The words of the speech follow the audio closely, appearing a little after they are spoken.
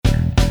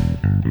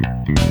Hello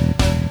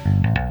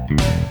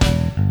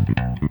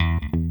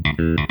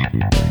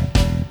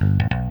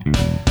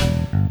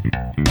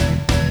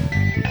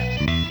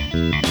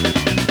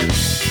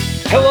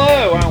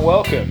and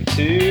welcome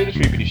to the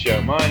Treebody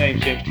Show. My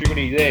name's James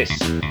Treebody. This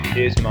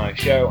is my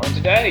show, and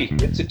today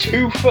it's a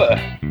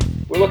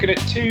twofer. We're looking at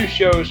two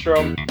shows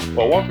from,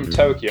 one from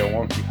Tokyo,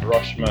 one from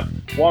Hiroshima,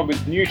 one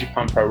with New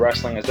Japan Pro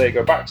Wrestling as they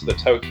go back to the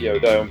Tokyo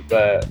Dome,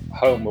 their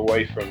home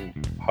away from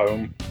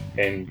home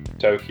in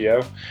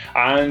Tokyo,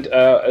 and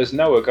as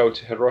Noah go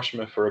to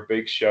Hiroshima for a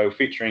big show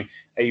featuring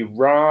a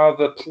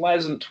rather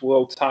pleasant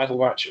world title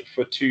match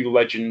for two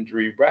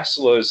legendary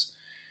wrestlers.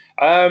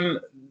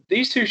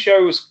 These two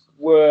shows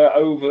were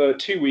over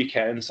 2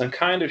 weekends and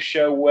kind of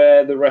show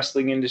where the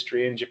wrestling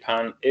industry in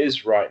Japan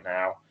is right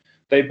now.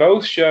 They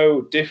both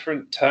show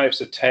different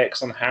types of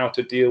takes on how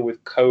to deal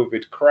with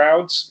COVID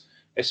crowds,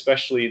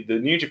 especially the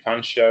New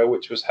Japan show,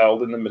 which was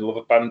held in the middle of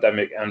a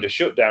pandemic and a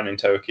shutdown in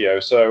Tokyo,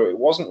 so it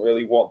wasn't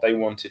really what they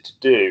wanted to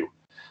do.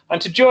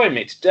 And to join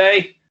me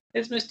today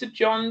is Mr.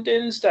 John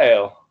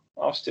Dinsdale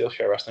of Steel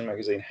Show Wrestling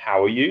Magazine.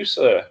 How are you,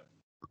 sir?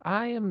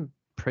 I am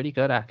pretty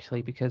good,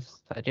 actually,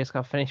 because I just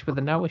got finished with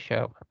the Noah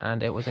show,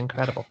 and it was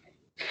incredible.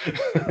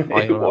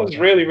 It was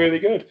really, really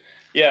good.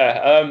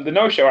 Yeah, the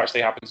Noah show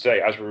actually happened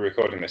today. As we're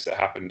recording this, it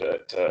happened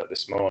at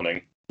this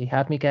morning. He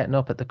had me getting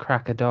up at the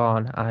crack of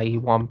dawn, i.e.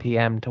 1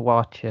 p.m. to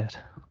watch it.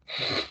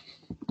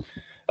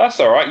 That's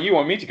all right. You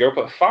want me to go up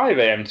at 5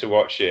 a.m. to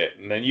watch it,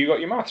 and then you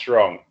got your maths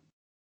wrong.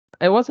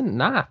 It wasn't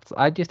that.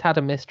 I just had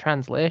a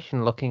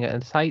mistranslation looking at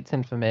the site's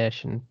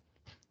information.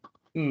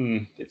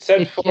 It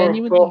said 4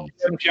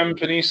 p.m.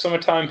 Japanese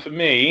summertime for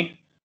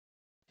me.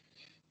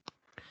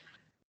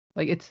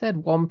 Like, it said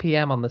 1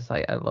 p.m. on the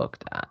site I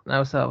looked at, and I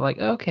was sort of like,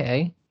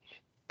 okay,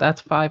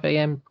 that's 5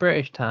 a.m.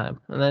 British time.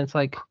 And then it's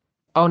like,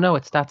 oh no,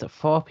 it starts at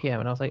 4 p.m.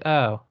 And I was like,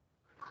 oh.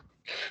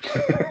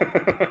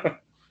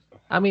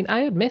 I mean,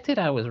 I admitted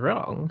I was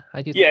wrong.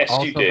 I just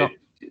also got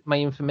my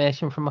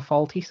information from a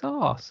faulty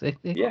source. It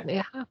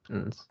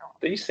happens.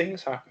 These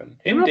things happen.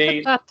 You're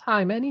Indeed. Up at that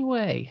time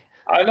anyway.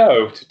 I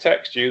know, to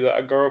text you that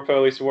I go up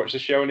early to watch the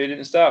show and it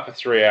didn't start for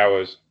 3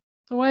 hours.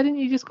 So why didn't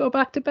you just go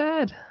back to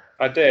bed?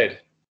 I did.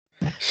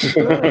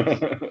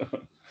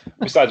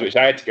 Besides which,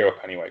 I had to go up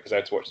anyway because I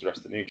had to watch the rest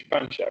of the New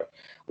Japan show,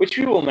 which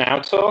we will now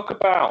talk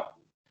about.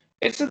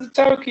 It's at the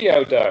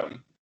Tokyo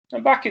Dome.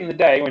 And back in the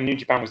day when New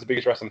Japan was the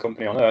biggest wrestling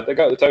company on earth, they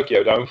go to the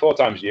Tokyo Dome 4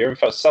 times a year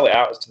and sell it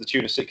out to the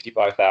tune of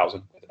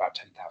 65,000 with about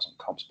 10,000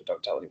 comps, but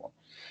don't tell anyone.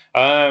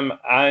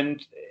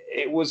 And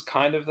it was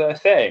kind of their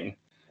thing.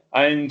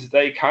 And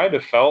they kind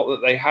of felt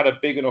that they had a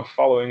big enough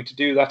following to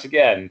do that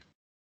again.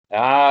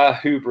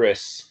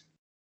 Hubris,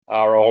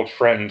 our old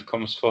friend,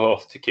 comes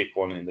forth to kick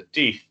one in the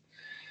teeth.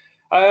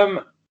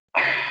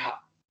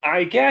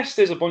 I guess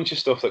there's a bunch of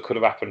stuff that could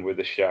have happened with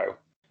the show.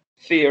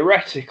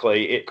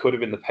 Theoretically, it could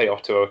have been the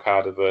payoff to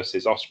Okada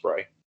versus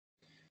Ospreay.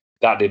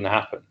 That didn't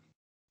happen.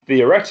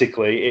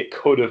 Theoretically, it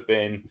could have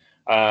been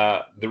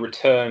the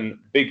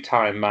return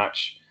big-time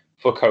match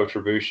for Kota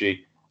Ibushi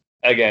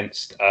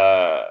against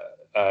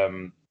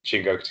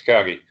Shingo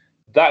Takagi.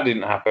 That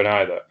didn't happen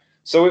either.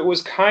 So it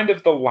was kind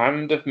of the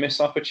land of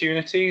missed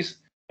opportunities,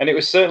 and it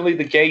was certainly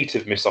the gate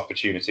of missed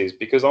opportunities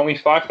because only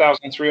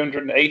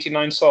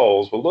 5,389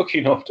 souls were lucky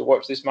enough to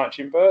watch this match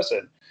in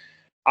person.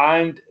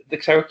 And the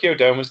Tokyo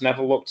Dome has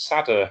never looked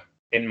sadder,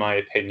 in my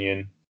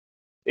opinion.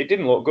 It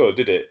didn't look good,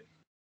 did it?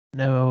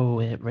 No,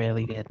 it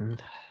really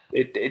didn't.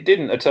 It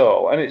didn't at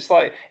all. And it's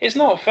like, it's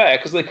not fair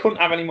because they couldn't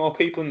have any more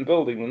people in the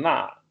building than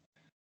that.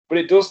 But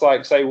it does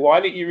say, why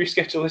didn't you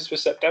reschedule this for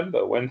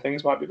September when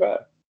things might be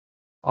better?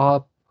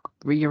 Or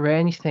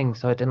rearrange things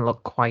so it didn't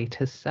look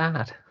quite as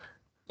sad.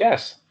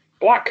 Yes.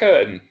 Black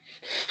curtain.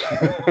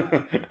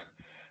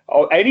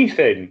 Or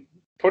anything.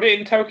 Put it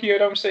in Tokyo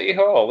Dome City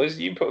Hall.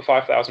 You can put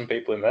 5,000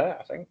 people in there,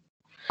 I think.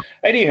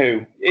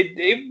 Anywho,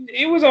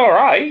 it was all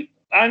right.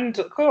 And,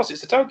 of course,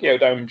 it's the Tokyo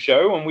Dome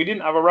show, and we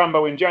didn't have a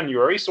Rambo in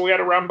January, so we had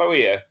a Rambo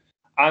here.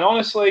 And,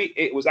 honestly,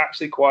 it was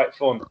actually quite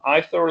fun.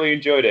 I thoroughly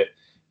enjoyed it.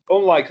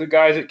 Unlike the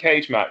guys at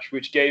Cage Match,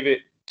 which gave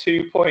it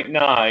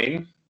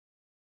 2.9,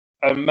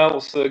 and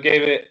Meltzer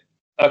gave it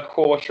a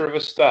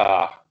 1/4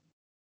 star.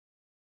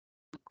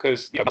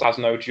 Because he has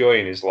no joy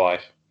in his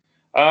life.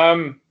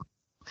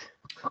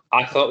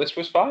 I thought this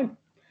was fine.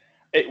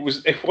 It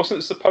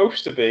wasn't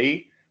supposed to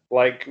be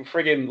like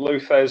friggin'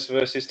 Luthez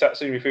versus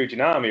Tatsumi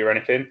Fujinami or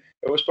anything.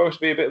 It was supposed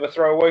to be a bit of a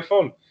throwaway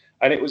fun.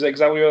 And it was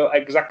exactly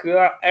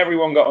that.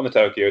 Everyone got on the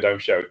Tokyo Dome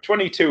show.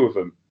 22 of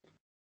them.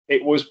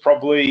 It was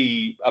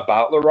probably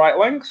about the right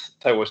length.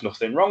 There was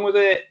nothing wrong with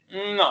it.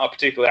 Not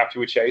particularly happy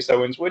with Chase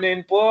Owens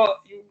winning, but,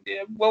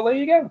 well, there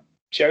you go.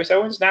 Chase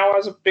Owens now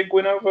has a big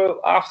win over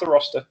half the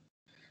roster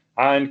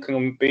and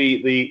can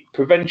be the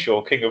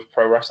provincial King of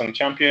Pro Wrestling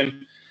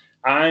champion.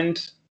 And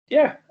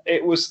yeah,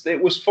 it was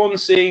fun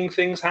seeing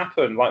things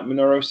happen, like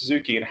Minoru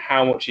Suzuki and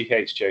how much he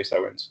hates Chase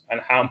Owens and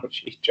how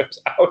much he jumps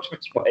out of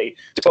his way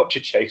to torture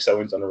Chase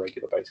Owens on a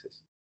regular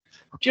basis.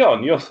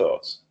 John, your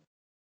thoughts?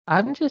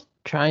 I'm just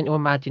trying to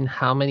imagine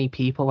how many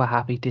people were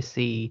happy to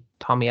see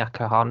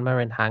Tomoaki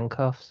Honma in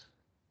handcuffs.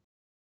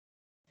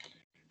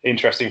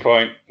 Interesting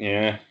point.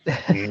 Yeah.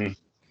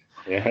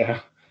 Yeah.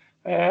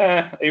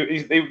 That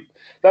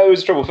was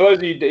the trouble. For those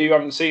of you who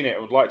haven't seen it, I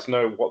would like to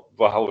know what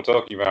the hell we're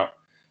talking about.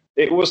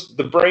 It was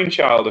the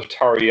brainchild of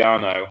Toru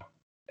Yano,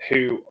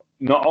 who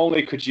not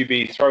only could you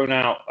be thrown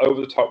out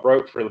over the top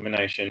rope for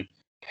elimination,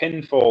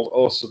 pinfall,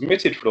 or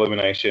submitted for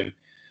elimination,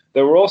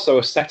 there were also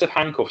a set of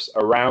handcuffs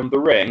around the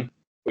ring,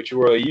 which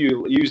were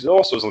used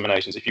also as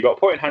eliminations. If you got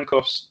put in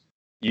handcuffs,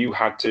 you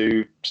had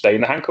to stay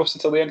in the handcuffs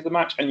until the end of the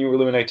match, and you were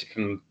eliminated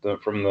from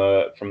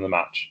the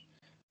match,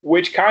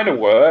 which kind of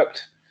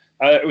worked.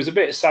 It was a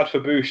bit sad for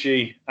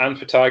Bushi and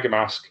for Tiger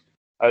Mask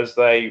as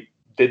they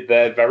did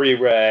their very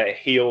rare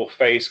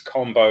heel-face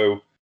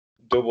combo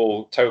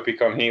double Tope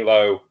con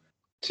Hilo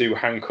to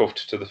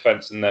handcuffed to the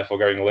fence and therefore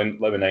getting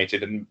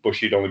eliminated, and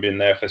Bushi had only been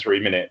there for 3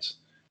 minutes.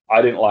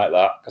 I didn't like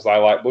that because I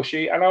like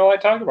Bushi and I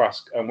like Tiger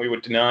Mask, and we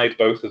were denied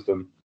both of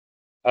them.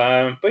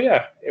 But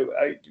yeah,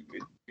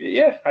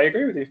 I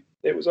agree with you.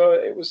 It was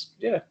a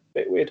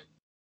bit weird.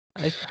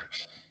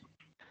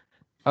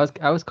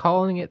 I was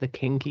calling it the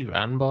kinky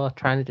Rambo,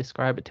 trying to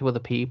describe it to other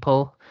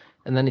people,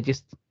 and then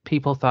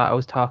people thought I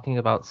was talking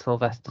about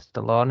Sylvester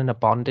Stallone in a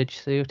bondage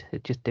suit.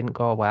 It just didn't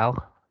go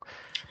well.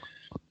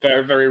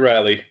 Very, very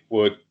rarely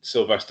would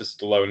Sylvester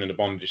Stallone in a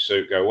bondage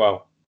suit go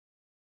well.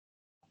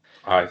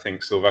 I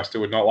think Sylvester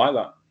would not like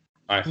that.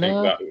 I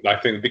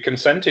think there'd be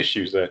consent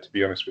issues there, to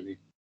be honest with you.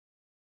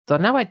 So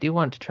now I do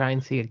want to try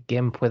and see a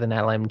GIMP with an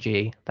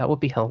LMG. That would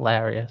be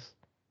hilarious.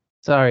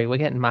 Sorry, we're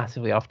getting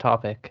massively off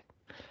topic.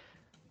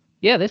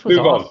 Yeah, this was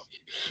awesome.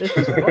 This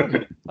was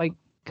fun.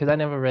 Because I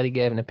never really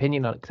gave an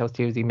opinion on it because I was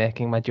too busy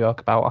making my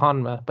joke about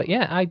Honma. But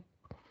yeah,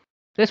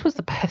 this was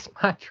the best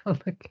match on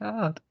the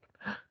card.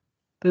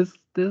 This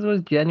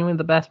was genuinely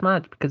the best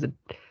match because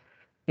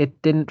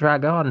it didn't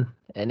drag on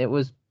and it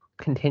was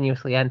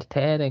continuously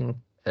entertaining,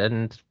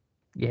 and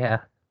yeah.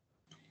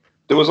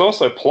 There was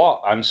also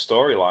plot and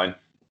storyline.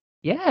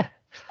 Yeah.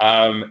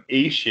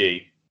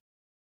 Ishii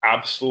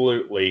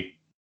absolutely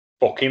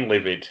fucking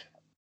livid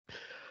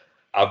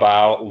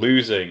about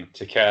losing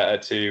to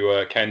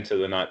Kenta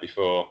the night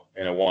before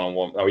in a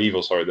one-on-one. Oh,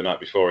 Evil, sorry, the night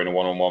before in a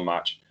one-on-one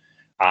match,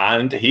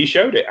 and he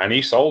showed it and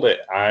he sold it,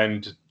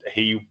 and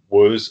he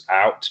was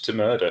out to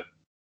murder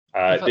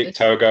Dick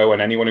Togo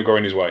and anyone who got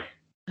in his way.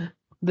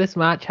 This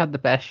match had the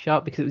best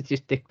shot because it was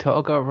just Dick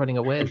Togo running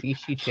away as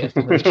Ishii chased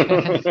him with a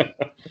chair.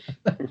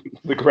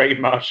 The great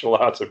martial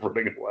art of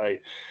running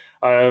away.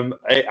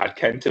 It had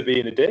Kenta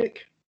being a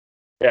dick.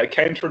 Yeah,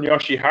 Kenta and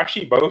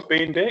Yoshihashi both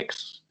being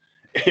dicks.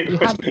 You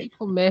had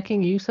people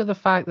making use of the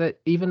fact that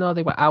even though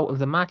they were out of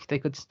the match, they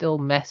could still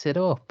mess it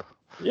up.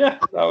 Yeah,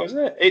 that was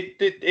it.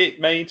 It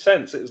made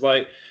sense. It was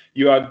like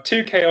you had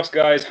two Chaos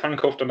guys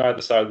handcuffed on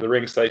either side of the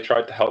ring, so they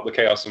tried to help the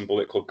Chaos and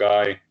Bullet Club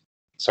guy.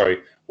 Sorry,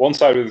 one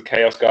side of the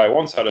Chaos guy,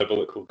 one side of the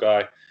Bullet Club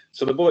guy.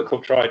 So the Bullet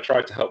Club tried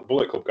to help the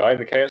Bullet Club guy, and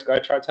the Chaos guy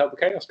tried to help the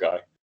Chaos guy.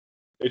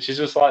 Which is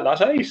just like,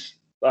 that's ace.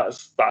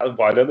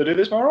 Why don't they do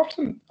this more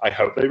often? I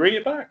hope they bring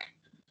it back.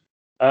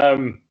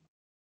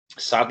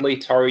 Sadly,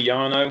 Toru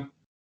Yano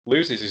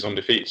loses his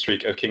undefeated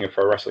streak of King of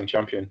Pro Wrestling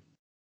champion.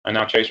 And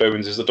now Chase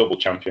Owens is the double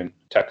champion,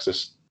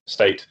 Texas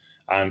State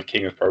and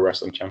King of Pro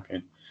Wrestling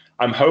champion.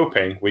 I'm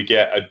hoping we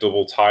get a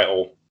double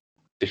title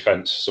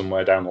defense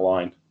somewhere down the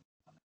line.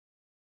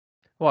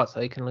 What,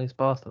 so you can lose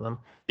both of them?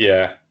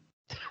 Yeah.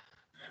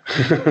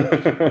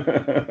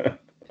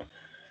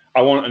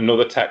 I want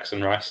another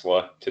Texan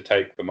wrestler to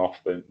take them off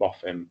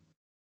him.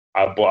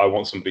 But I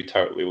want somebody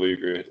totally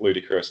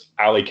ludicrous.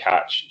 Allie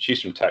Katch,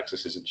 she's from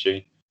Texas, isn't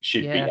she?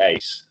 She'd be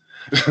ace.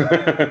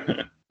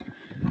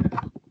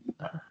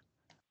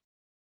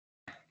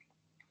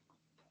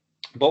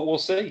 But we'll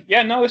see.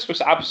 Yeah, no, this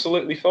was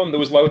absolutely fun. There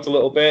was loads of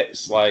little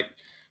bits like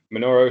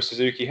Minoru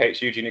Suzuki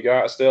hates Yuji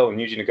Nagata still, and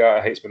Yuji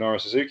Nagata hates Minoru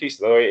Suzuki,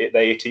 so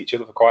they hit each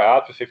other for quite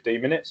hard for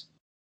 15 minutes.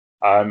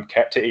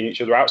 Kept hitting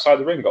each other outside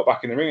the ring, got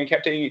back in the ring, and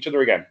kept hitting each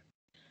other again.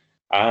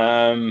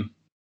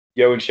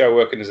 Yo and Show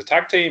working as a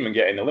tag team and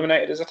getting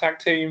eliminated as a tag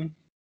team.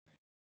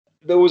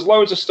 There was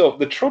loads of stuff.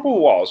 The trouble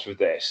was with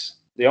this,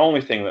 the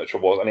only thing that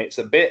trouble was, and it's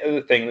a bit of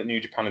the thing that New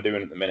Japan are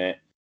doing at the minute,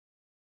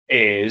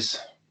 is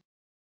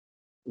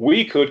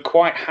we could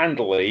quite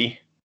handily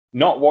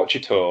not watch a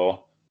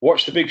tour,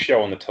 watch the big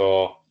show on the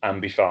tour,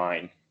 and be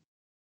fine.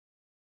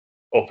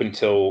 Up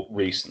until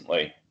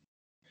recently.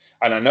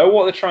 And I know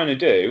what they're trying to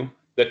do.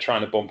 They're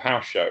trying to bump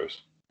house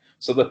shows.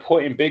 So they're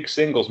putting big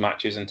singles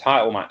matches and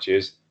title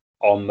matches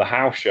on the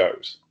house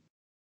shows.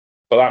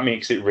 But that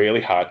makes it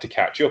really hard to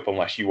catch up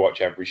unless you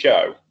watch every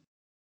show.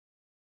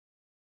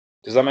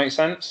 Does that make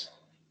sense?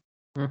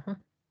 Mm-hmm.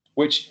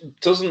 Which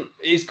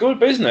is good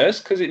business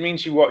because it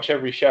means you watch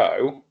every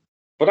show.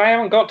 But I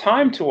haven't got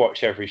time to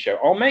watch every show.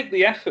 I'll make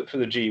the effort for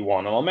the G1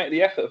 and I'll make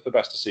the effort for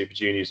Best of Super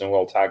Juniors and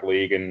World Tag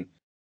League and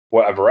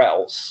whatever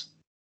else.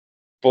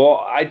 But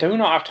I do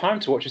not have time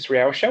to watch a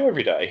 3-hour show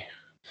every day.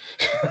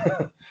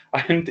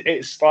 And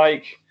it's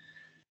like,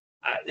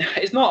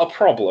 it's not a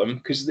problem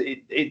because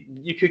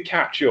you could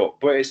catch up,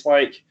 but it's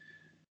like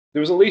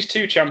there was at least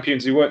 2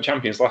 champions who weren't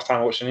champions last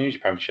time I watched a New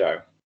Japan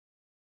show.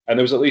 And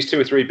there was at least 2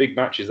 or 3 big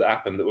matches that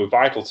happened that were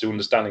vital to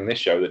understanding this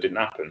show that didn't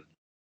happen.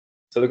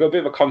 So they've got a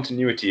bit of a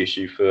continuity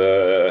issue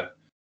for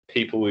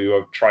people who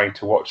are trying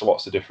to watch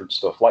lots of different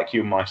stuff, like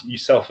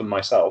yourself and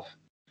myself.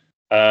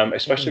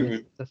 Especially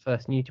with the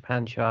first New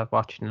Japan show I've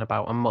watched in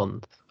about a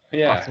month.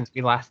 Yeah. Since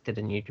we last did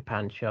a New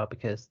Japan show,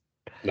 because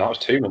that was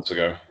 2 months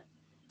ago.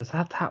 Was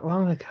that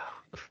long ago?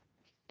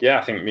 Yeah,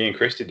 I think me and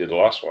Christy did the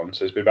last one,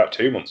 so it's been about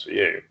 2 months for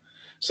you.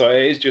 So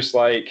it is just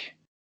like,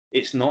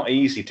 it's not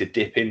easy to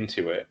dip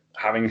into it.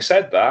 Having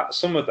said that,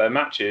 some of their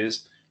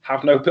matches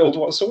have no build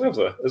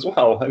whatsoever as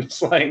well. And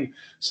it's like,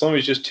 some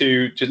is just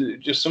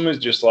some is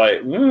just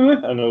like,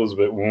 and others a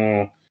bit,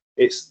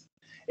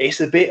 it's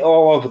a bit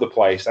all over the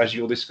place, as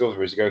you'll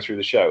discover as you go through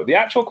the show. The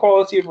actual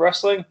quality of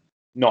wrestling,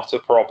 not a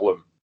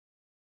problem.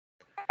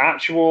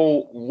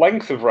 Actual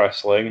length of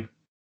wrestling,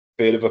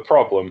 bit of a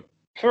problem.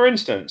 For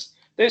instance,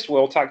 this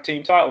World Tag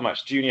Team title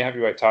match, Junior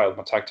Heavyweight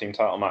Tag Team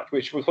title match,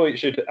 which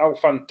featured El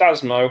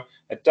Phantasmo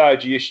and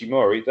Daiji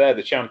Ishimori. They're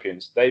the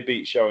champions. They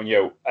beat Sho and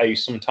Yo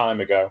some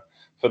time ago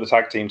for the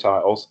tag team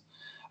titles.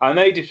 And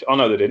they did. Oh,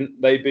 no, they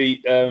didn't. They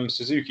beat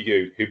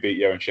Suzuki-gu, who beat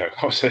Yo and Sho.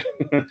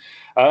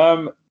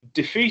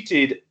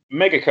 Defeated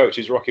mega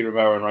coaches Rocky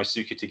Romero and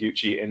Ryusuke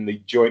Taguchi in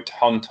the joint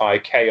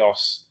Hontai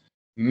Chaos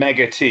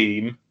mega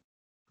team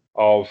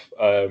of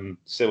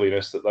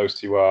silliness that those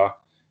two are,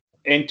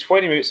 in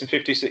 20 minutes and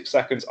 56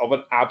 seconds of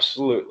an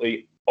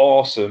absolutely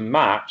awesome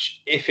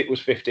match, if it was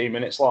 15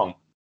 minutes long.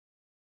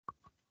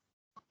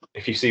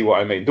 If you see what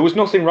I mean. There was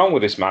nothing wrong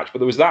with this match, but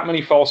there was that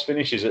many false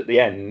finishes at the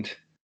end,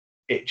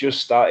 it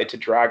just started to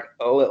drag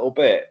a little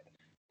bit.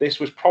 This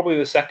was probably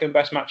the second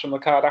best match on the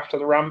card after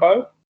the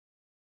Rambo,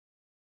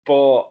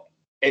 but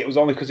it was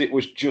only because it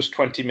was just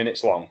 20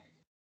 minutes long.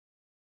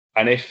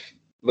 And if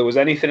there was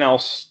anything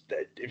else,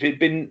 if it'd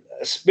been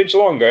a smidge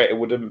longer, it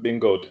would have been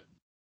good.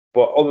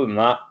 But other than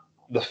that,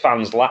 the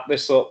fans lap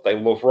this up. They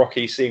love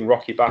Rocky. Seeing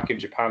Rocky back in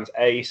Japan's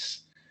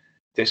ace,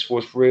 this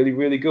was really,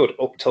 really good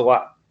up to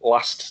that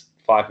last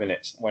 5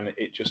 minutes when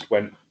it just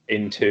went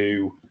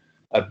into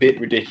a bit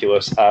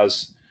ridiculous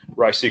as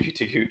Ryusuke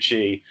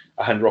Taguchi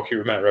and Rocky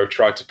Romero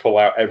tried to pull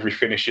out every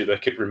finisher they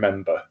could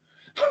remember.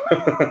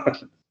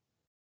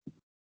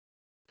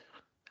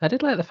 I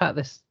did like the fact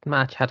this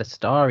match had a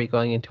story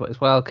going into it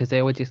as well, because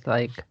they were just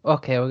like,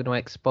 okay, we're going to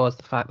expose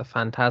the fact that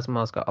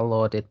Phantasmo's got a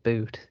loaded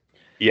boot.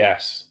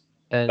 Yes,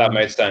 that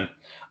made sense.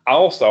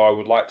 Also, I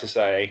would like to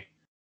say,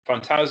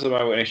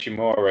 Phantasmo and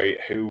Ishimori,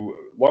 who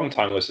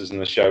long-time listeners in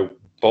the show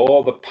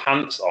bore the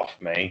pants off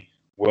me,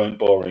 weren't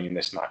boring in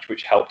this match,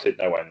 which helped it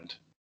no end.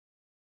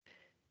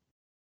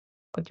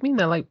 What do you mean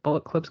they're like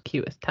Bullet Club's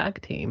cutest tag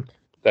team?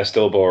 They're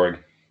still boring.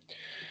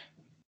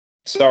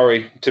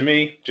 Sorry, to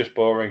me, just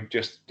boring.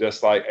 Just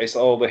like, it's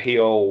all the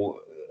heel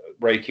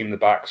raking the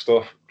back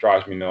stuff.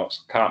 Drives me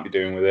nuts. Can't be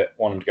doing with it.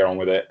 Want them to get on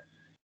with it.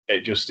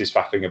 It just is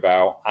faffing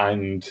about.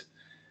 And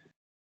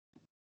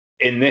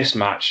in this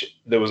match,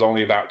 there was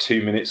only about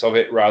 2 minutes of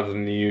it rather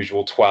than the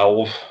usual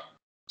 12.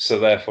 So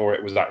therefore,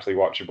 it was actually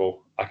watchable.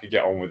 I could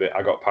get on with it.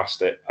 I got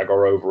past it. I got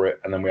over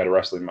it. And then we had a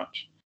wrestling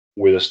match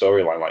with a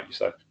storyline, like you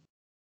said.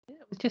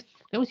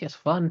 It was just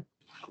fun.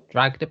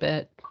 Dragged a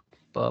bit,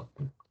 but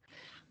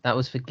that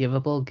was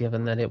forgivable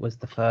given that it was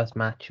the first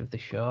match of the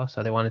show.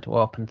 So they wanted to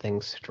open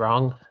things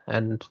strong,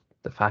 and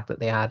the fact that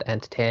they had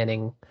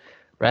entertaining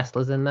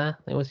wrestlers in there,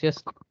 it was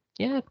just,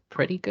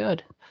 pretty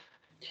good.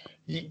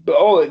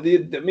 But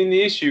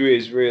the issue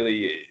is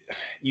really,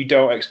 you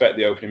don't expect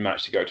the opening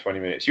match to go 20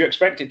 minutes. You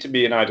expect it to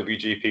be an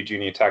IWGP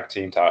Junior Tag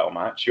Team title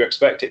match. You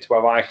expect it to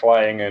have high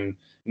flying and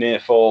near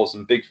falls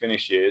and big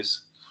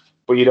finishes,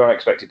 but you don't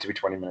expect it to be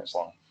 20 minutes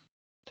long.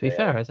 To be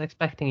fair, I was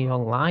expecting a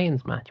Young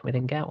Lions match. We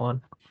didn't get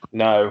one.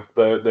 No,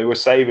 they were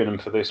saving them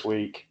for this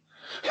week.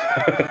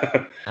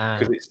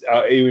 Because it's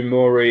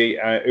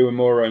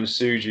Uemura and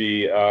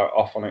Tsuji are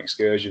off on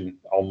excursion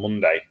on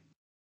Monday.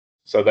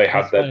 So they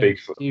had their big...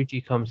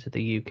 Tsuji comes to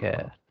the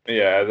UK.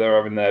 Yeah, they're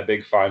having their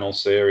big final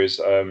series.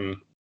 I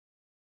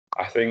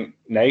think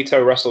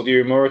Naito wrestled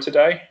Uemura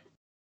today.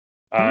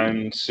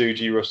 And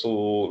Tsuji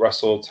wrestled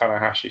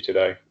Tanahashi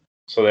today.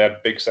 So they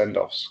had big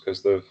send-offs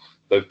because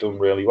they've done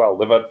really well.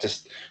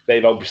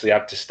 They've obviously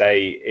had to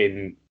stay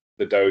in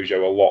the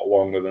dojo a lot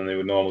longer than they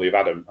would normally have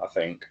had them, I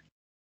think.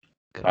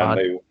 God.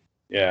 And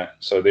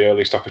so the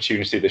earliest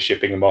opportunity, they're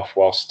shipping them off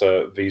whilst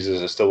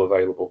visas are still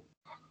available.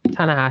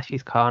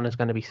 Tanahashi's corner is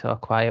going to be so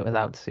quiet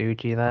without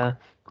Tsuji there.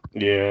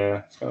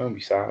 Yeah, it's going to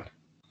be sad.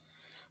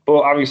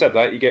 But having said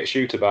that, you get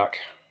Shooter back.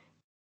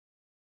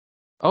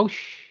 Oh,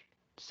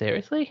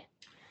 seriously?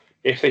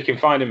 If they can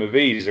find him a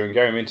visa and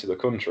get him into the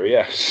country,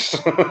 yes.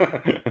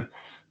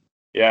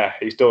 Yeah,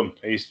 he's done.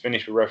 He's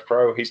finished with Rev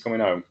Pro. He's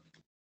coming home.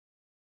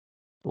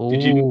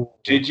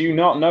 Did you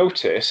not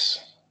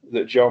notice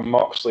that Jon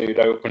Moxley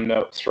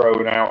had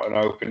thrown out an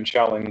open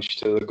challenge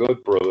to the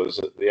Good Brothers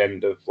at the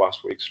end of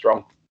last week's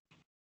Strong?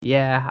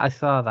 Yeah, I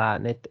saw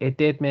that, and it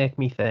did make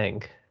me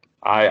think.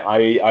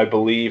 I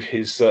believe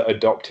his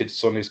adopted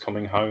son is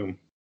coming home.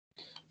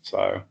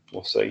 So,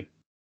 we'll see.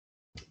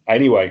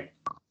 Anyway,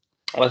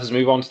 let us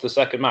move on to the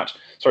second match.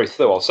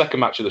 Second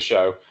match of the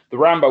show. The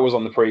Rambo was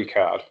on the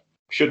pre-card.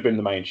 Should have been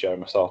the main show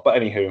myself. But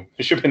anywho,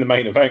 it should have been the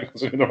main event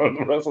because we're not on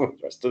the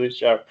rest of this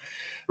show.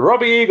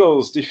 Robbie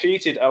Eagles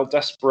defeated El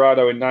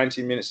Desperado in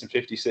 19 minutes and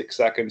 56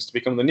 seconds to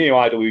become the new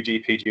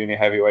IWGP Junior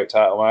Heavyweight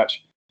title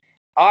match.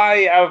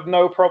 I have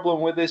no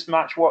problem with this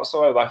match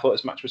whatsoever. I thought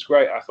this match was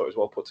great. I thought it was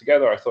well put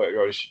together. I thought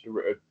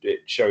it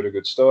showed a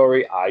good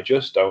story. I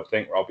just don't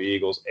think Robbie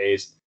Eagles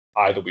is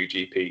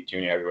IWGP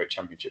Junior Heavyweight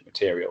Championship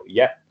material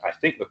yet. I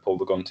think they've pulled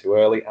the gun too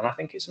early, and I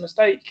think it's a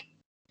mistake.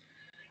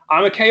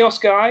 I'm a Chaos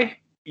guy.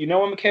 You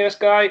know I'm a Chaos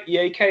guy.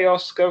 Yay,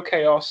 Chaos. Go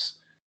Chaos.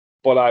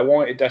 But I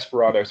wanted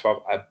Desperado to have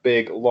a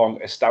big,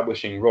 long,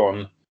 establishing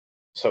run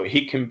so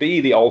he can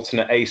be the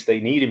alternate ace they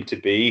need him to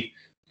be,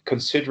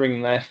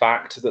 considering their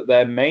fact that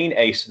their main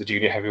ace of the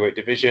junior heavyweight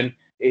division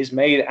is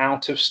made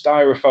out of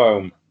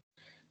styrofoam.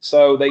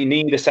 So they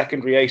need a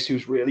secondary ace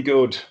who's really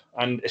good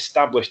and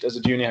established as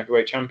a junior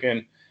heavyweight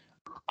champion.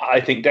 I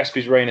think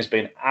Despy's reign has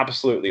been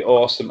absolutely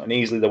awesome and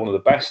easily one of the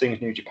best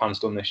things New Japan's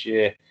done this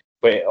year,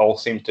 but it all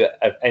seemed to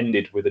have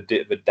ended with a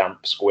bit of a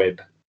damp squib.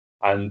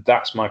 And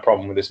that's my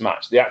problem with this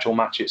match. The actual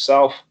match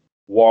itself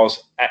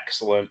was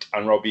excellent,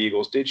 and Robbie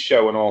Eagles did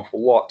show an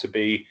awful lot to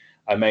be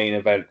a main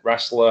event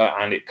wrestler,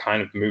 and it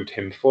kind of moved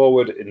him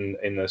forward in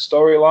the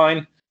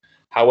storyline.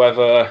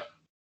 However,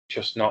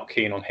 just not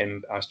keen on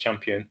him as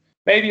champion.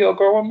 Maybe he'll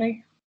grow on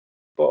me,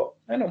 but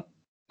I don't know.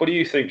 What do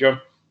you think, John?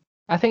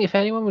 I think if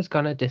anyone was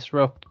going to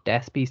disrupt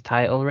Despy's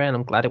title reign,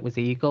 I'm glad it was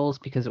Eagles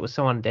because it was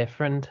someone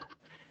different.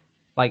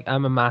 Like,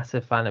 I'm a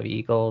massive fan of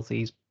Eagles.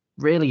 He's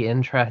really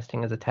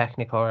interesting as a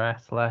technical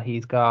wrestler.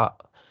 He's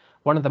got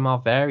one of the more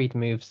varied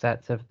move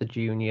sets of the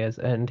juniors,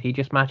 and he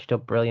just matched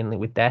up brilliantly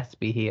with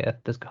Despy here.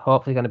 There's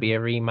hopefully going to be a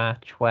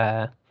rematch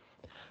where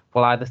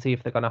we'll either see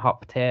if they're going to hot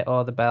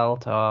potato the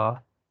belt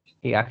or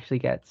he actually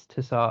gets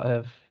to sort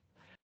of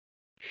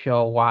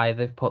show why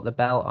they've put the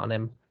belt on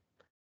him.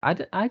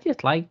 I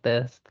just like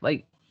this.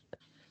 Like,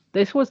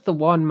 this was the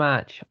one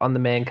match on the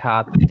main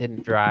card that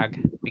didn't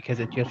drag because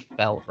it just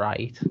felt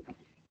right.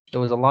 There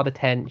was a lot of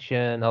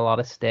tension, a lot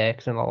of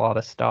stakes, and a lot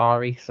of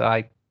story. So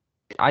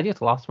I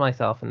just lost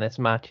myself in this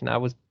match, and I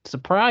was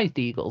surprised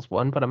Eagles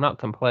won, but I'm not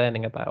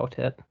complaining about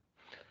it.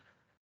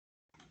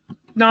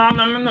 No,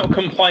 I'm not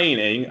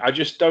complaining. I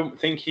just don't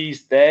think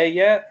he's there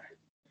yet.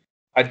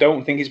 I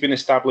don't think he's been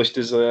established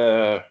as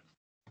a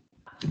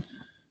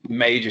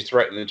major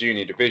threat in the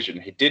junior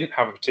division. He didn't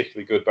have a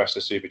particularly good Best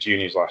of Super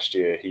Juniors last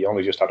year. He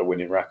only just had a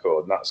winning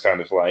record, and that's kind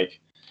of like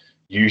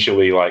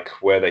usually like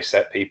where they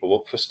set people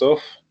up for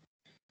stuff.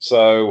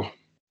 So,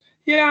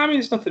 yeah, I mean,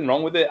 there's nothing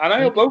wrong with it. And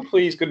I hope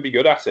hopefully he's going to be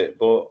good at it,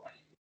 but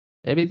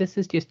maybe this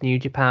is just New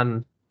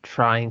Japan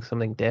trying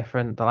something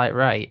different. They're like,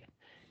 right,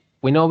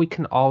 we know we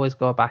can always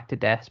go back to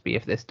Despy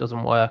if this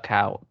doesn't work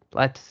out.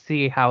 Let's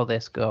see how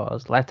this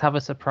goes. Let's have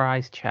a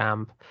surprise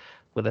champ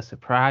with a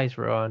surprise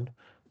run.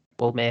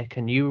 We'll make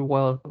a new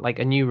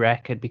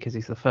record because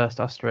he's the first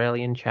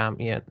Australian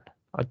champion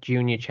or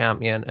junior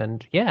champion,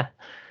 and yeah,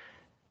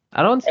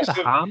 I don't see the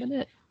harm in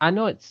it. I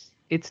know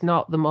it's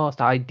not the most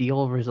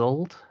ideal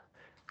result,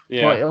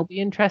 but it'll be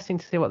interesting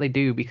to see what they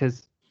do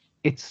because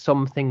it's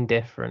something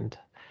different.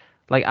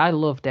 Like, I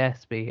love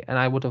Despy, and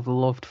I would have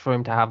loved for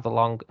him to have a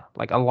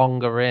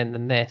longer reign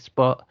than this,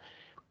 but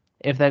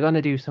if they're going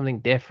to do something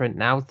different,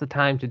 now's the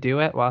time to do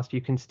it, whilst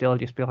you can still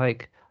just be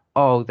like,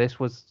 oh, this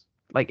was,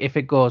 like, if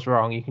it goes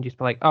wrong, you can just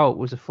be like, oh, it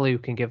was a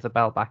fluke and give the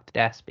belt back to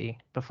Despy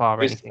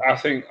before anything. I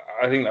think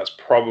that's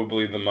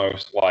probably the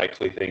most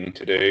likely thing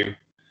to do,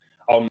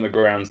 on the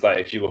grounds that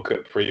if you look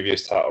at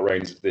previous title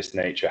reigns of this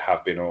nature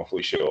have been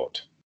awfully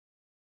short.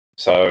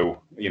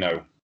 So, you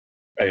know,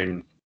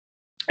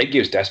 it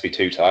gives Despy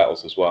 2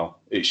 titles as well.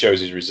 It shows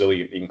he's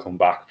resilient, he can come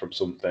back from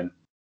something.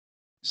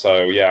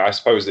 So, yeah, I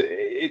suppose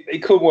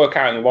it could work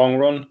out in the long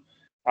run.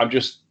 I'm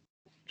just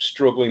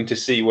struggling to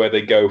see where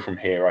they go from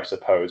here, I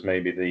suppose.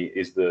 Maybe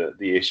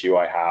the issue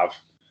I have.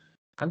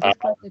 I'm just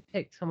glad they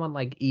picked someone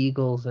like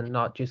Eagles and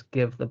not just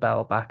give the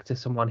belt back to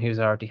someone who's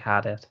already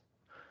had it.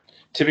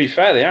 To be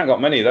fair, they haven't got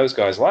many of those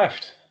guys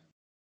left.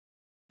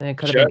 It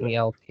could have been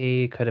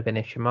ELP, could have been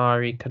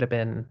Ishimori, could have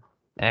been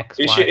X.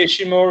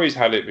 Ishimori's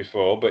had it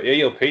before, but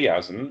ELP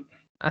hasn't.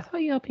 I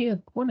thought ELP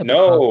had won it.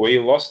 No, he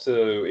lost to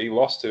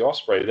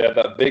Ospreay. They had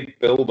that big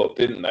build-up,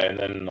 didn't they? And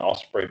then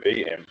Ospreay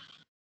beat him.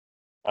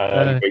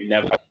 He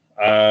never.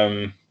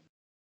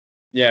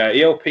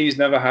 ELP's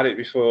never had it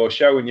before.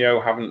 Sho and Yo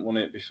haven't won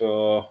it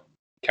before.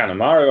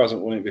 Kanemaru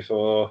hasn't won it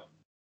before.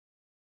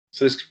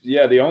 So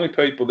the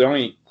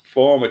only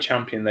former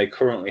champion they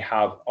currently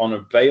have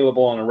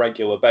available on a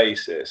regular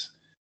basis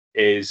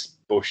is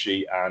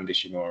Bushi and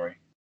Ishimori.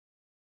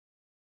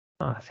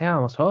 Oh, I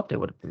almost hoped it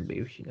would have been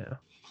Bushi now.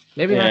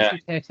 Maybe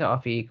Matthew takes it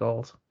off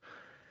Eagles.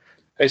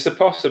 It's a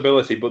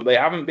possibility, but they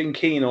haven't been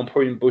keen on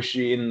putting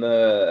Bushi in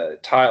the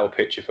title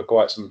picture for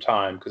quite some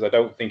time because I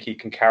don't think he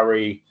can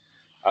carry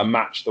a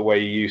match the way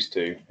he used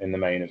to in the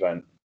main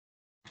event.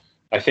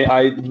 I think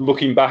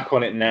looking back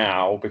on it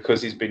now,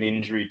 because he's been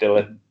injury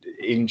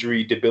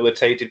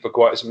debilitated for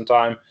quite some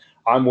time,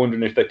 I'm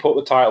wondering if they put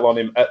the title on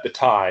him at the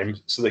time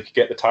so they could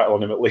get the title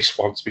on him at least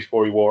once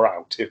before he wore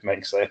out, if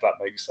that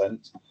makes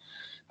sense.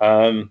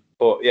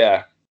 But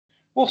yeah,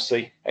 we'll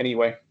see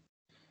anyway.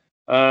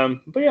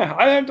 But yeah,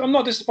 I'm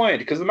not disappointed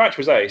because the match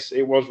was ace.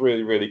 It was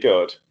really, really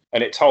good,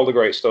 and it told a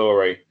great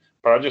story.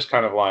 But I just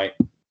kind of I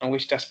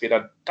wish Despy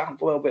had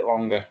that little bit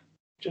longer,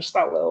 just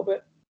that little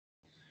bit.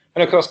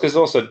 And of course, but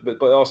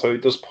also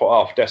it does put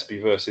off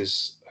Despy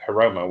versus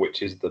Hiromu,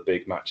 which is the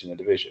big match in the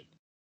division,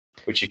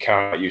 which you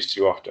can't use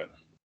too often.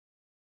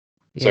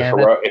 Yeah,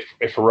 so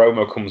if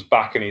Hiromu comes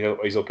back and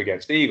he's up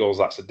against Eagles,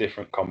 that's a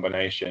different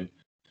combination,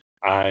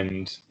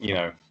 and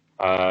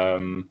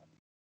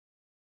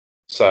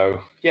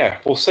so yeah,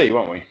 we'll see,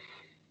 won't we?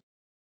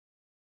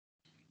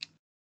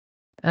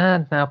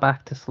 And now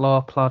back to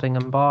slow, plodding,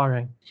 and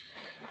boring.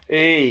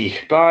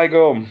 By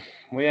gum.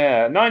 Well,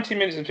 yeah, 19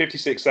 minutes and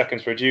 56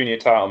 seconds for a junior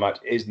title match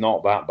is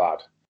not that bad.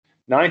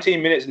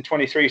 19 minutes and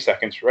 23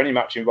 seconds for any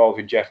match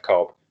involving Jeff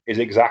Cobb is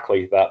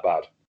exactly that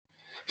bad.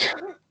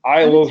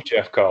 I love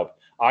Jeff Cobb.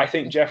 I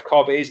think Jeff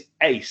Cobb is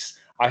ace.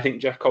 I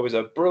think Jeff Cobb is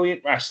a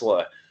brilliant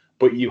wrestler,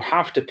 but you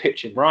have to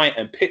pitch him right,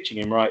 and pitching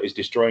him right is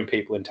destroying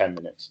people in 10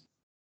 minutes.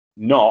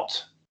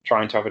 Not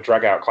trying to have a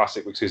drag-out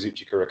classic with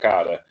Kazuchika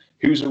Okada,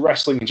 who's a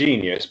wrestling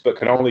genius, but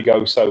can only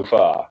go so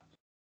far.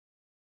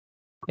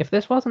 If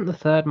this wasn't the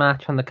third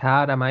match on the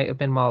card, I might have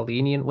been more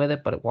lenient with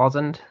it, but it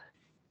wasn't.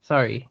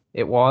 Sorry,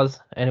 it was,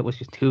 and it was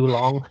just too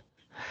long.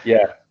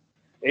 Yeah.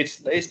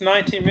 It's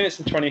 19 minutes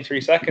and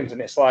 23 seconds,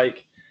 and it's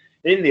like,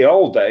 in the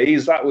old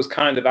days, that was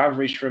kind of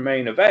average for a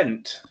main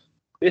event.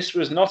 This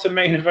was not a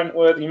main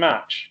event-worthy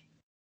match.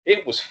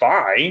 It was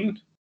fine.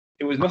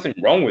 There was nothing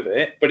wrong with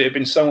it, but it had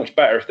been so much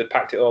better if they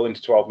packed it all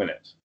into 12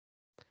 minutes.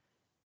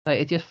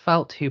 It just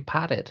felt too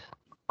padded,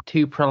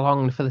 too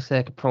prolonged for the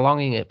sake of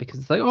prolonging it, because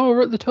it's like, oh,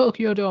 we're at the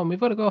Tokyo Dome, we've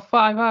got to go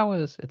 5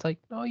 hours. It's like,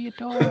 no, you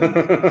don't.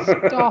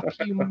 Stop,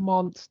 you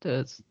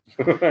monsters.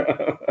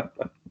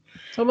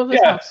 Some of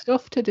us have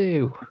stuff to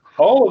do.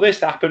 All of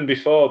this happened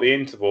before the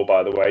interval,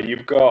 by the way.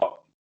 You've got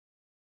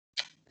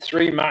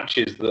 3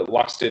 matches that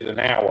lasted an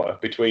hour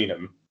between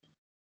them,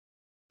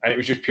 and it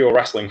was just pure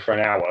wrestling for an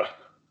hour.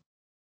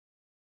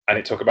 And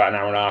it took about an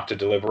hour and a half to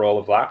deliver all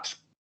of that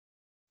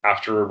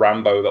after a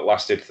Rambo that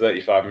lasted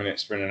 35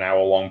 minutes for an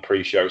hour-long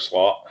pre-show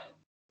slot.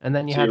 And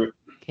then you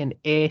had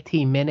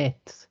 80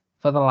 minutes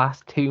for the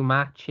last 2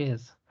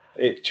 matches.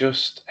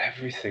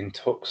 Everything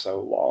took so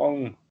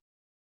long.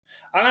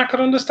 And I can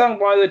understand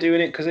why they're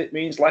doing it, because it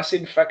means less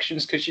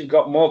infections, because you've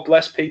got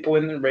less people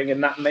in the ring,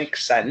 and that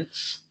makes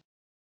sense.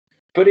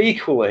 But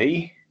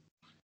equally,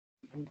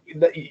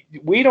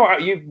 you're not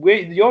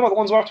the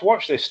ones who have to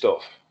watch this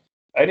stuff.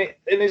 And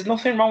there's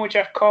nothing wrong with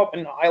Jeff Cobb,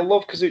 and I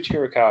love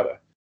Kazuchika Okada.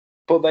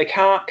 But they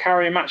can't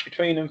carry a match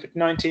between them for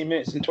 19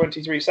 minutes and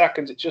 23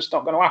 seconds. It's just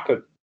not going to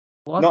happen.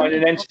 Not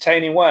in an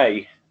entertaining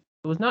way.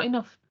 There was not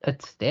enough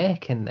at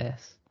stake in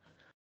this.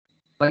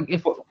 Like,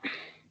 if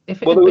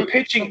they were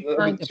pitching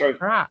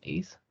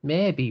prize,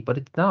 maybe, but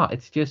it's not.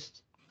 It's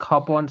just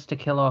Cobb wants to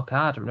kill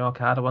Okada, and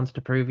Okada wants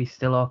to prove he's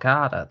still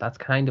Okada. That's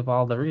kind of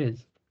all there is.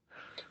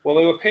 Well,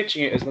 they were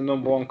pitching it as the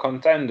number 1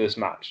 contenders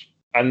match.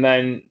 And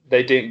then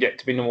they didn't get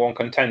to be number 1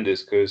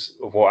 contenders because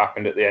of what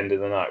happened at the end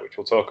of the night, which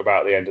we'll talk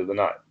about at the end of the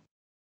night.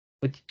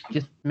 Which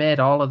just made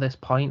all of this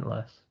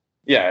pointless.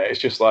 Yeah, it's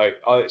just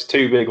like, oh, it's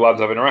 2 big lads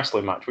having a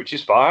wrestling match, which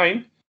is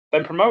fine.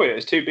 Then promote it.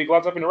 It's 2 big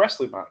lads having a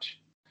wrestling match.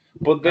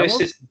 But this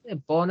is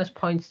bonus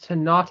points to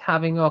not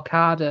having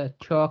Okada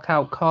choke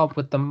out Cobb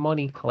with the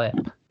money clip.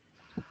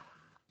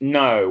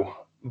 No,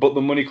 but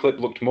the money clip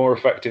looked more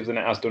effective than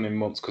it has done in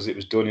months because it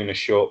was done in a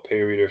short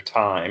period of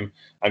time,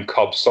 and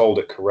Cobb sold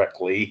it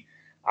correctly.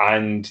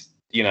 And,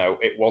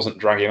 it wasn't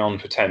dragging on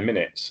for 10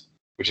 minutes,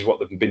 which is what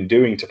they've been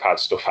doing to pad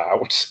stuff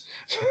out.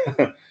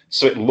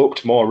 So it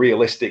looked more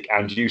realistic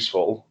and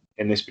useful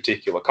in this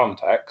particular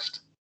context.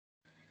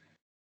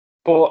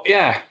 But,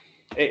 yeah,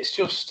 it's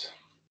just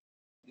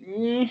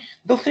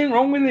nothing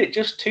wrong with it,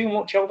 just too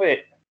much of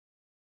it.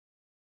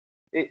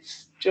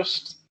 It's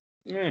just...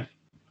 There's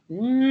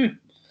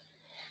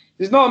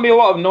not going to be a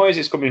lot of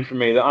noises coming from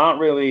me that aren't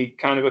really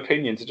kind of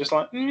opinions. It's just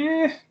like,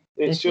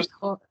 It's just...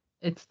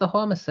 It's the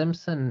Homer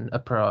Simpson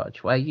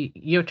approach, where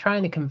you're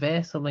trying to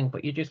convey something,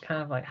 but you're just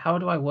kind of like, how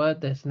do I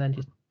word this? And then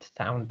just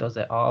sound does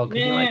it all.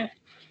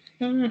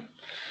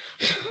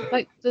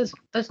 Like, there's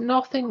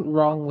nothing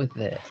wrong with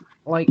this.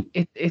 Like,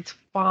 it's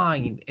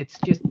fine. It's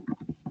just,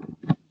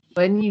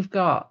 when you've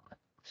got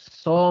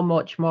so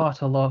much more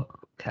to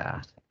look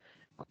at,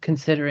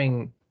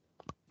 considering,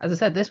 as I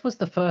said, this was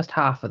the first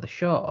half of the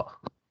show.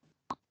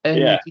 And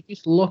you're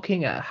just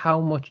looking at how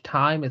much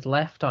time is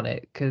left on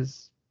it,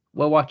 because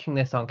we're watching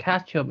this on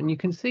catch up, and you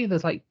can see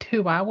there's like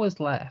 2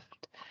 hours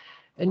left,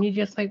 and you're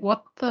just like,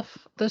 what the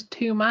there's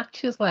 2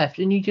 matches left,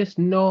 and you just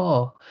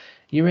know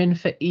you're in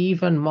for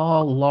even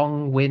more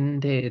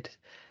long-winded,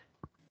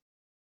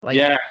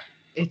 like,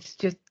 it's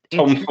just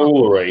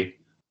tomfoolery.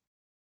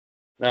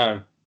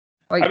 No,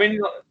 like, I mean,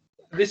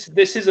 this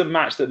is a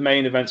match that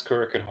main events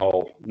Korakuen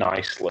Hall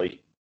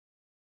nicely.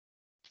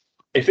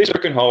 If this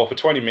Rick and Hall for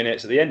 20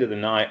 minutes at the end of the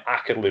night, I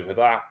could live with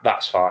that.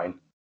 That's fine.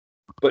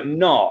 But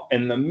not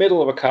in the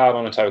middle of a card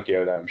on a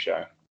Tokyo Dome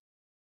show.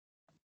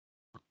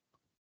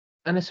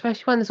 And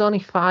especially when there's only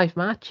 5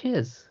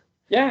 matches.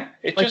 Yeah,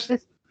 it like just...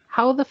 This,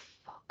 how the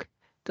fuck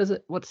does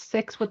it... What's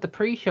 6 with the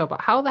pre-show, but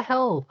how the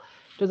hell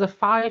does a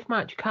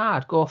 5-match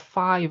card go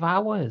 5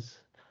 hours?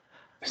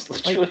 It's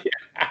literally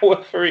an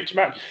hour for each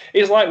match.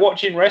 It's like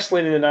watching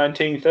wrestling in the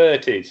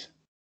 1930s.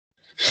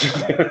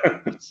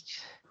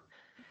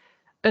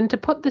 And to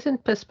put this in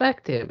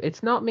perspective,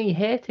 it's not me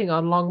hating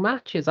on long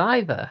matches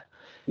either.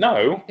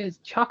 No. Because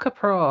Chaka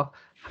Pro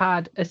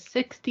had a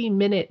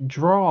 60-minute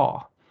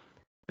draw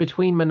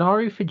between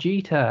Minoru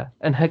Fujita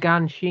and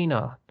Hagan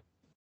Shino.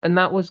 And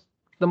that was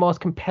the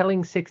most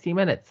compelling 60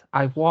 minutes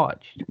I've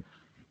watched.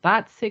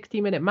 That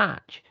 60-minute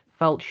match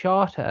felt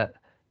shorter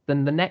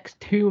than the next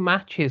 2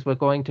 matches we're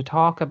going to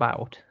talk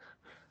about.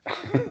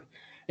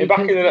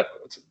 Because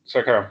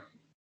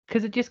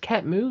it just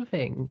kept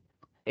moving.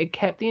 It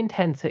kept the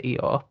intensity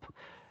up,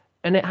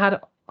 and it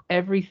had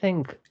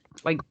everything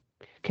like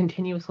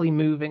continuously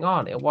moving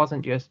on. It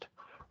wasn't just,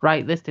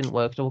 right, this didn't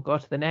work, so we'll go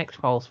to the next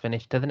false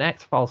finish, to the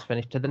next false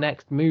finish, to the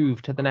next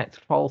move, to the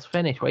next false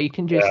finish, where you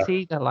can just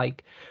see they're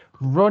like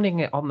running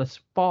it on the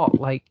spot.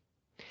 Like,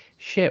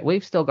 shit,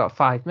 we've still got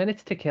 5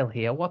 minutes to kill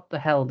here. What the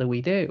hell do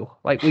we do?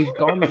 Like, we've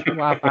gone through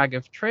our bag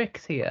of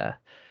tricks here.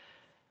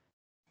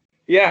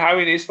 Yeah, I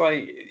mean, it's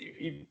like,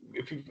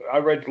 I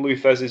read Lou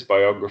Thesz's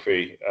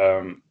biography,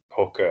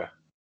 Hooker,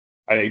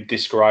 and it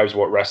describes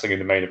what wrestling in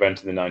the main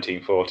event in the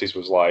 1940s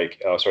was like,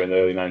 in the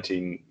early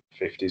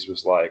 1950s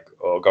was like,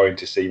 or going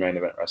to see main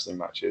event wrestling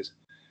matches.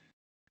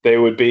 They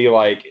would be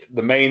like,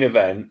 the main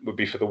event would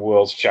be for the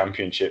World's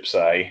Championship,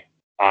 say,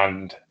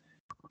 and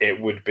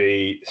it would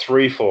be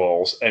 3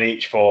 falls, and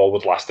each fall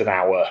would last an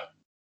hour.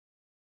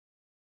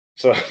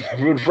 So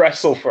they would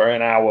wrestle for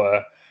an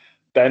hour,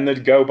 then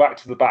they'd go back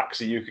to the back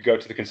so you could go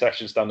to the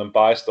concession stand and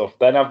buy stuff,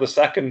 then have the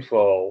second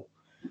fall,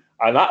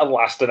 and that'd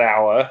last an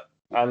hour,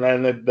 and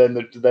then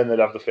they'd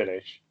have the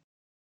finish.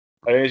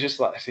 And it's just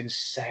like, it's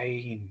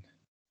insane.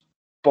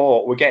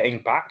 But we're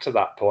getting back to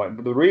that point.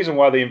 But the reason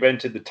why they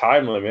invented the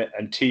time limit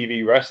and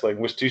TV wrestling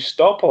was to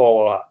stop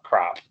all of that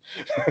crap.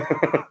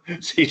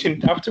 So you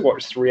didn't have to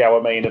watch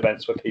 3-hour main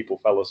events where people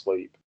fell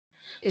asleep.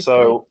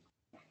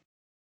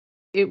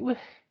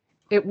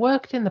 It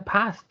worked in the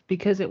past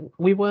because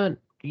we weren't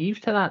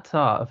used to that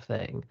sort of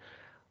thing.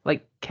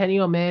 Like Kenny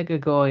Omega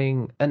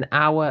going an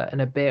hour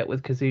and a bit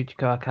with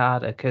Kazuchika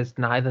Okada because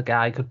neither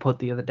guy could put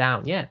the other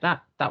down. Yeah,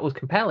 that was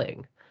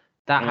compelling.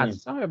 That had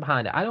story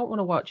behind it. I don't want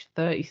to watch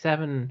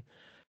 37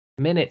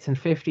 minutes and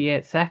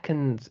 58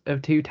 seconds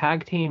of 2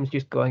 tag teams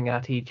just going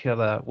at each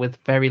other with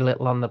very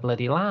little on the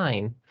bloody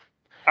line.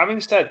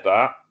 Having said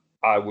that,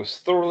 I was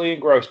thoroughly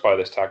engrossed by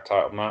this tag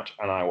title match,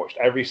 and I watched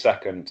every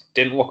second.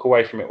 Didn't look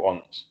away from it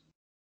once.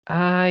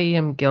 I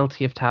am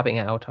guilty of tabbing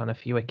out on a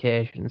few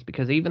occasions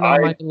because even though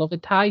my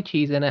beloved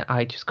Taichi's in it,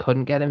 I just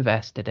couldn't get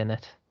invested in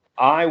it.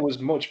 I was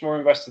much more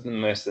invested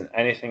in this than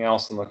anything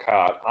else on the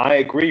card. I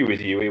agree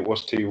with you, it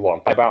was too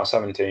long, about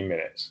 17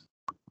 minutes.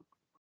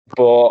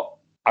 But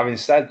having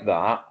said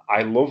that,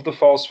 I love the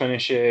false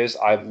finishes.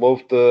 I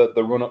loved the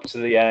run up to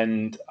the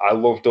end. I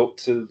loved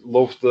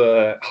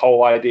the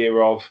whole idea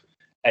of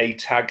a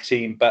tag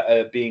team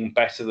being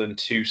better than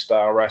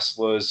 2-star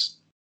wrestlers,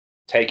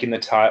 taking the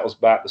titles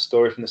back, the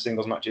story from the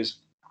singles matches.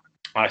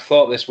 I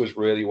thought this was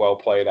really well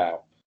played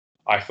out.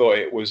 I thought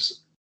it was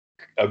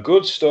a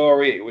good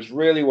story. It was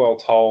really well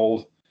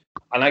told.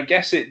 And I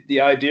guess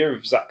the idea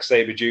of Zack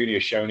Sabre Jr.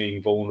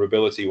 showing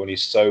vulnerability when he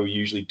so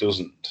usually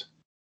doesn't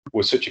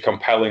was such a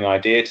compelling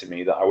idea to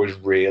me that I was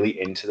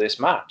really into this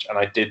match. And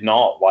I did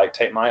not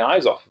take my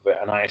eyes off of it.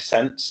 And I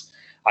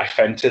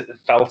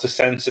felt a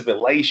sense of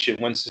elation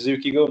when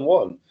Suzuki Gun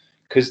won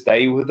because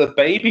they were the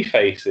baby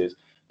faces.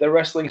 They're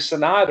wrestling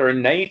Sanada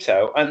and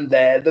Naito, and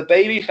they're the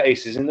baby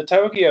faces in the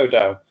Tokyo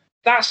Dome.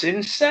 That's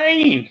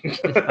insane.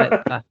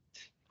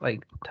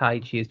 Like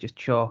Taichi is just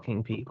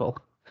chalking people.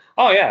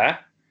 Oh yeah,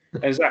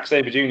 and Zack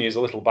Sabre Jr. is a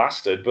little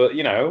bastard, but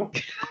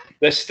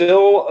they're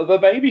still the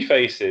baby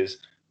faces.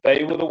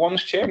 They were the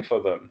ones cheering for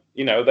them.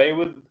 They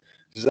were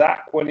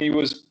Zack when he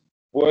was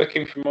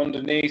working from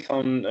underneath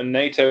and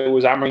Naito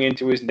was hammering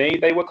into his knee.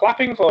 They were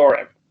clapping for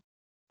him,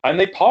 and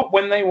they popped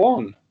when they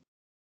won.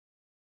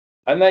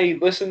 And they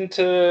listened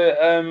to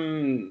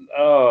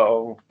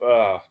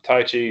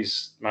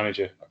Taichi's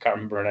manager. I can't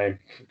remember her name.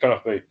 Come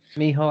off me.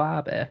 Miho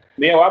Abe.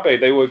 Miho Abe.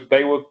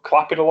 They were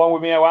clapping along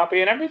with Miho Abe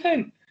and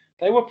everything.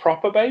 They were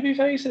proper baby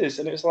faces,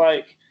 and it's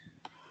like,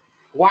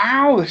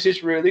 wow, this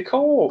is really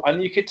cool.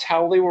 And you could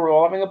tell they were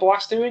all having a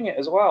blast doing it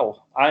as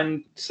well.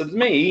 And so to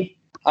me,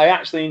 I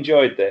actually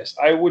enjoyed this.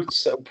 I would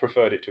have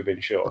preferred it to have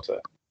been shorter,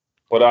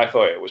 but I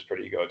thought it was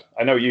pretty good.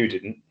 I know you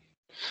didn't.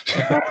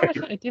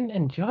 I didn't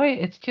enjoy it.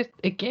 It's just,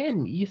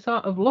 again, you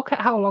sort of look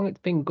at how long it's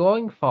been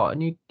going for,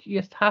 and you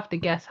just have to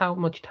guess how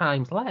much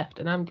time's left.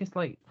 And I'm just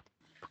like,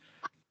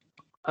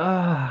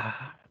 I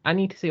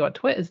need to see what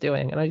Twitter's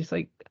doing. And I just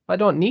I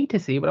don't need to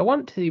see, but I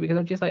want to see because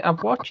I'm just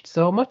I've watched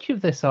so much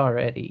of this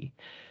already.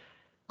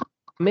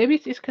 maybe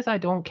it's just because I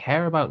don't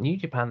care about New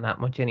Japan that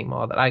much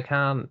anymore that I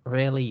can't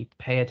really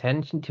pay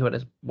attention to it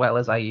as well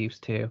as I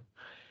used to.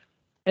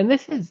 And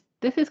this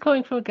is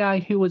coming from a guy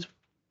who was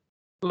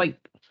like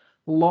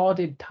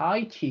lauded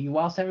Taichi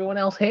whilst everyone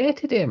else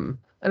hated him.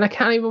 And I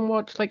can't even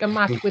watch like a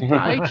match with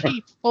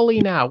Taichi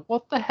fully now.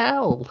 What the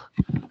hell?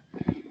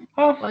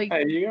 Oh, like,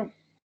 there you go.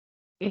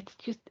 It's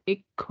just, it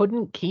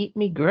couldn't keep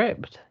me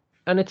gripped.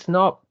 And it's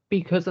not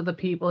because of the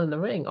people in the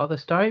ring or the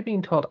story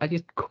being told. I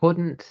just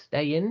couldn't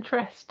stay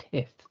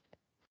interested.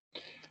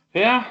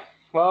 Yeah,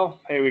 well,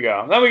 here we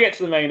go. Then we get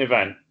to the main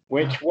event,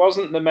 which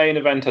wasn't the main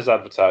event as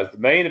advertised. The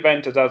main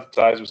event as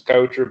advertised was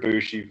Kota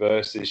Ibushi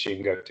versus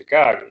Shingo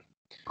Takagi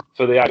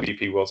for the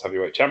IWGP World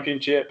Heavyweight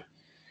Championship.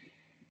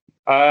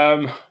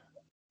 Kota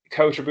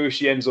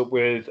Ibushi ends up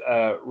with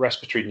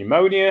respiratory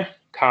pneumonia,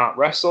 can't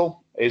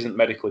wrestle, isn't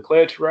medically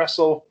cleared to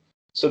wrestle.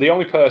 So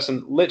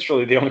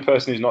literally the only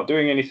person who's not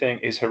doing anything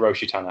is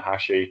Hiroshi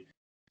Tanahashi.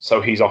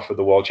 So he's offered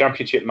the World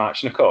Championship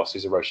match. And of course,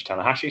 he's Hiroshi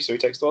Tanahashi, so he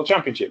takes the World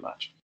Championship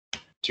match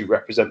to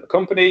represent the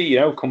company,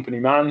 company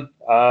man,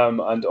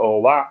 and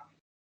all that.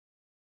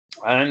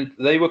 And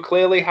they were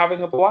clearly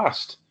having a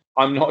blast.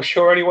 I'm not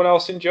sure anyone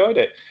else enjoyed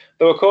it.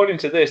 Though according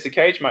to this, the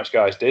Cage Match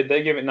guys did.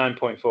 They give it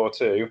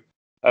 9.42,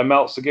 and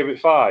Meltzer give it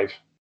 5.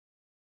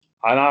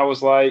 And I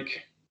was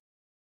like,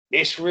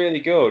 it's really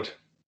good.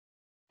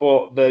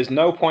 But there's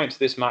no point to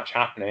this match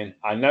happening.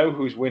 I know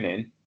who's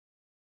winning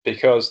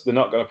because they're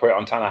not going to put it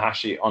on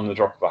Tanahashi on the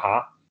drop of a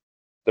hat.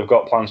 They've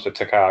got plans for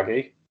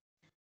Takagi.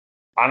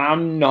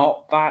 And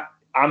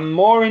I'm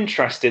more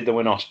interested than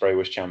when Ospreay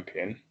was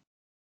champion.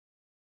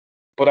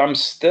 But I'm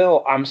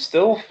still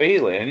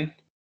feeling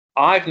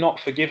I've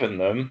not forgiven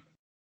them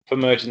for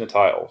merging the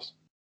titles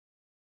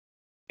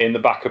in the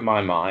back of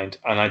my mind.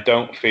 And I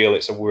don't feel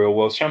it's a real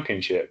world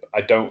championship.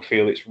 I don't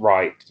feel it's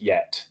right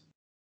yet.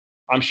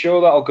 I'm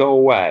sure that'll go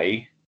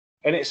away.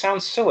 And it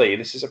sounds silly.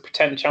 This is a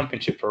pretend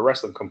championship for a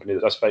wrestling company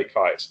that does fake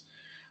fights.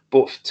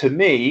 But to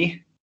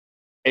me,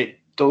 it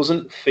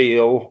doesn't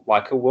feel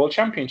like a world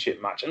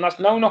championship match. And that's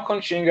no knock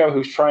on Shingo,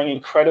 who's trying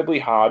incredibly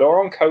hard,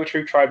 or on Kota,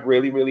 who tried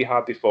really, really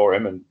hard before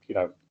him, and,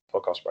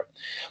 fuck Ospreay.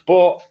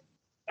 But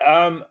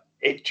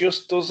it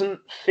just doesn't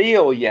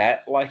feel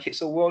yet like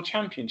it's a world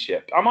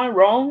championship. Am I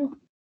wrong?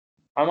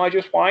 Am I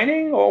just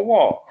whining, or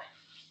what?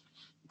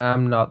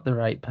 I'm not the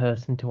right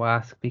person to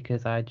ask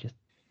because I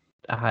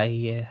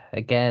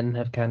again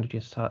have kind of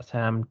just thought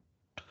I'm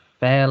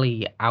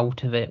fairly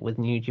out of it with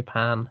New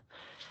Japan.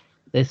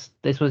 This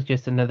was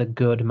just another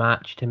good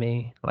match to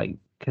me, like,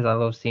 because I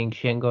love seeing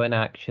Shingo in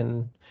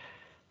action.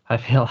 I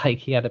feel like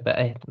he had a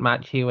better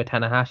match here with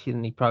Tanahashi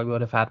than he probably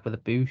would have had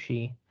with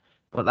Ibushi,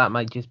 but that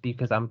might just be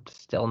because I'm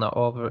still not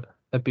over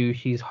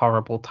Ibushi's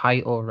horrible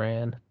title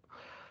reign.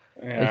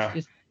 Yeah. It's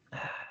just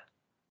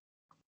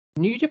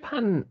New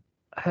Japan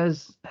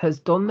has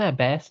done their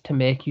best to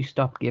make you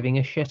stop giving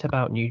a shit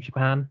about New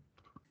Japan.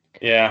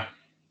 Yeah,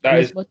 that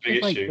is the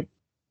big issue.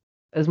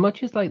 As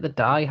much as like the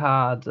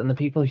diehards and the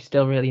people who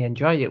still really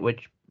enjoy it,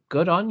 which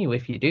good on you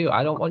if you do.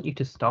 I don't want you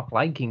to stop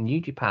liking New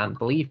Japan.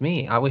 Believe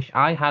me, I wish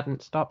I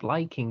hadn't stopped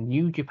liking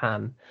New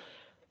Japan.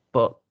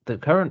 But the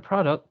current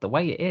product, the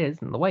way it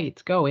is and the way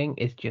it's going,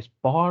 is just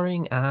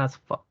boring as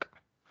fuck.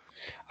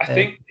 I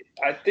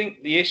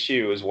think the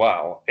issue as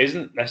well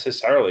isn't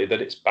necessarily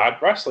that it's bad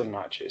wrestling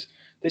matches.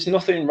 There's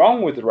nothing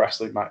wrong with the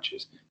wrestling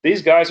matches.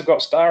 These guys have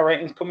got star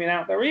ratings coming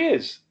out their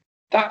ears.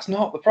 That's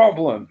not the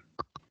problem.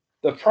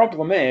 The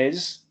problem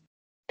is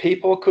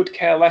people could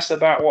care less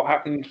about what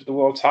happened to the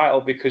world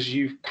title because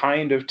you've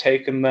kind of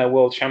taken their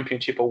world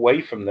championship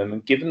away from them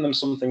and given them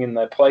something in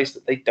their place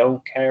that they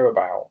don't care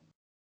about.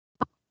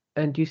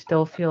 And you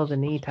still feel the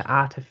need to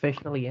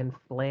artificially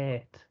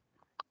inflate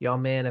your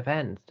main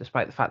events,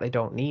 despite the fact they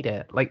don't need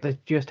it. Like, they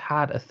just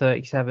had a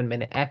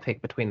 37-minute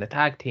epic between the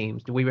tag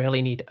teams. Do we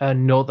really need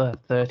another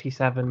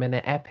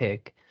 37-minute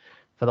epic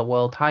for the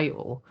world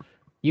title?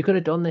 You could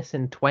have done this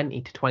in 20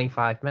 to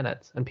 25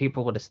 minutes, and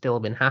people would have still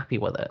been happy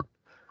with it.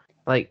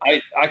 Like,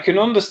 I can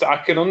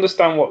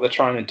understand what they're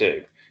trying to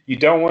do. You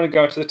don't want to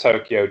go to the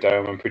Tokyo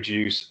Dome and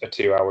produce a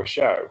 2-hour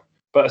show,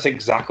 but that's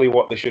exactly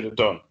what they should have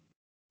done.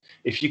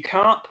 If you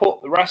can't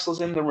put the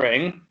wrestlers in the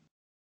ring,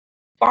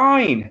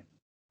 fine.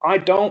 I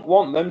don't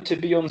want them to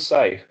be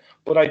unsafe,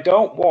 but I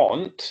don't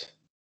want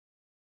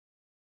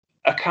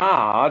a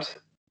card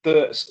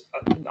that's,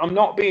 I'm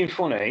not being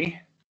funny,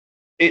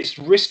 it's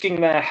risking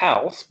their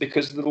health,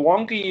 because the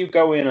longer you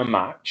go in a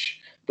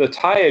match,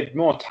 the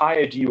more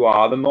tired you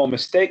are, the more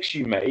mistakes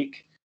you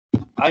make.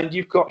 And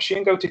you've got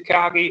Shingo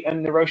Takagi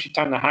and Hiroshi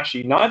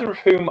Tanahashi, neither of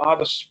whom are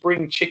the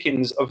spring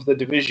chickens of the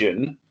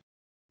division.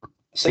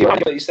 So you have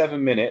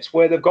 37 minutes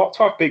where they've got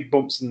to have big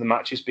bumps in the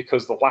matches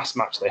because the last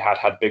match they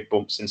had big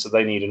bumps in, so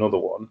they need another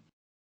one.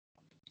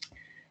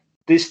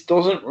 This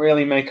doesn't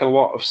really make a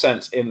lot of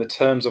sense in the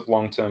terms of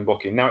long-term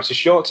booking. Now, it's a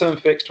short-term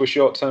fix to a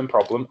short-term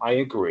problem, I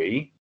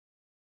agree.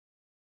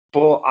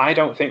 But I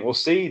don't think we'll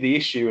see the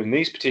issue in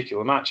these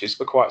particular matches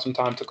for quite some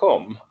time to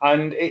come.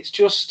 And it's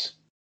just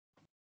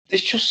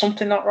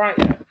something not right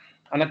yet.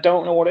 And I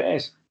don't know what it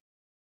is.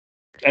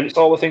 And it's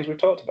all the things we've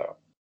talked about.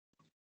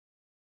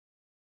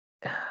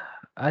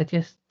 I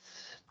just,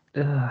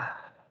 it's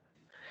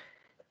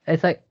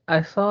like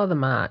I saw the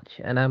match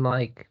and I'm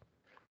like,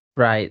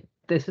 right,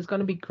 this is going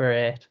to be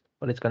great,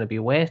 but it's going to be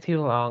way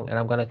too long, and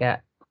I'm going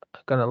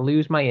to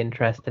lose my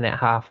interest in it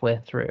halfway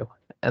through,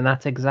 and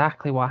that's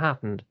exactly what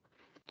happened.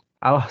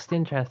 I lost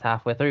interest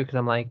halfway through because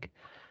I'm like,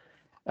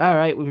 all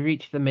right, we've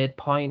reached the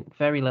midpoint.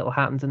 Very little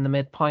happens in the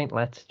midpoint.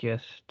 Let's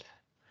just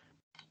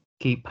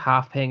keep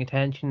half paying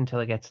attention until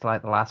it gets to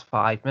like the last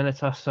 5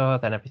 minutes or so.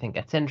 Then everything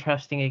gets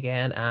interesting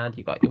again, and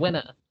you got your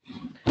winner.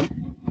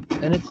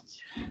 And it's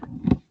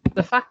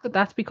the fact that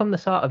that's become the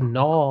sort of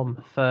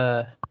norm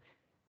for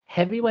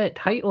heavyweight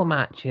title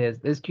matches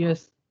is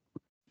just,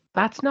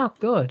 that's not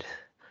good.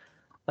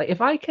 Like,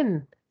 if I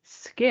can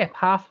skip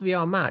half of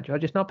your match or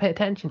just not pay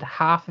attention to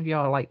half of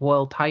your like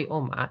world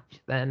title match,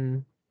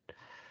 then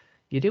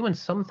you're doing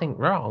something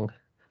wrong.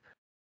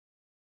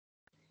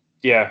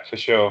 Yeah, for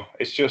sure.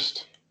 It's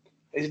just,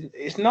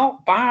 it's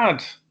not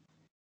bad.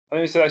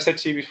 I said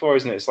to you before,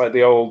 isn't it? It's like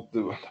there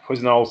was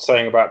an old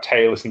saying about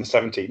tailors in the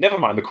 70s. Never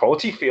mind the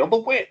quality, feel the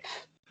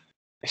width.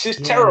 This is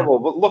terrible,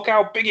 but look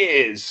how big it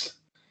is.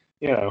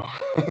 You know.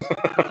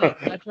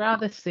 I'd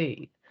rather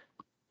see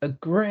a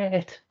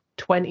great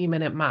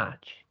 20-minute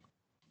match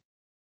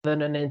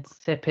than an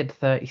insipid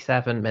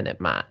 37-minute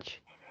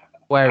match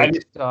where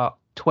it's got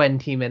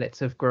 20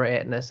 minutes of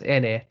greatness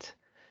in it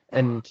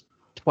and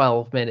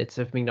 12 minutes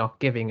of me not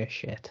giving a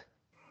shit.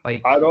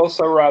 Like, I'd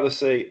also rather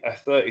see a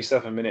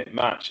 37-minute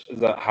match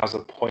that has a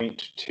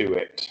point to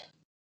it.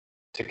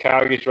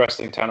 Takagi's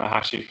wrestling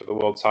Tanahashi for the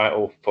world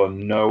title for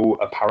no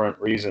apparent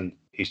reason.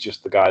 He's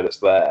just the guy that's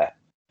there.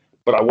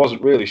 But I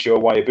wasn't really sure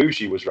why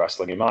Ibushi was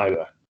wrestling him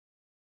either.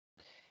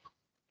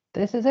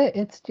 This is it.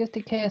 It's just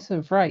a case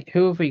of, right,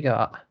 who have we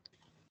got?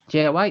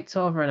 Jay White's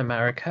over in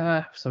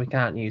America, so we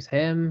can't use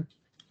him.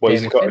 Well,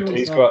 he's got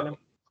America,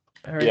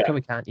 yeah.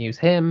 We can't use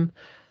him.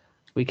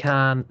 We've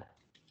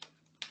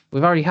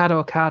already had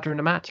Okada in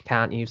a match,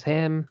 can't use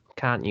him.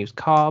 Can't use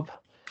Cobb.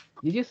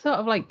 You just sort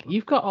of like,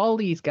 you've got all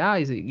these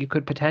guys that you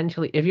could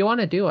potentially, if you want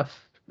to do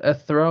a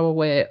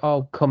throwaway,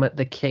 come at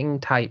the king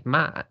type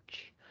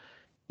match,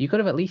 you could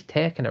have at least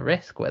taken a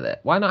risk with it.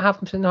 Why not have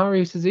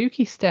Minoru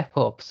Suzuki step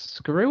up?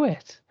 Screw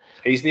it.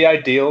 He's the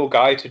ideal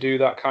guy to do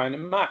that kind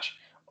of match.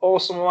 Or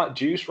someone like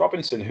Juice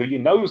Robinson, who you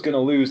know is going to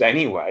lose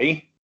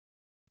anyway,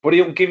 but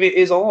he'll give it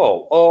his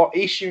all. Or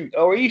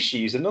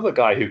Ishii's another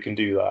guy who can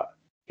do that.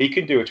 He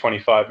can do a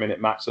 25-minute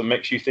match that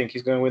makes you think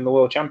he's going to win the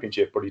world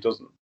championship, but he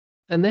doesn't.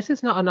 And this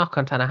is not a knock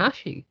on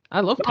Tanahashi.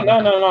 I love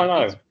Tanahashi.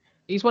 No.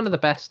 He's one of the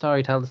best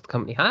storytellers the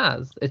company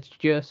has. It's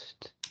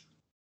just,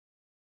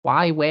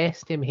 why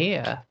waste him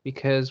here?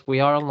 Because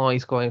we all know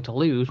he's going to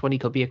lose when he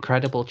could be a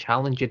credible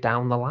challenger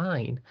down the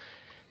line.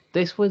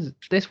 This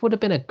would have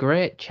been a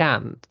great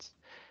chance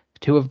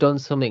to have done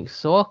something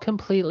so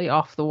completely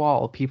off the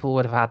wall, people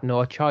would have had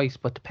no choice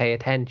but to pay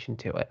attention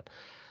to it.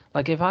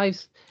 Like,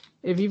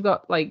 if you've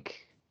got,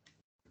 like,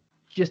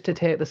 just to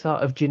take the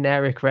sort of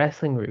generic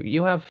wrestling route,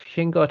 you have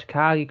Shingo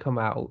Takagi come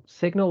out,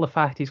 signal the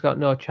fact he's got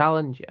no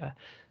challenger,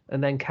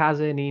 and then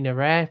Kazuya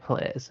Inoue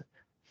plays.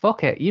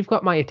 Fuck it, you've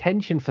got my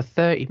attention for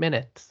 30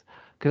 minutes,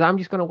 because I'm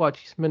just going to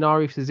watch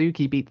Minoru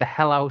Suzuki beat the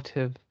hell out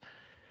of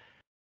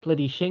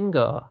bloody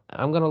Shingo.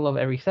 I'm going to love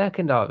every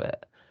second of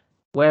it.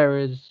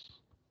 Whereas,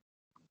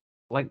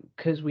 like,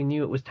 because we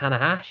knew it was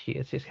Tanahashi,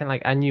 it's just kind of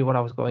like, I knew what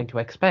I was going to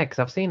expect,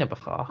 because I've seen it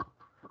before.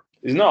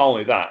 It's not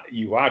only that,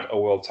 you had a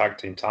World Tag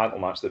Team title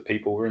match that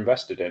people were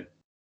invested in.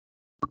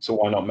 So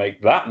why not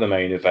make that the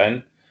main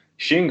event?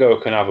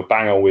 Shingo can have a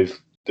banger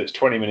that's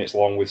 20 minutes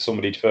long with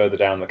somebody further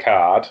down the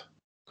card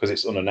because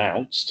it's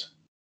unannounced.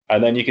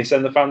 And then you can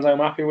send the fans home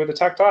happy with a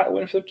tag title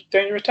win for the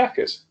Dangerous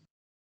Tekkers.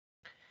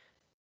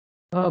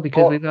 Oh,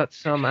 because we've got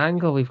some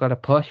angle we've got to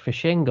push for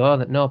Shingo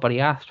that nobody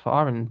asked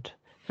for, and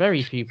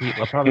very few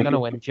people are probably going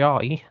to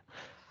enjoy.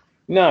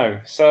 No.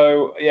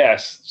 So,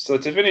 yes. So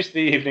to finish the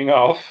evening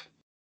off,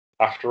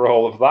 after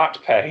all of that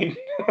pain,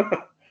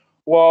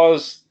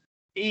 was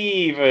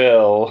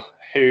Evil,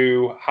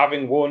 who,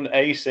 having won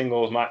a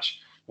singles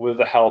match with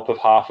the help of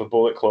half a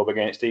Bullet Club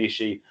against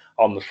Ishii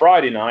on the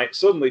Friday night,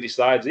 suddenly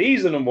decides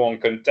he's the number one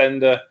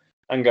contender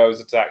and goes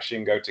to attack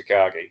Shingo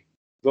Takagi,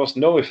 thus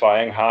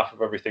nullifying half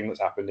of everything that's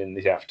happened in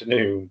the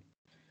afternoon.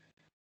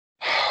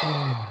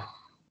 I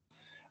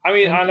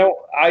mean,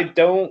 I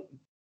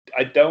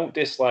don't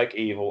dislike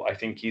Evil. I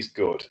think he's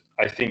good.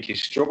 I think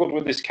he's struggled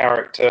with this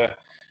character.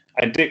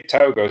 And Dick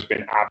Togo's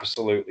been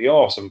absolutely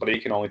awesome, but he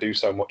can only do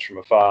so much from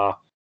afar.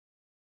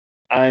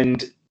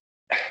 And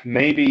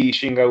maybe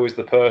Shingo is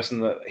the person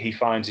that he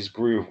finds his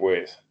groove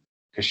with,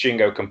 because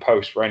Shingo can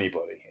post for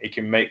anybody. He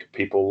can make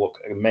people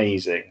look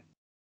amazing.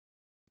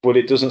 But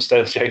it doesn't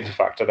change the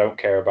fact I don't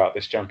care about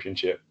this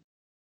championship.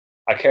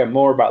 I care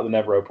more about the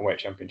Never Openweight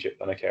Championship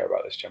than I care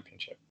about this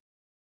championship.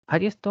 I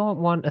just don't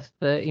want a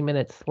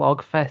 30-minute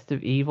slogfest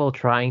of Evil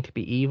trying to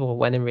be evil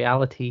when in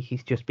reality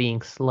he's just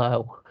being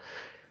slow.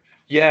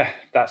 Yeah,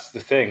 that's the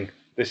thing.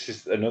 This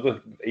is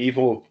another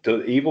Evil.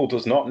 Evil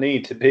does not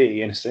need to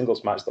be in a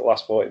singles match that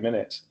lasts 40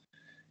 minutes.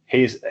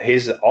 His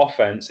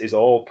offense is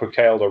all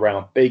proclaimed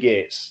around big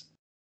hits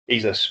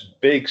He's a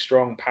big,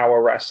 strong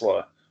power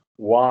wrestler.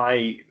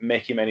 Why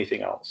make him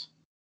anything else?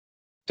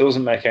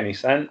 Doesn't make any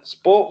sense,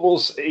 but we'll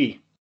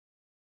see.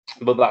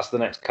 But that's the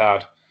next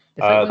card.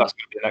 That's going to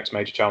be the next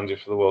major challenger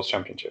for the World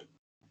Championship.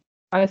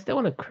 I still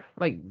want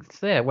to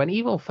say, when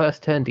Evil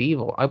first turned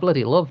evil, I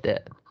bloody loved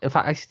it. In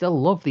fact, I still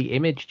love the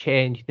image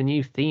change, the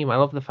new theme. I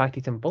love the fact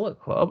he's in Bullet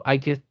Club. I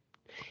just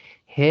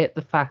hate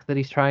the fact that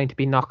he's trying to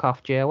be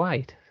knockoff Jay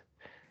White.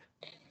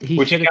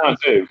 Which he can't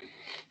do.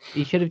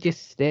 He should have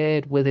just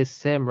stayed with his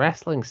same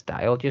wrestling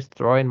style, just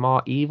throwing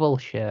more evil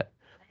shit,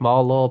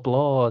 more low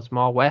blows,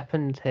 more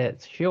weapons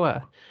hits,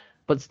 sure,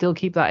 but still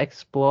keep that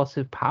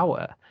explosive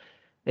power.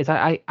 It's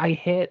I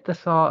hate the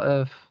sort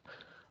of,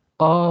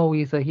 oh,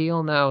 he's a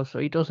heel now, so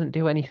he doesn't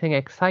do anything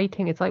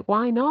exciting. It's like,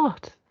 why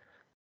not?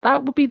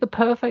 That would be the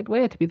perfect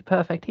way to be the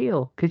perfect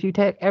heel, because you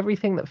take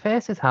everything that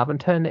faces have and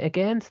turn it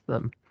against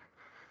them.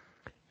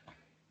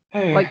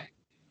 Like,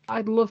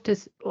 I'd love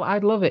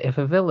it if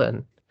a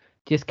villain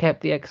just kept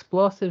the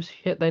explosive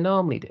shit they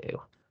normally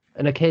do,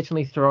 and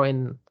occasionally throw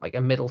in like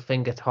a middle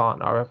finger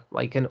taunt or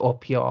like an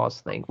up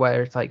yours thing,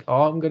 where it's like,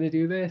 oh, I'm gonna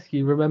do this.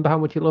 You remember how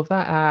much you love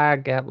that? Ah,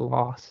 get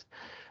lost,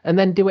 and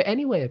then do it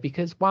anyway,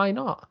 because why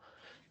not?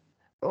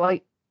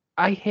 Like,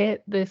 I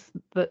hate this,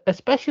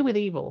 especially with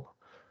Evil,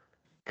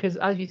 because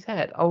as you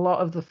said, a lot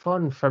of the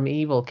fun from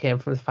Evil came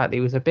from the fact that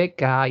he was a big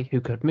guy who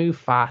could move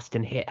fast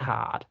and hit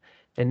hard.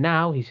 And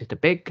now he's just a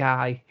big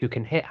guy who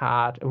can hit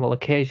hard and will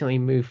occasionally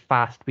move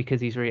fast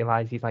because he's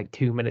realised he's like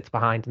 2 minutes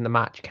behind in the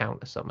match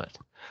count or something.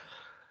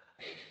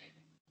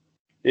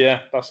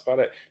 Yeah, that's about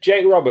it.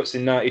 Jake Roberts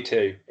in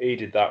 92, he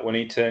did that when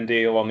he turned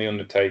heel on The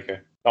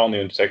Undertaker. Not on The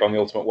Undertaker, on The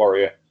Ultimate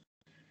Warrior.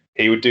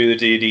 He would do the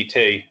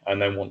DDT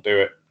and then won't do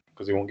it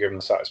because he won't give him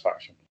the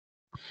satisfaction.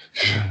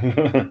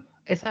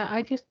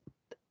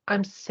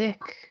 I'm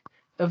sick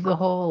of the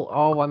whole,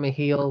 oh, I'm a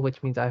heel,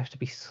 which means I have to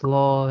be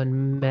slow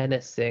and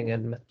menacing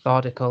and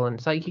methodical. And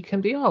it's like, you can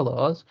be all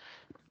those,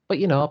 but,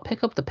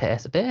 pick up the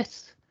pace a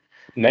bit.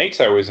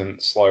 Naito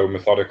isn't slow,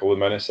 methodical, and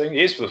menacing.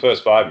 He is for the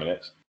first 5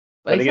 minutes.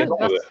 Then he gets on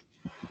with it.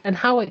 And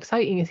how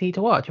exciting is he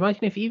to watch?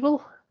 Imagine if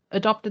Evil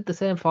adopted the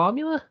same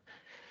formula,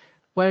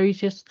 where he's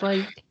just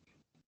like,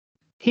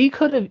 he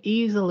could have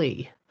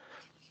easily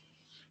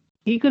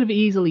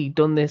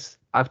done this.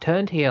 I've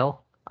turned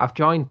heel. I've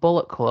joined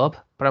Bullet Club,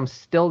 but I'm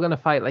still going to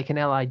fight like an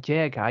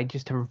LIJ guy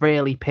just to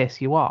really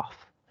piss you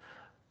off.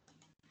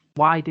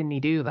 Why didn't he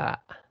do that?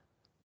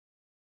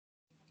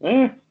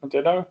 I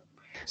don't know.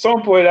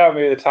 Someone pointed out to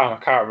me at the time,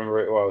 I can't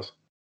remember who it was.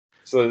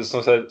 So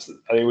someone said,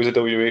 I think it was a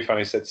WWE fan,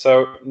 he said,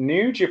 so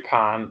New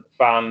Japan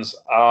fans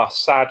are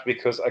sad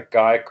because a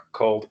guy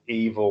called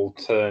Evil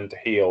turned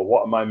heel.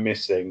 What am I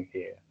missing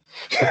here?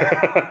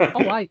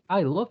 Oh,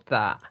 I love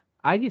that.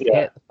 I just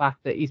hate the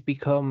fact that he's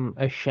become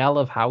a shell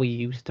of how he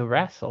used to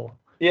wrestle.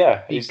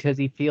 Yeah. Because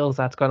he feels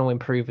that's going to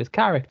improve his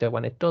character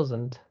when it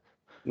doesn't.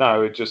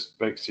 No, it just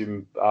makes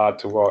him hard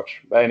to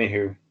watch.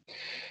 Anywho.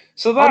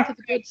 So that's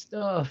the good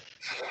stuff.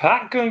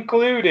 That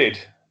concluded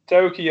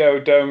Tokyo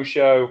Dome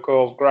show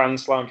called Grand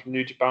Slam from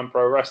New Japan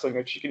Pro Wrestling,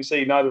 which you can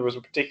see neither of us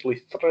are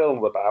particularly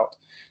thrilled about.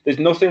 There's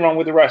nothing wrong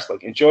with the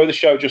wrestling. Enjoy the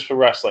show just for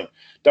wrestling.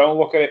 Don't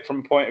look at it from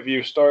a point of view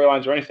of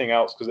storylines or anything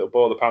else because it'll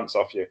bore the pants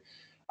off you.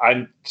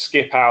 And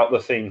skip out the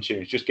theme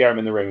tunes. Just get them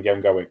in the ring and get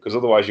them going, because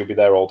otherwise you'll be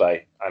there all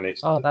day. And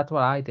it's that's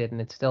what I did, and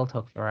it still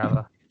took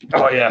forever.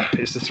 Oh yeah,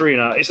 it's a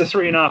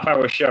 3.5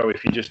 hour show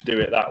if you just do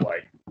it that way,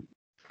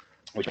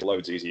 which is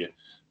loads easier.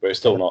 But it's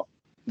still not.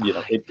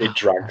 It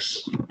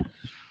drags.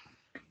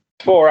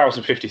 4 hours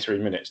and 53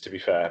 minutes to be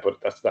fair,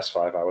 but that's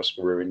 5 hours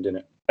ruined, isn't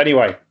it?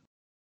 Anyway,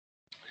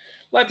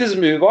 let us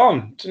move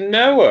on to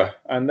Noah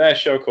and their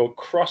show called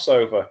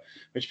Crossover,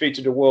 which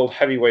featured a World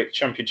Heavyweight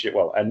Championship,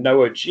 a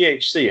Noah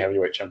GHC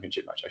Heavyweight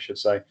Championship match, I should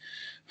say,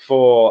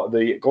 for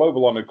the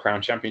Global Honored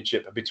Crown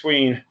Championship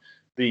between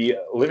the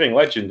living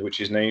legend,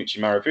 which is Naomichi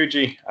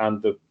Marufuji, and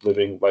the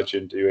living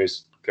legend who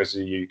is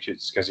Kazuchika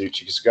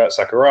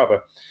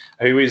Sakuraba,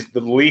 who is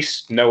the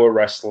least Noah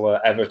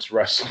wrestler ever to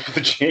wrestle for the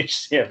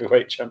GHC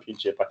Heavyweight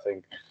Championship, I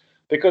think.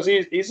 Because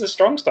he's a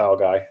strong style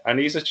guy, and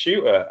he's a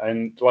shooter,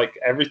 and like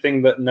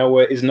everything that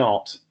Noah is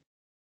not.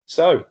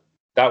 So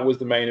that was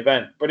the main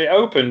event. But it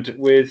opened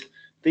with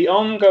the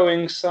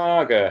ongoing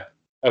saga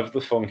of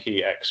the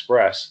Funky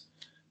Express.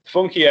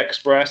 Funky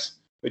Express,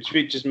 which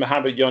features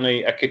Muhammad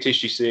Yoni,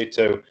 Akitishi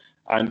Saito,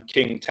 and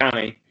King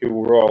Tani, who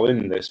were all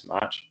in this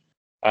match.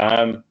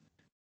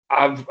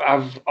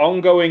 I've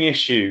ongoing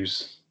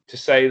issues, to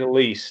say the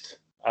least.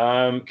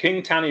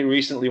 King Tani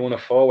recently won a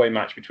 4-way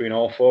match between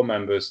all 4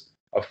 members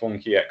of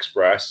Funky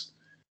Express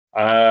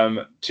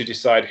to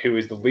decide who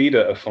is the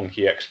leader of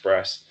Funky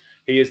Express.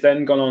 He has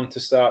then gone on to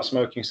start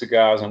smoking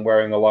cigars and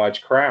wearing a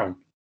large crown,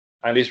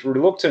 and is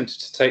reluctant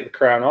to take the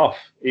crown off,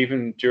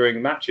 even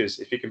during matches,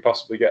 if he can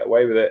possibly get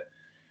away with it.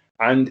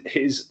 And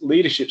his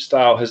leadership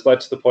style has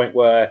led to the point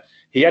where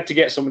he had to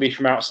get somebody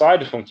from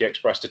outside of Funky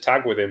Express to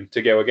tag with him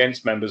to go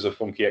against members of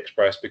Funky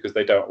Express because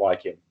they don't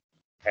like him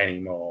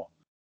anymore,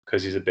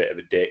 because he's a bit of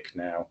a dick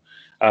now.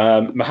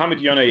 Muhammad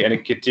Yoni and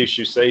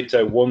Akitishi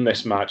Saito won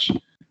this match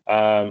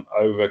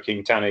over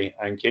King Tani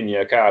and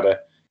Kinya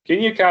Okada.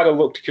 Kinya Okada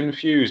looked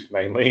confused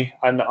mainly,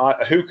 and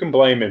who can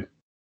blame him?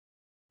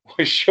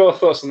 What's your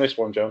thoughts on this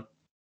one, John?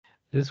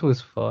 This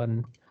was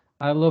fun.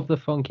 I love the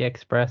Funky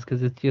Express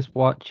because it's just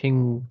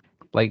watching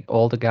like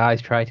older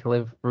guys try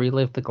to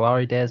relive the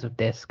glory days of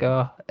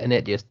disco, and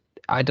it just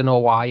I don't know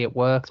why it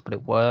works, but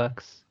it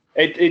works.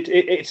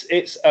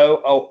 It's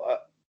a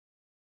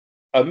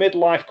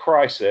midlife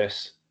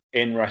crisis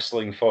in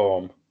wrestling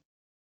form.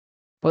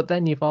 But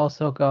then you've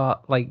also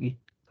got like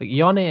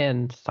Yone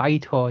and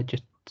Saito are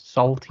just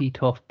salty,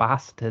 tough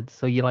bastards.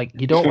 So you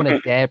don't want to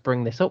dare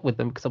bring this up with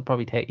them because they'll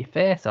probably take your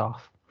face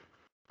off.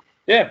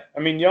 Yeah, I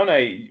mean,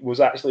 Yone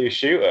was actually a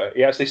shooter.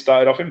 He actually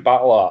started off in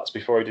battle arts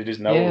before he did his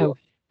Noah. Yeah,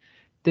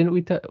 didn't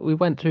we? We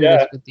went through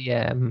this with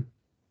the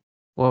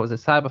what was it,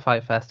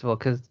 Cyberfight Festival?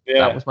 Because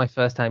that was my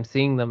first time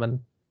seeing them, and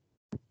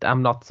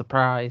I'm not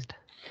surprised.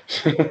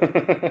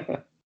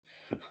 The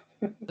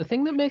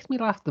thing that makes me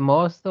laugh the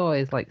most, though,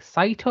 is like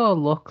Saito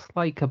looks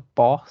like a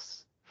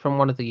boss from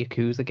one of the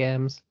Yakuza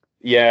games.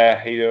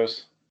 Yeah, he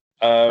does.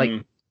 Like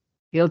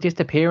he'll just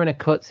appear in a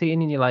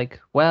cutscene, and you're like,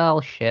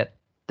 "Well, shit,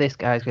 this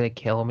guy's gonna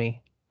kill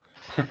me."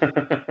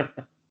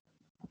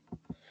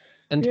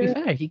 And to be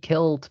fair, he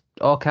killed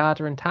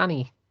Okada and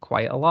Tani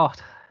quite a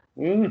lot.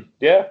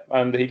 Yeah,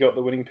 and he got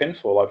the winning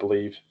pinfall, I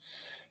believe.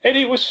 And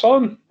it was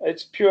fun.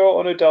 It's pure,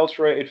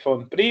 unadulterated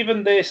fun. But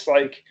even this,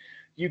 like,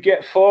 you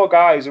get 4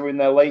 guys who are in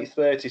their late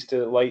 30s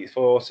to late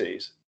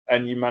 40s,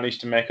 and you manage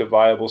to make a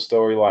viable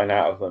storyline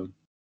out of them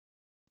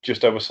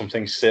just over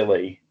something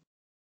silly.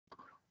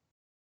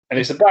 And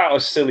it's about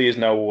as silly as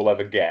Noah will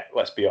ever get,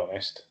 let's be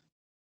honest.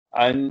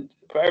 But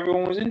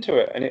everyone was into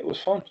it, and it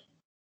was fun.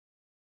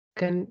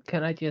 Can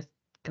I just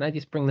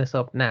bring this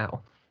up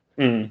now?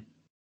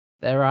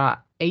 There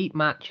are 8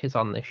 matches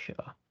on this show.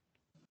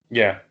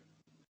 Yeah.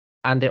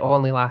 And it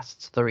only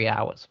lasts 3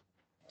 hours.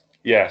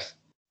 Yes.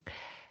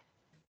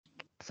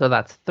 So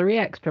that's 3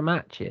 extra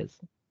matches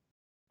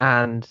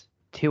and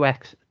 2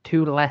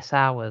 less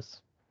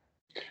hours.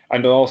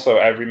 And also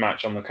every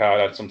match on the card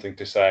had something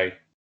to say.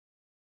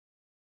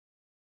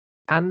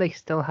 And they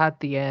still had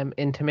the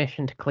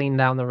intermission to clean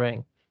down the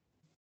ring.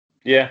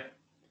 Yeah.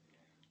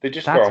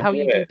 That's how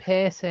you do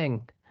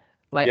pacing.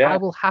 Like, I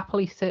will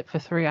happily sit for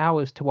 3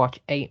 hours to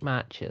watch 8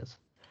 matches.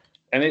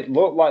 And it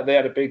looked like they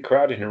had a big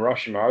crowd in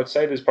Hiroshima. I would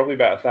say there's probably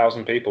about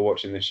 1,000 people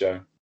watching this show.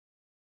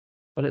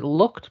 But it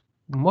looked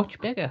much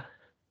bigger.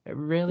 It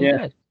really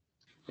did.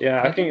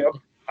 Yeah, I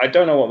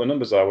don't know what the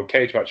numbers are.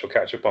 Cage Match will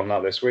catch up on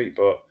that this week,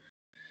 but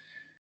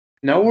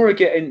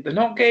they're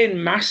not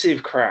getting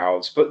massive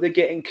crowds, but they're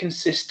getting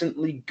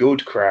consistently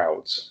good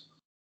crowds.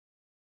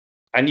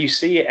 And you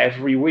see it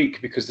every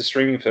week because the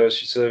streaming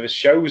service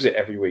shows it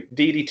every week.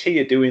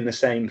 DDT are doing the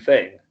same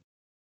thing.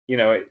 You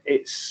know,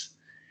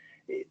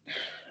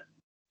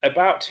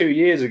 about 2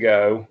 years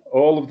ago,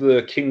 all of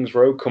the King's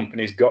Road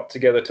companies got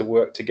together to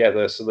work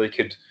together so they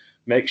could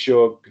make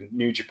sure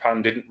New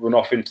Japan didn't run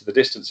off into the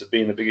distance of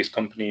being the biggest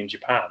company in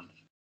Japan.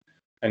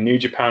 And New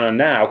Japan are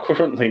now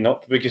currently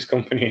not the biggest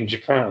company in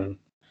Japan.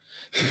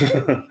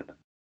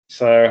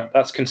 So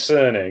that's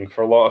concerning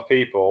for a lot of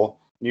people.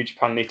 New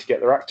Japan need to get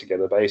their act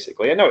together,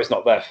 basically. I know it's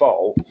not their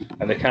fault,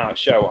 and they can't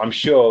show. I'm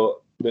sure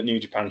that New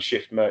Japan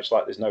shift merch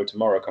like there's no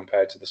tomorrow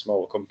compared to the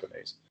smaller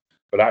companies.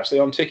 But actually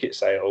on ticket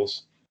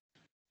sales,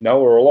 no,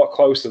 we're a lot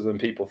closer than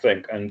people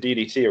think, and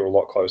DDT are a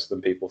lot closer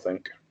than people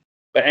think.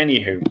 But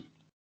anywho,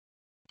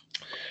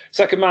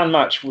 second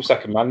match was a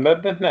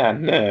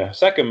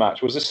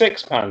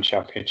 6-man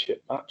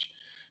championship match.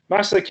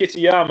 Masa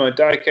Kitayama,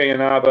 Daiki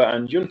Inaba,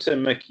 and Junta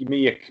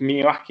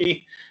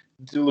Miyake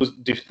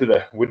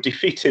were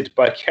defeated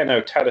by Keno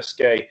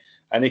Tadasuke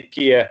and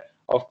Ikia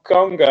of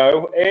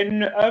Kongo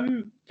in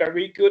a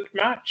very good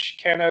match.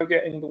 Keno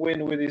getting the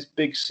win with his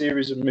big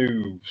series of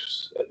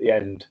moves at the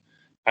end,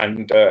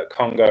 and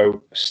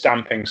Kongo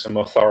stamping some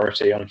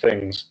authority on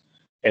things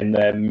in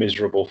their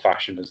miserable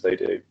fashion as they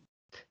do.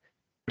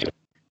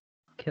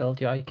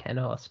 Killjoy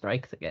Keno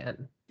strikes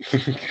again.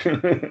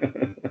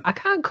 I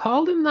can't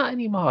call him that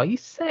anymore. He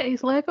set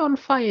his leg on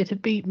fire to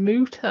beat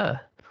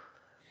Muta.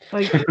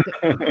 Like,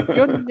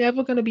 you're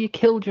never going to be a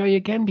Killjoy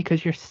again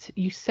because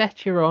you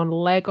set your own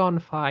leg on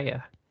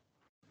fire.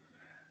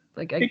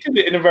 Like, he did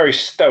it in a very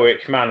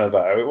stoic manner,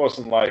 though. It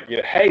wasn't like,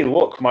 hey,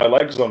 look, my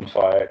leg's on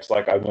fire. It's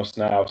like, I must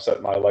now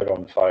set my leg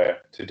on fire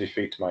to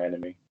defeat my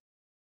enemy.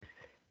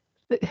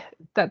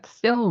 That's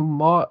still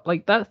more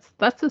like that's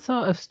the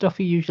sort of stuff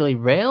he usually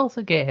rails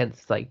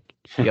against. Like,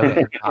 you're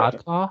getting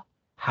hardcore.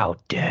 How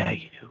dare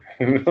you?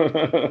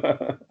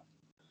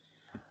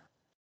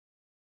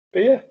 But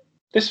yeah,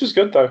 this was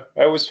good though.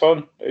 It was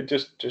fun. It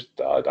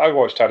I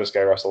watched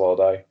Tadasuke wrestle all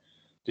day.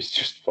 It's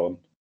just fun.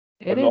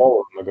 All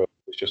of them are good.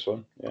 It's just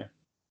fun. Yeah.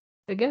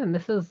 Again,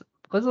 this is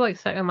like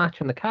second match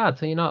on the card,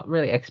 so you're not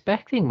really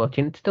expecting much,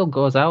 and it still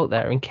goes out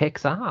there and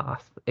kicks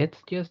ass. It's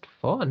just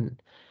fun.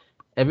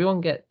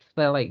 Everyone gets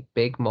their like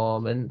big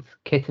moments.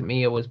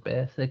 Kitamiya was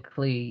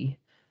basically,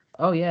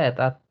 oh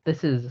yeah,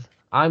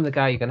 I'm the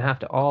guy you're gonna have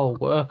to all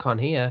work on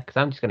here because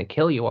I'm just gonna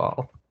kill you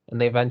all,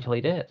 and they eventually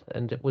did,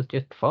 and it was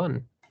just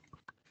fun.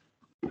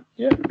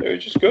 Yeah, it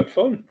was just good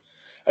fun.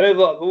 And a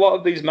lot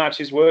of these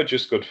matches were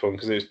just good fun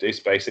because it's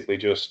basically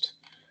just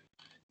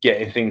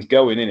getting things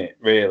going in it,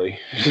 really.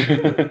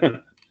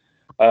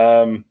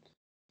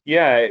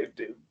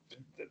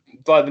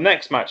 Like the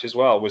next match as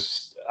well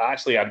was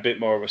actually had a bit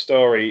more of a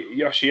story.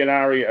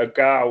 Yoshinari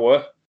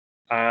Ogawa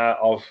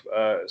of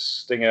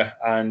Stinger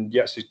and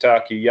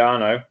Yatsutaki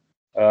Yano,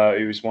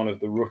 who was one of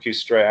the rookies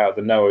straight out of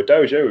the Noah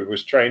Dojo, who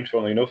was trained,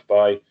 funnily enough,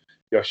 by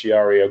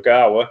Yoshinari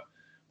Ogawa,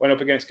 went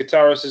up against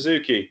Kotaro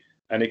Suzuki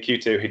and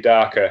Ikuto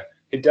Hidaka.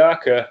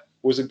 Hidaka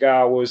was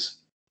Ogawa's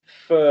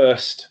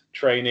first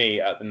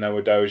trainee at the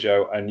Noah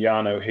Dojo, and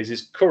Yano is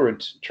his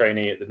current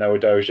trainee at the Noah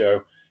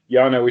Dojo.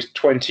 Yano is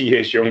 20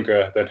 years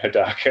younger than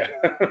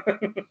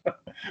Hidaka,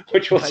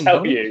 which will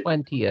tell you.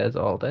 20 years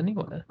old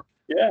anyway.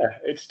 Yeah,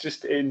 it's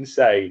just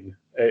insane.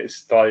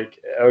 It's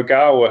like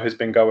Ogawa has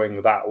been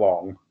going that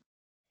long.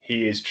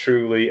 He is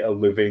truly a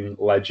living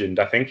legend.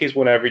 I think he's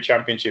won every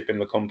championship in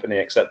the company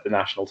except the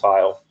national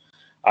title.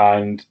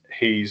 And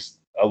he's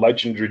a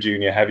legendary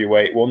junior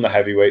heavyweight, won the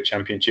heavyweight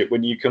championship.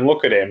 When you can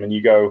look at him and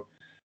you go,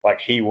 like,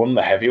 he won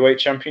the heavyweight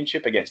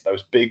championship against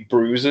those big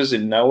bruisers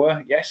in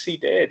Noah? Yes, he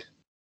did.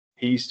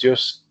 He's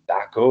just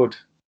that good.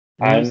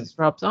 And he uses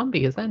Rob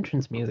Zombie as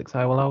entrance music, so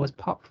I will always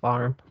pop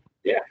for him.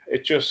 Yeah,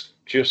 it just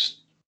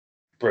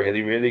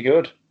really, really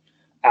good.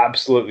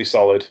 Absolutely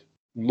solid.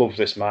 Love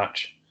this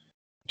match.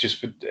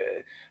 Just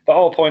the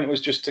whole point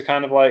was just to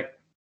kind of like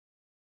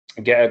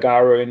get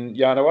Ogawa and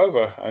Yano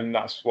over, and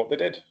that's what they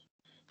did.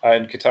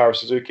 And Kotaro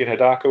Suzuki and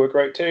Hidaka were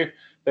great too.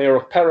 They are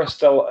Paris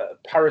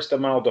de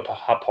Mal de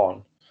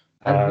Japon.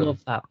 I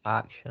love that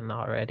faction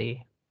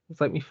already. It's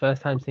like my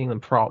first time seeing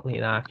them properly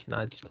in action.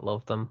 I just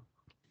love them.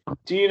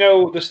 Do you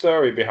know the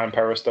story behind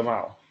Paris de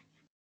Mal?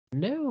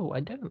 No,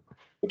 I don't.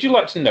 Would you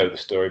like to know the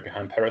story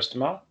behind Paris de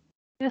Mal?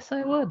 Yes,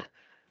 I would.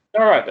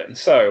 All right then.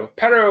 So,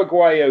 Perro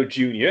Aguayo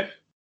Jr.,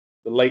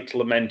 the late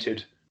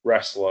lamented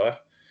wrestler,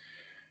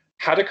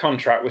 had a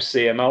contract with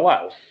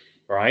CMLL,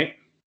 right?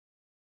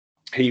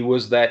 He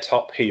was their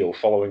top heel,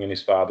 following in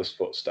his father's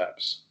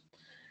footsteps.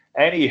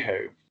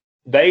 Anywho,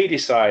 they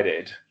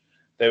decided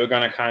they were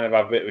going to kind of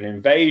have a bit of an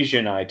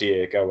invasion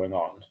idea going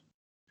on.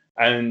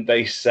 And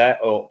they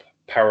set up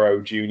Perro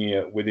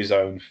Jr. with his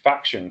own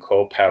faction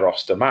called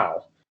Perros de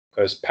Mal,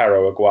 because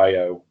Perro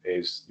Aguayo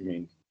is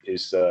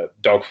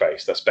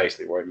dogface. That's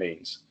basically what it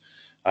means.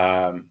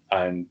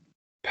 And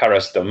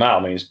Perros de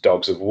Mal means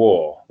dogs of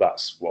war.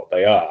 That's what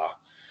they are.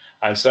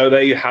 And so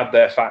they had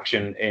their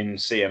faction in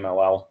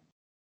CMLL.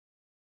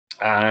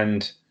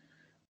 And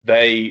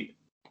they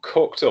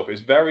cooked up.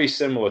 It's very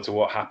similar to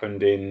what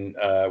happened in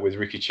with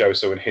Riki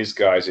Choso and his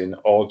guys in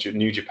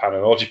New Japan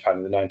and All Japan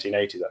in the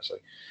 1980s, actually.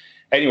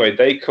 Anyway,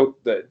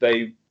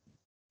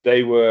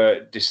 they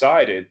were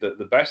decided that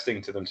the best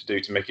thing to them to do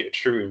to make it a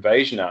true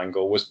invasion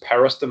angle was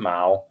Perros de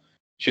Mal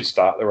should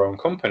start their own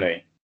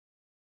company.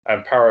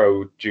 And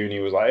Perro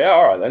Jr. was like, yeah,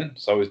 all right then.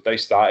 So they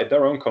started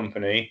their own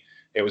company.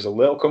 It was a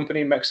little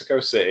company in Mexico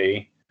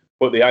City,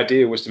 but the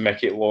idea was to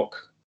make it look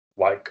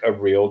like a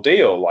real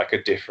deal, like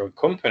a different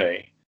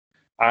company.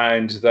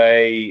 And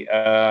they,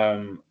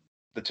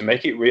 to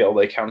make it real,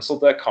 they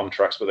cancelled their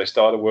contracts, but they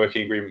started a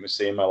working agreement with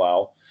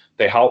CMLL.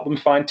 They helped them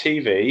find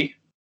TV,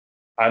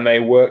 and they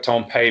worked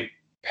on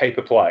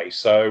pay-per-play.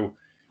 So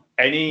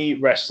any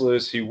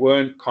wrestlers who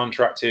weren't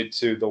contracted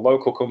to the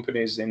local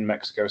companies in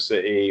Mexico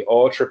City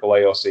or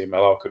AAA or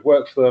CMLL could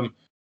work for them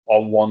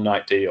on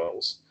one-night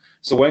deals.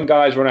 So when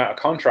guys run out of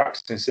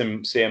contracts in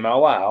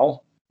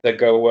CMLL, they'd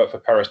go work for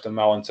Perros de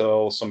Mal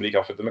until somebody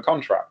offered them a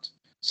contract.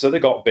 So they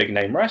got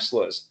big-name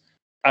wrestlers.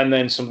 And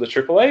then some of the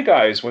AAA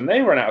guys, when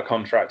they ran out of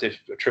contract, if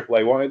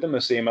AAA wanted them or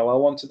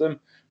CMLL wanted them,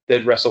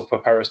 they'd wrestle for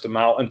Perros de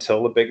Mal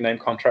until the big-name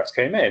contracts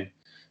came in.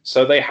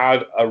 So they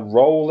had a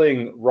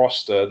rolling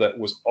roster that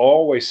was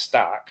always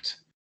stacked.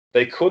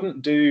 They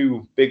couldn't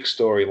do big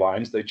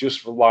storylines. They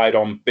just relied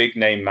on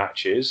big-name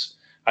matches.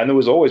 And there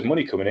was always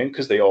money coming in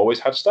because they always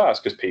had stars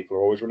because people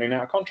are always running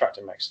out of contract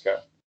in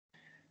Mexico.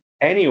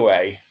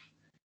 Anyway,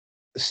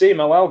 the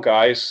CMLL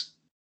guys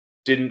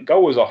didn't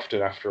go as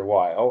often after a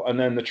while. And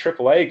then the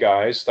AAA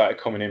guys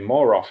started coming in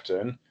more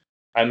often.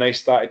 And they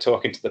started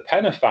talking to the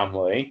Penna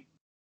family.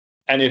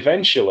 And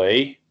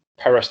eventually,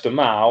 Perros de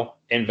Mal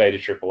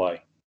invaded AAA.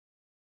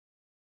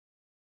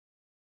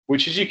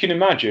 Which, as you can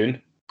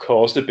imagine,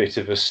 caused a bit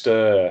of a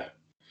stir.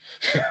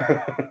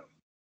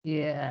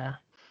 Yeah.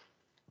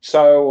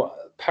 So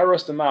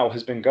Perros de Mal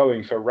has been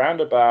going for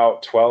around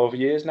about 12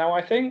 years now,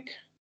 I think.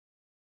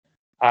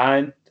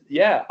 And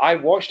yeah, I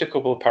watched a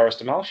couple of Perros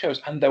de Mal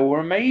shows, and they were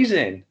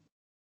amazing.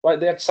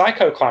 Like, they had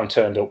Psycho Clown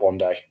turned up one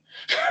day.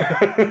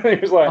 He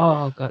was like,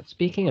 oh god!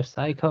 Speaking of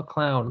Psycho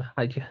Clown,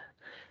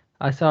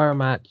 I saw a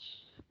match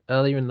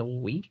earlier in the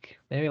week,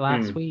 maybe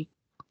last week.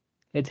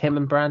 It's him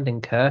and Brandon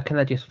Kirk, and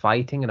they're just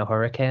fighting in a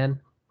hurricane.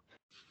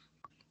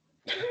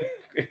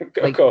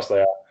 Of course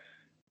they are.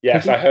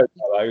 Yes, I heard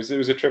that. It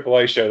was a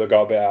AAA show that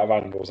got a bit out of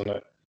hand, wasn't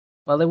it?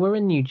 Well, they were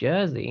in New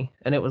Jersey,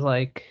 and it was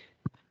like,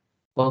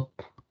 well,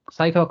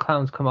 Psycho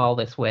Clown's come all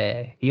this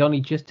way. He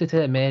only just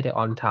made it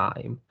on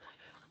time.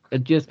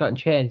 had just gotten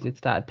changed. It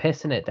started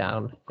pissing it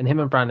down, and him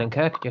and Brandon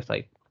Kirk are just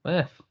like,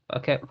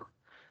 okay.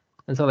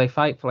 And so they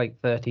fight for like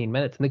 13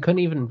 minutes, and they couldn't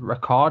even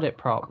record it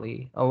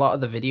properly. A lot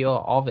of the video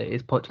of it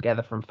is put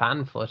together from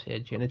fan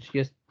footage, and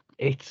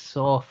it's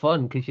so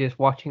fun because you're just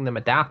watching them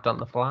adapt on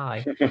the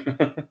fly.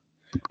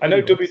 I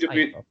know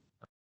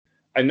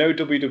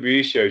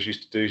WWE shows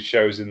used to do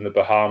shows in the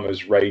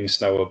Bahamas, rain,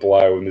 snow, or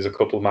blow, and there's a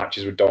couple of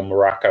matches with Don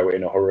Morocco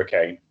in a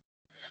hurricane.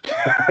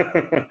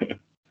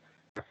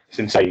 It's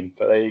insane,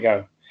 but there you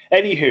go.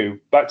 Anywho,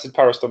 back to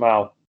Perros del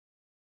Mal.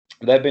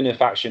 They've been a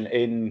faction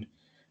in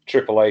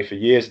AAA for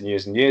years and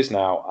years and years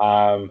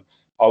now.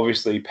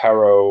 Obviously,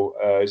 Perro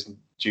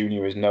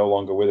Jr. is no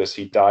longer with us.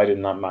 He died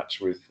in that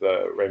match with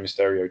Rey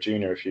Mysterio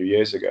Jr. a few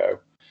years ago.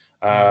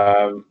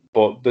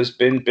 But there's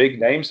been big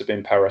names have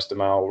been Perros del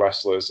Mal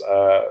wrestlers.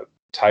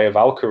 Taya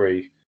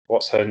Valkyrie,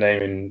 what's her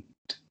name in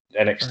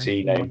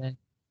NXT name? Monet.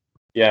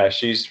 Yeah,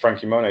 she's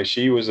Frankie Monet.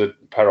 She was a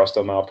Perros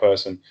del Mal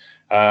person.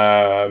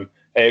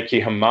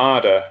 Aoki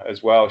Hamada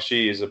as well.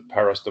 She is a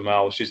Perros del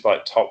Mal. She's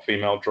like top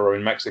female draw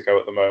in Mexico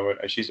at the moment,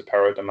 and she's a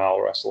Perros del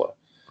Mal wrestler.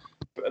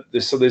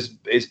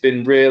 It's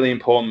been really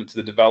important to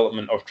the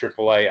development of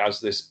AAA as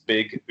this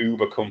big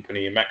Uber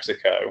company in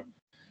Mexico.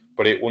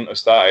 But it wouldn't have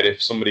started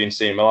if somebody in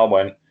CMLL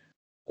went,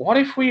 what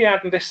if we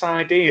had this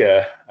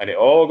idea and it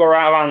all got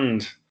out of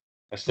hand,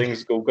 as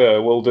things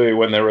will do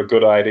when they're a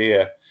good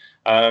idea.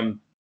 And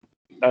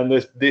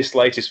this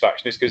latest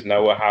faction is because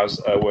Noah has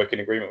a working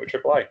agreement with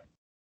AAA.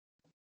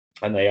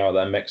 And they are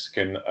their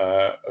Mexican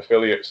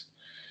affiliates.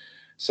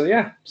 So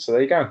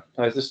there you go.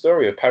 There's the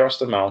story of Perros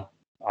del Mal,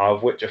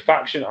 of which a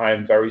faction I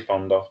am very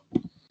fond of.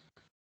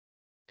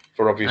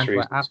 For obvious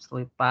reasons. We're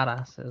absolute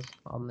badasses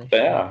on this show.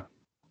 They are.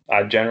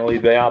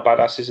 They are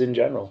badasses in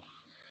general.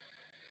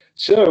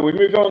 So we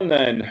move on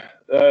then.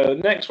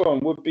 Next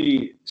one would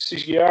be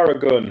Sugiura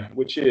Gun,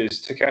 which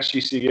is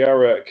Takashi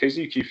Sugiura,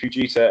 Kazuki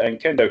Fujita, and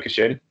Kendo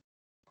Kishin.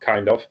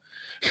 Kind of.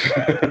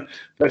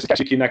 That's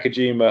Takashi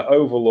Nakajima,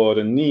 Overlord,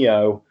 and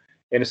Neo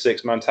in a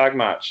 6-man tag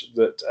match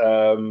that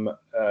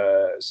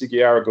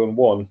Sugiura Gun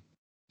won,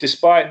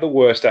 despite the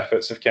worst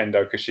efforts of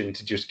Kendo Kishin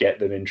to just get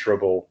them in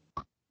trouble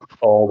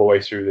all the way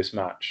through this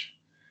match.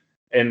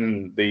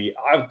 In the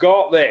I've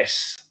got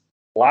this,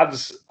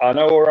 lads, I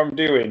know what I'm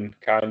doing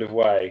kind of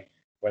way,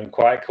 when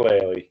quite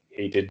clearly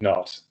he did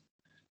not.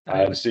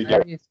 I was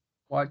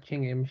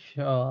watching him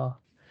show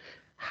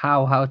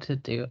how to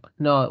do it.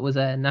 No, it was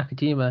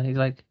Nakajima. He's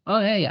like,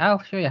 oh, hey,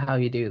 I'll show you how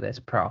you do this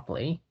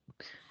properly.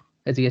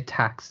 As he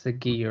attacks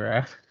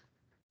Sugiura.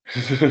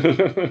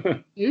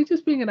 He was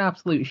just being an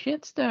absolute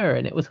shit stirrer,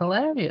 and it was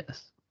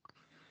hilarious.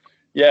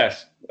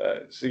 Yes,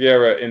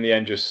 Sugiura in the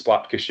end just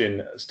slapped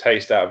Kishin's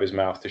taste out of his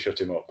mouth to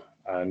shut him up,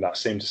 and that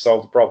seemed to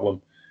solve the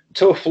problem.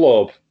 Tough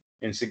love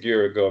in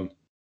Sugiura Gun,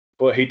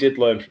 but he did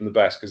learn from the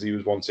best because he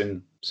was once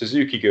in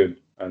Suzuki Gun,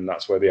 and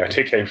that's where the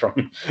idea came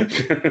from.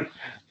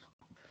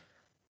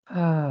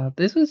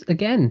 This was,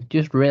 again,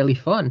 just really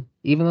fun.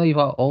 Even though you've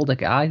got older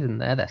guys in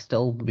there, they're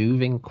still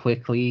moving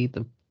quickly.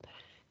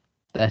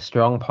 Their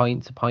strong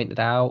points are pointed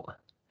out.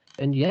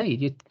 And yeah,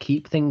 you just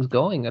keep things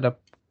going at a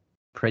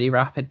pretty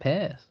rapid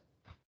pace.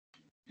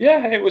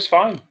 Yeah, it was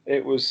fine.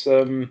 It was,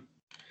 it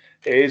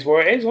is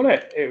what it is, wasn't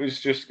it? It was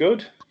just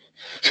good.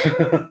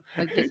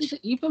 Like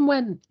even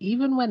when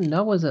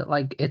Noah's at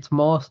like its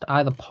most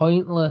either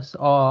pointless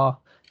or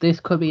this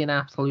could be an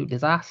absolute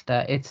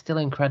disaster, it's still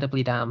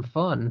incredibly damn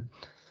fun.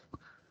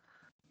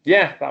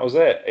 Yeah, that was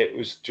it. It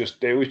was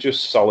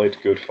just solid,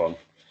 good fun.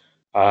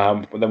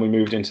 But then we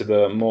moved into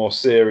the more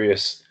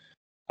serious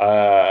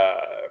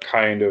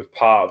kind of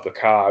part of the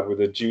card with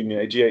a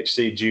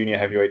GHC Junior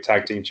Heavyweight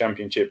Tag Team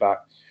Championship back,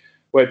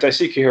 where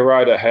Daisuke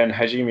Harada and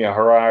Hajime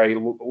Harari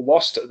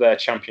lost their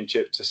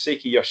championship to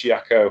Seiki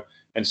Yoshiako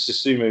and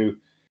Susumu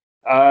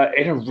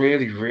in a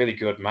really, really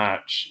good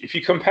match. If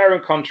you compare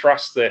and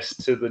contrast this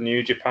to the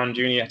New Japan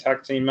Junior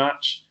Tag Team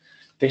match,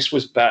 this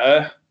was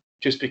better.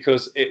 Just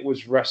because it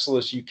was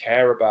wrestlers you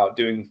care about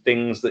doing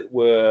things that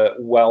were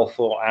well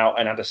thought out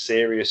and had a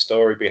serious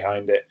story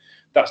behind it.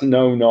 That's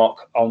no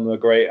knock on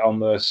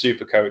the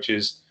super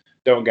coaches.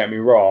 Don't get me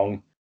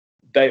wrong.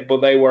 But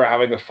they were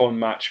having a fun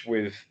match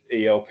with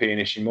ELP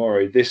and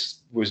Ishimori. This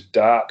was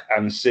dark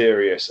and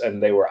serious,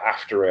 and they were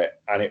after it,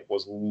 and it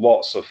was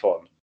lots of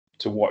fun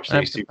to watch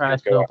these two go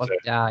after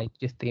it.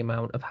 Just the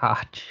amount of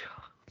hard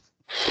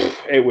shots.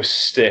 It was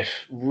stiff,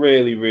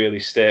 really,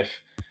 really stiff.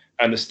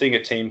 And the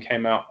Stinger team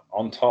came out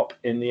on top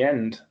in the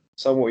end.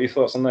 So what are your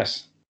thoughts on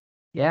this?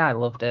 Yeah, I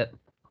loved it.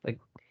 Like,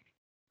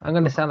 I'm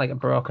going to sound like a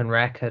broken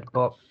record,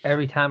 but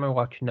every time I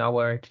watch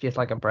Noah, it's just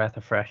like a breath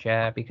of fresh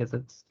air because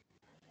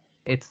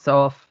it's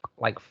so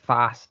like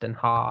fast and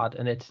hard,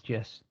 and it's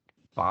just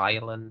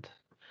violent.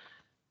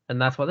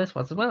 And that's what this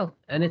was as well.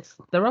 And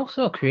they're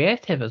also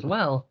creative as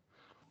well.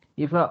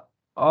 You've got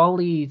all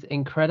these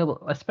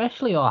incredible,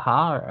 especially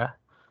O'Hara.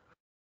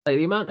 Like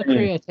the amount of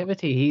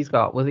creativity he's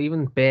got with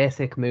even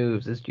basic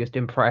moves is just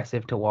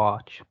impressive to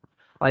watch.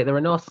 Like there are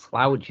no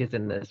slouches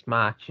in this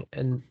match,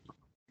 and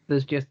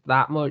there's just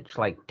that much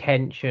like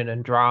tension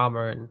and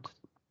drama, and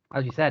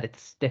as you said,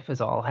 it's stiff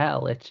as all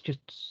hell. It's just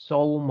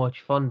so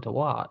much fun to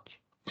watch.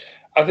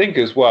 I think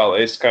as well,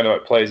 it's kind of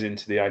like plays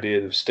into the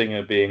idea of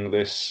Stinger being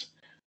this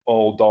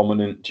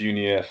all-dominant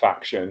junior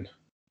faction,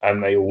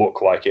 and they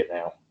look like it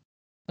now.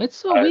 It's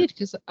so weird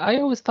because I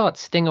always thought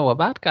Stinger were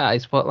bad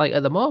guys, but like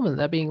at the moment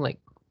they're being like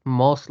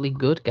mostly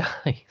good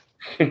guys.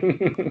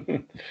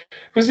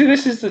 Well, see,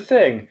 this is the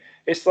thing.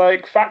 It's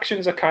like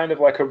factions are kind of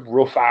like a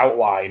rough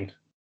outline.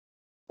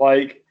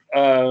 Like,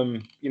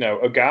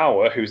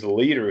 Ogawa, who's the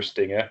leader of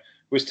Stinger,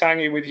 was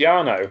tagging with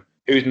Yano,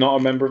 who's not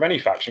a member of any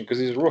faction because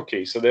he's a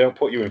rookie. So they don't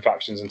put you in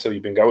factions until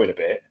you've been going a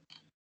bit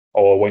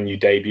or when you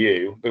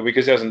debut. But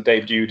because he hasn't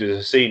debuted as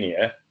a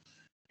senior,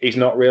 he's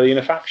not really in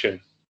a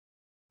faction.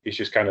 He's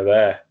just kind of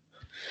there.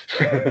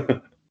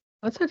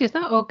 I'll tell you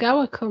that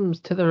Ogawa comes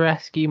to the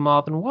rescue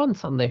more than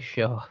once on this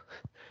show.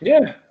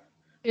 Yeah.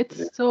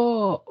 It's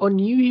so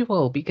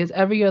unusual because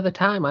every other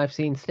time I've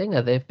seen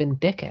Stinger, they've been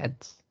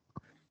dickheads.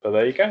 But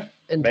there you go.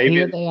 And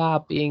here they are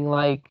being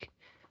like,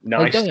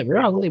 nice. Don't get me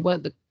wrong, they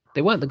weren't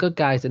the good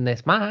guys in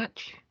this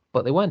match,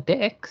 but they weren't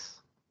dicks.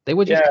 They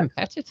were just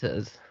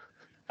competitors.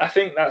 I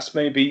think that's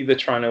maybe they're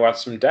trying to add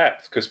some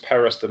depth because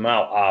Perros de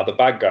Mal are the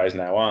bad guys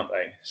now, aren't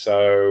they?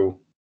 So,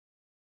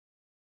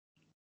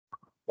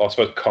 well, I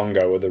suppose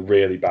Congo are the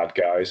really bad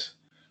guys.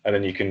 And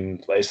then you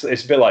can, it's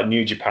a bit like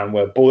New Japan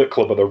where Bullet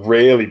Club are the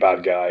really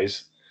bad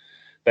guys.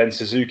 Then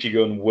Suzuki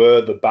Gun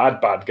were the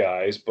bad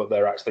guys, but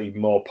they're actually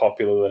more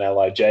popular than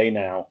LIJ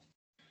now.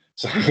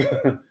 So,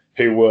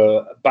 who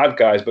were bad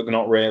guys, but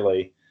not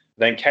really.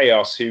 Then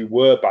Chaos, who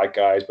were bad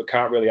guys, but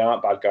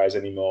aren't bad guys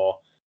anymore.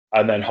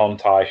 And then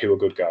Hontai, who are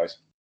good guys.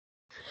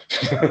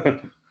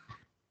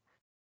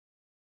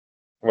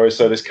 Whereas,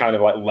 so there's kind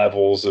of like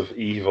levels of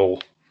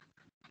evil.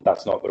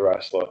 That's not the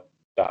wrestler.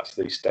 That's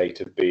the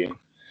state of being.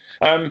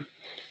 That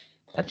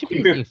should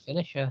be his new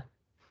finisher.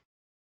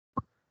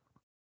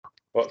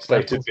 What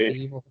state of being?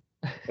 Evil.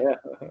 Yeah,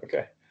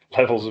 okay.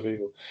 Levels of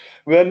evil.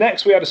 Well,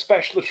 next we had a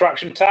special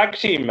attraction tag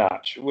team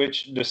match,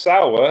 which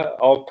Nasawa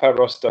of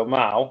Perros del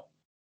Mal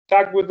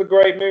tagged with the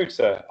Great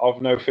Muta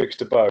of No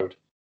Fixed Abode.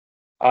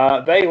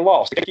 They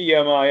lost Kiki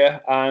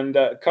Yamaya and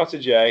Kota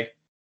J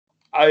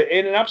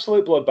in an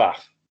absolute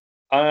bloodbath.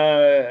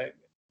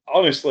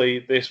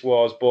 Honestly, this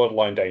was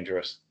borderline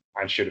dangerous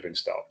and should have been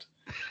stopped.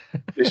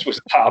 This was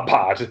that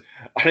bad.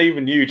 And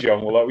even you,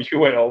 John, you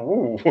went, oh,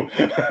 woo.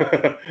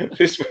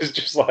 This was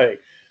just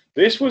like,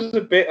 this was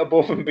a bit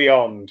above and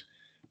beyond.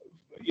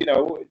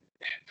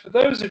 For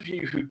those of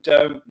you who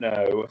don't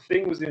know, a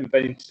thing was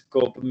invented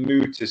called the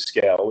Muta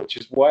scale, which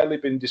has widely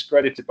been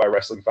discredited by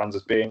wrestling fans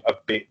as being a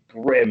bit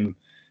grim.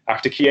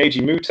 After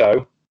Keiji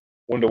Muto,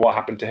 wonder what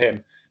happened to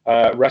him,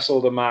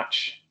 wrestled a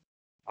match,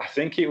 I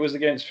think it was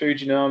against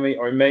Fujinami,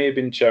 or it may have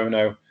been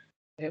Chono.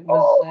 It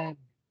was,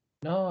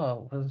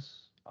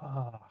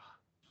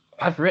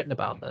 I've written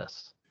about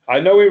this. I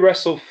know he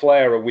wrestled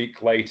Flair a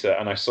week later,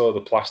 and I saw the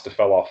plaster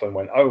fell off and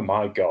went, oh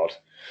my God.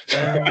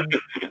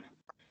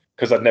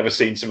 Because I'd never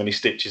seen so many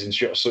stitches in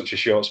such a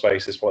short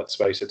space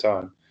of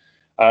time.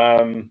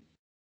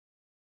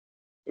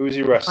 Who was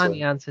he wrestling? Find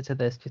the answer to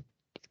this. Just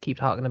keep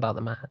talking about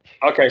the match.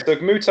 Okay, so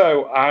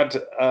Muto had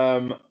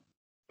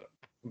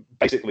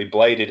basically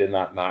bladed in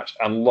that match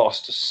and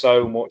lost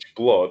so much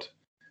blood.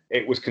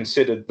 It was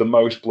considered the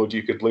most blood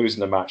you could lose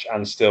in a match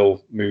and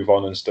still move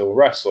on and still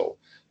wrestle.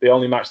 The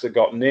only match that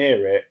got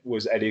near it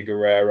was Eddie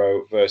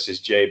Guerrero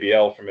versus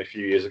JBL from a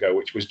few years ago,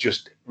 which was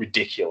just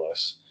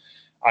ridiculous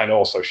and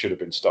also should have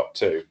been stopped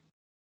too.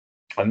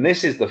 And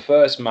this is the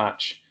first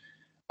match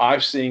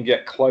I've seen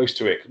get close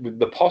to it, with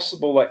the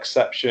possible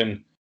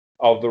exception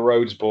of the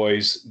Rhodes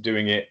Boys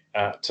doing it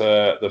at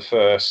the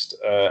first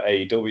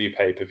AEW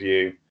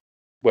pay-per-view,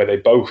 where they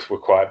both were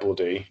quite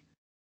bloody.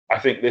 I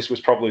think this was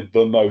probably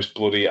the most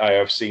bloody I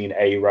have seen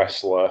a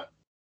wrestler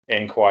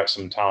in quite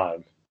some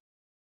time.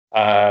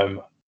 And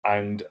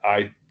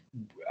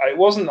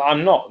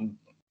I'm not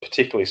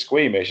particularly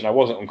squeamish, and I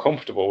wasn't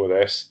uncomfortable with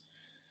this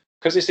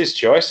because it's his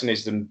choice and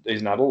he's an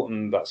adult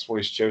and that's what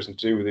he's chosen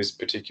to do with his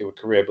particular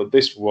career. But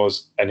this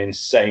was an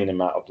insane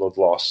amount of blood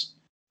loss.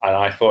 And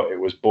I thought it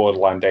was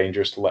borderline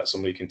dangerous to let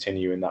somebody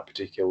continue in that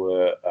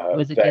particular it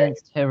was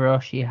against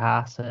Hiroshi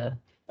Hase.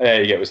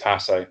 There you go, it was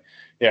Hase.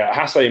 Yeah,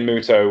 Hase and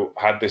Muto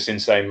had this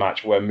insane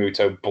match where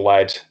Muto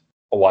bled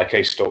like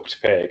a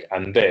stuffed pig,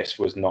 and this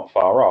was not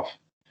far off.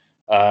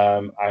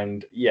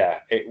 And yeah,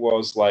 it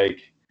was like,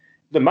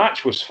 the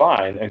match was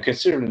fine, and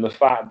considering the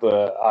fact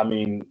that, I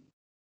mean,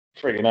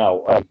 friggin'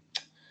 hell,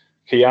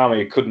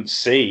 Kiyami couldn't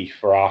see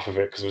for half of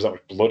it because there was that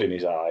much blood in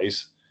his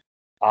eyes,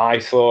 I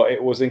thought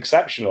it was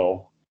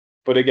exceptional.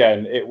 But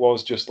again, it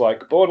was just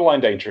like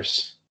borderline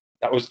dangerous.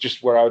 That was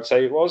just where I would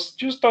say it was,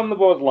 just on the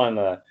borderline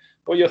there.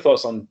 What are your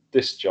thoughts on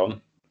this,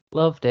 John?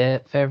 Loved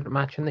it. Favourite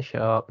match in the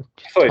show.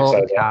 Just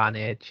total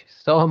carnage.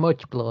 So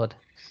much blood.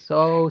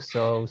 So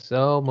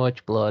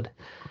much blood.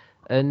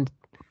 And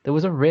there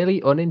was a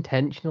really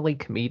unintentionally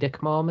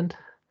comedic moment.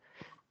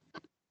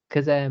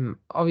 Because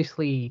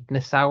obviously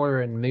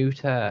Nasawa and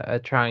Muta are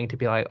trying to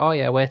be like, oh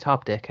yeah, we're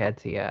top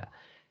dickheads here.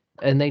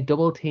 And they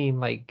double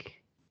team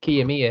like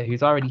Kiyomiya,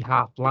 who's already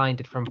half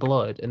blinded from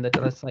blood, and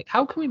it's like,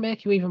 how can we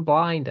make you even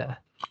blinder?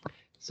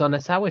 So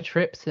Nasawa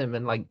trips him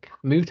and like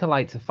Muta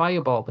lights a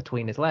fireball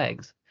between his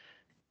legs,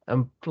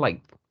 and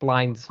like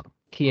blinds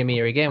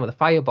Kiyomiya again with a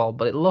fireball.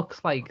 But it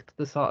looks like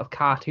the sort of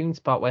cartoon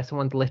spot where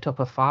someone's lit up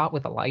a fart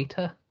with a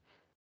lighter.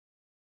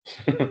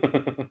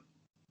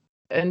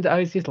 And I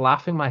was just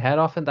laughing my head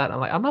off at that. I'm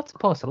like, I'm not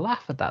supposed to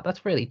laugh at that.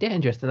 That's really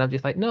dangerous. And I'm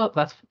just like, no,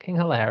 that's fucking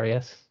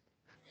hilarious.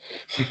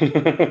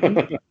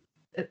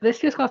 This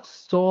just got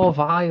so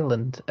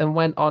violent and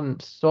went on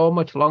so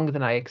much longer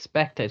than I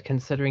expected,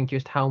 considering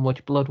just how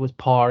much blood was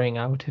pouring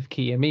out of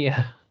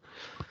Kiyomiya.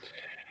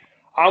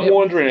 I'm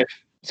wondering if...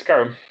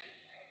 Scarum.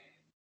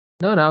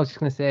 No, I was just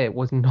going to say it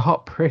was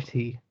not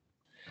pretty.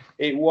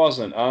 It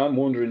wasn't. I'm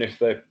wondering if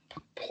they're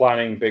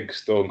planning big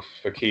stuff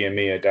for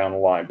Kiyomiya down the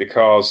line,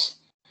 because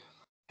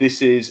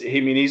this is... I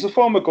mean, he's a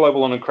former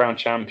Global Uncrowned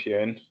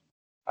champion,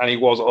 and he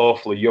was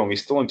awfully young.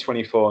 He's still only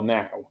 24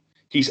 now.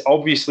 He's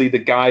obviously the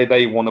guy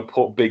they want to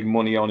put big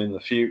money on in the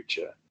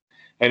future.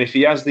 And if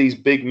he has these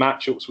big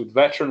matchups with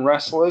veteran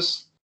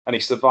wrestlers and he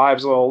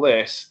survives all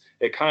this,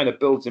 it kind of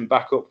builds him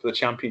back up for the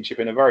championship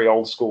in a very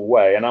old school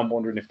way. And I'm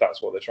wondering if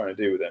that's what they're trying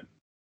to do with him.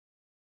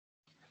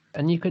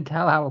 And you could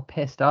tell how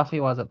pissed off he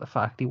was at the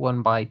fact he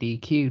won by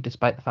DQ,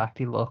 despite the fact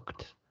he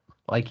looked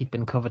like he'd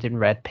been covered in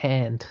red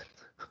paint.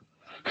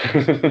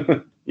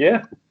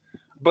 Yeah.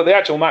 But the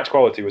actual match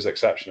quality was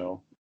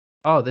exceptional.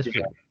 Oh, this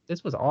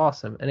was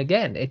awesome. And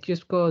again, it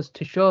just goes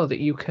to show that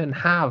you can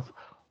have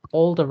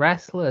older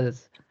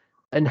wrestlers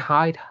and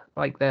hide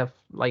like their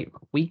like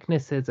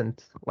weaknesses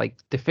and like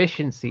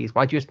deficiencies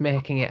by just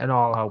making it an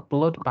all-out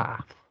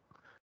bloodbath.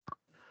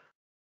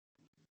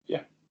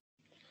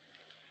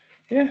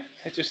 Yeah,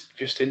 it's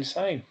just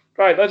insane.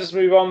 Right, let us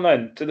move on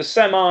then to the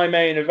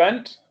semi-main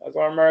event, as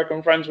our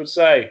American friends would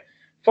say.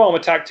 Former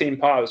tag team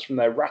partners from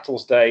their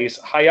Rattles days,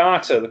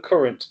 Hayata, the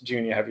current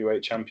junior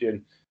heavyweight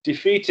champion,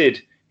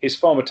 defeated his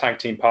former tag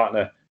team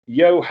partner,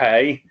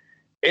 Yohei,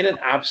 in an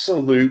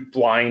absolute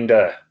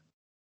blinder,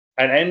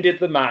 and ended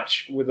the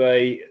match with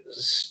a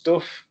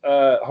stuff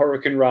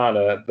Hurricane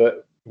Rana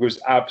that was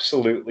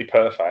absolutely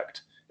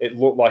perfect. It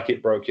looked like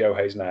it broke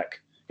Yohei's neck.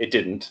 It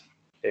didn't.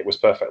 It was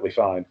perfectly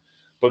fine.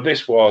 But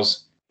this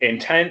was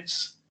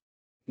intense.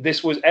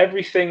 This was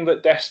everything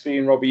that Despy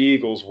and Robbie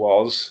Eagles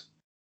was,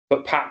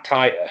 but packed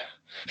tighter.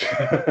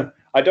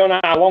 I don't know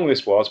how long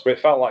this was, but it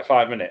felt like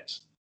 5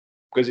 minutes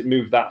because it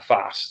moved that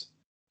fast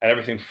and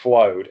everything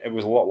flowed. It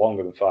was a lot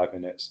longer than 5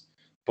 minutes.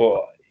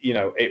 But, you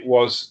know, it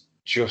was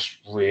just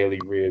really,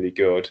 really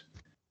good.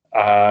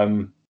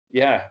 Hayata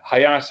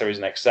is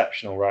an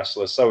exceptional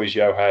wrestler. So is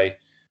Yohei.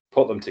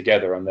 Put them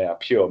together and they are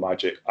pure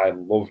magic. I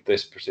loved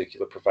this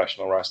particular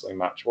professional wrestling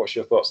match. What's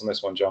your thoughts on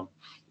this one, John?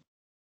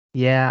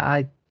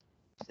 Yeah,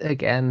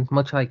 again,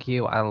 much like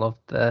you, I loved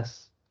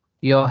this.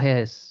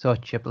 Yohei is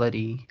such a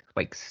bloody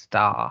like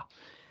star.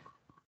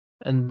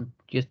 And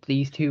just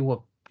these two were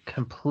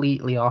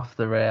completely off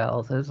the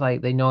rails. It's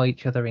like they know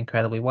each other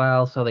incredibly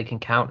well, so they can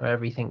counter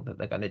everything that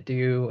they're going to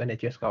do. And it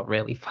just got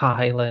really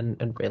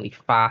violent and really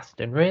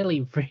fast and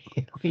really,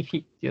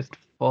 really just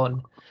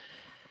fun.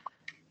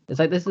 It's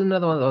like this is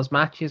another one of those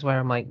matches where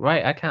I'm like,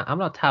 right, I'm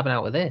not tabbing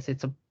out with this.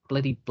 It's a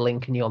bloody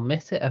blink and you'll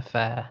miss it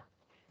affair.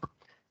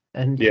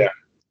 And yeah,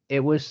 it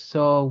was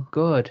so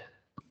good.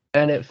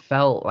 And it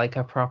felt like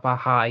a proper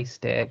high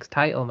stakes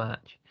title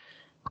match.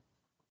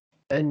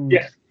 And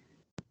yeah.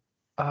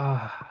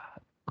 But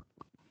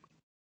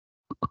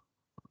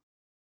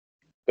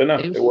no,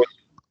 it was.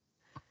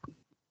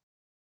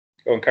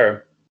 Go on,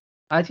 Karen.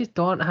 I just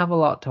don't have a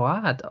lot to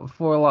add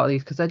for a lot of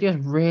these because they're just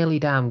really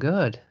damn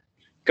good.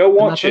 Go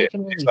watch it.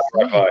 Really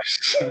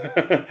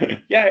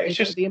yeah, it's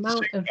just the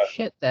amount of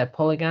shit they're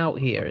pulling out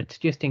here. It's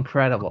just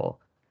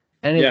incredible,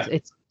 and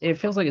it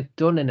feels like it's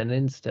done in an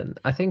instant.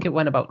 I think it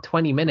went about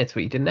 20 minutes,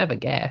 but you never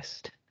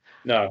guessed.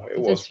 No, it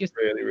was just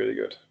really, really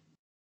good.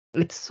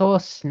 It's so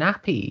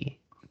snappy.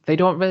 They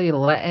don't really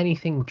let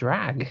anything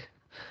drag.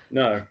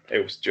 No,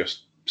 it was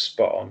just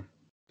spot on.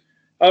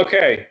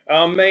 Okay,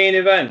 our main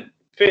event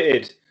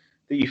fitted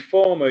the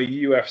former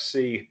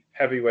UFC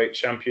heavyweight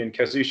champion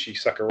Kazushi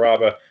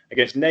Sakuraba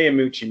against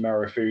Naomichi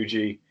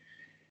Marufuji.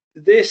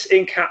 This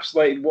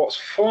encapsulated what's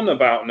fun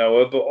about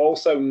Noah, but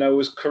also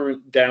Noah's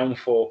current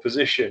downfall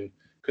position,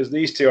 because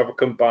these two have a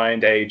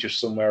combined age of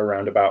somewhere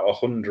around about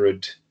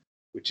 100,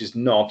 which is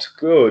not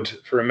good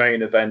for a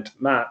main event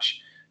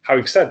match.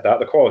 Having said that,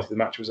 the quality of the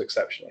match was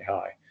exceptionally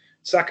high.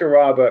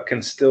 Sakuraba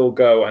can still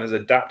go and has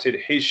adapted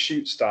his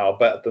shoot style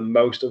better than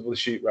most of the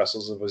shoot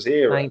wrestlers of his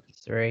era.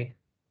 93.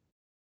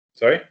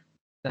 Sorry?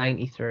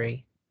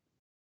 93.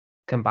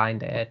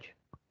 Combined age.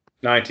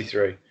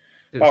 93.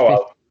 Oh,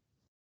 well.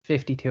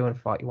 52 and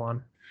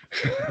 41.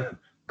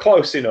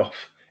 Close enough.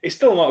 It's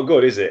still not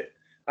good, is it?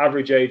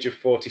 Average age of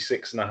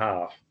 46 and a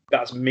half.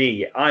 That's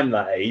me. I'm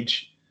that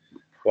age.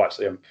 Well,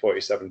 actually, I'm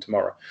 47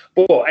 tomorrow.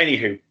 But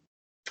anywho,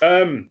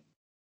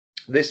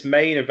 this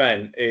main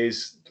event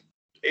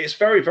it's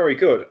very, very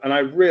good. And I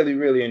really,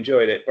 really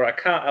enjoyed it. But I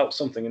can't help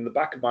something in the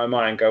back of my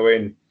mind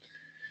going,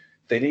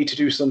 they need to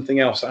do something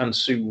else and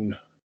soon.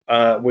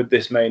 with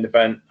this main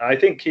event. I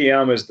think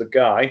Kiyama's the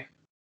guy,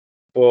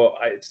 but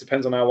it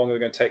depends on how long they're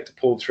going to take to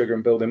pull the trigger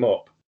and build him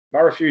up.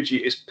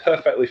 Marufuji is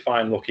perfectly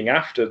fine looking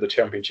after the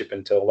championship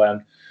until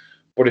then,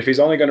 but if he's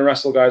only going to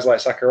wrestle guys like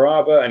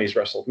Sakuraba, and he's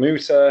wrestled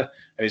Muta,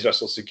 and he's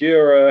wrestled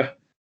Segura,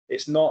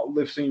 it's not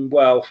lifting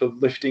well for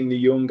lifting the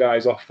young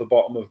guys off the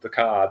bottom of the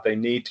card. They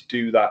need to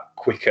do that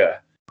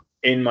quicker,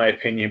 in my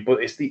opinion,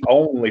 but it's the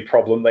only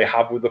problem they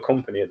have with the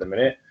company at the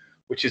minute,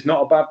 which is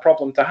not a bad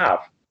problem to have.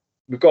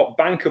 We've got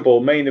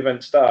bankable main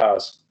event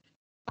stars.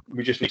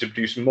 We just need to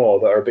do some more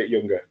that are a bit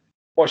younger.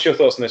 What's your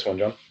thoughts on this one,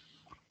 John?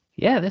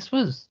 Yeah, this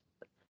was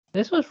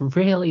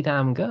really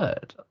damn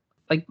good.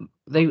 Like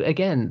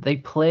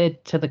they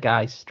played to the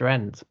guys'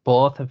 strengths.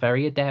 Both are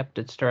very adept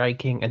at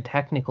striking and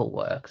technical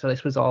work. So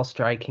this was all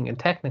striking and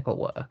technical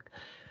work,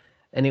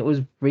 and it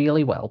was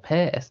really well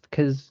paced.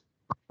 Because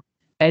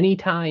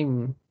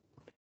anytime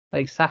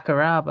like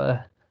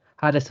Sakuraba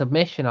had a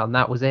submission on,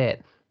 that was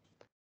it.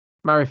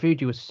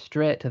 Marufuji was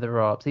straight to the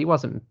ropes. He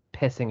wasn't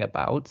pissing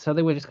about. So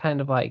they were just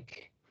kind of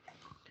like,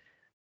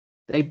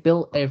 they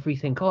built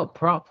everything up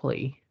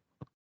properly.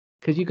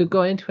 Because you could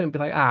go into it and be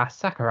like,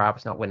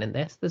 Sakuraba's not winning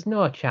this. There's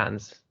no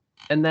chance.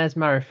 And there's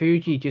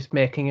Marufuji just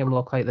making him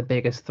look like the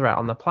biggest threat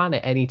on the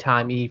planet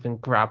anytime he even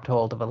grabbed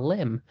hold of a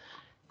limb.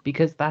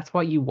 Because that's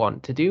what you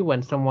want to do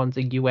when someone's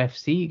a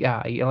UFC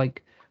guy. You're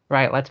like,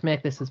 right, let's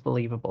make this as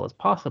believable as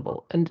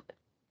possible. And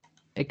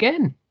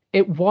again,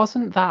 it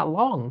wasn't that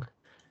long.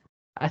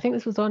 I think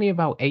this was only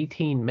about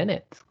 18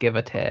 minutes, give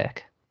or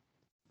take.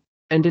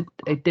 And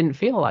it didn't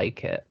feel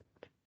like it.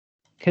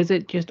 Because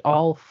it just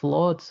all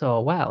flowed so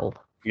well.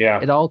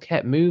 Yeah. It all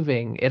kept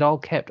moving. It all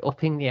kept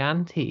upping the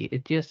ante.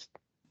 This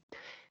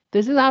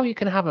is how you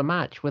can have a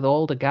match with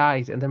older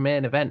guys in the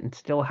main event and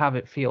still have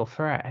it feel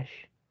fresh.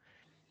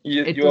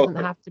 It doesn't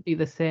have to be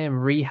the same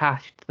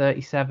rehashed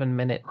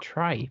 37-minute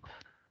tripe.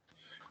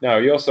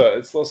 No,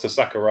 it's also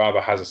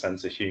Sakuraba has a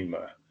sense of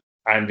humor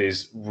and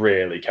is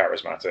really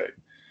charismatic.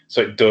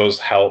 So it does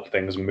help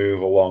things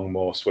move along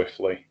more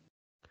swiftly.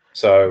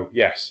 So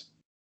yes,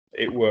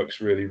 it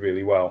works really,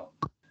 really well.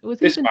 It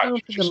was even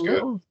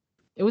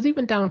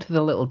down to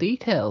the little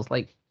details.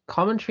 Like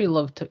commentary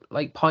loved to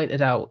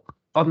pointed out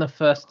on the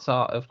first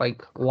sort of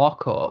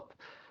lock up,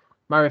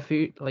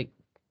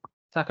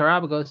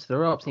 Sakuraba goes to the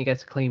ropes and he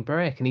gets a clean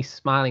break, and he's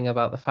smiling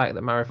about the fact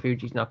that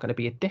Marufuji's not going to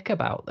be a dick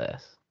about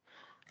this.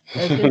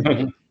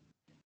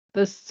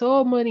 There's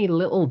so many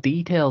little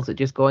details that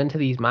just go into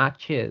these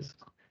matches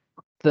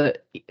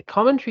that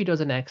commentary does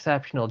an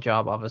exceptional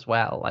job of as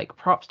well. Like,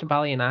 props to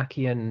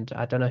Balianaki, and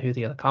I don't know who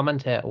the other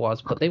commentator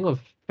was, but they were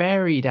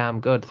very damn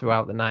good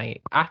throughout the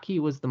night. Aki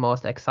was the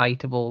most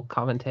excitable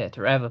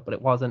commentator ever, but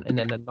it wasn't in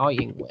an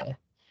annoying way.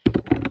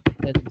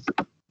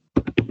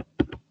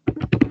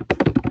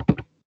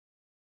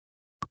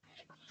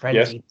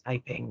 Frenzy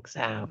typing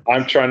sound.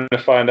 I'm trying to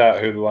find out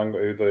who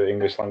the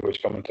English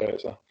language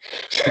commentators are.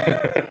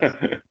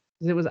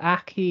 It was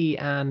Aki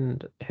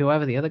and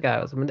whoever the other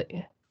guy was. I mean,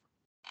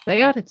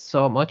 they added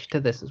so much to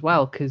this as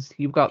well, because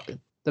you've got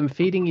them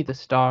feeding you the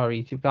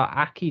stories. You've got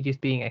Aki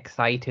just being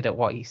excited at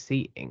what he's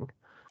seeing,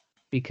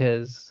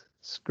 because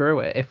screw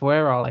it, if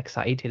we're all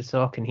excited,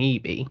 so can he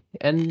be.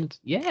 And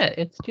yeah,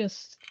 it's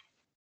just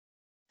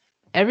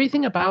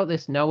everything about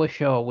this Noah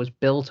show was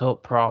built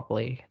up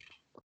properly,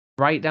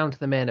 right down to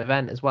the main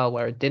event as well,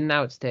 where it didn't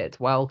outstay its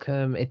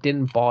welcome, it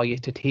didn't bore you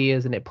to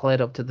tears, and it played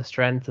up to the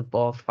strength of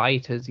both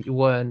fighters. You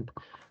weren't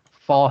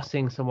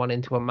forcing someone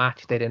into a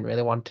match they didn't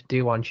really want to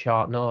do on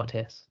short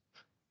notice.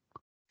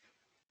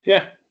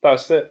 Yeah,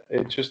 that's it.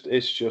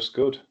 It's just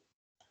good.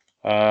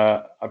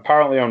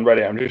 Apparently on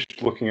Reddit, I'm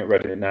just looking at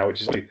Reddit now,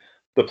 which is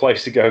the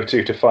place to go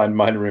to find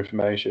minor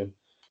information.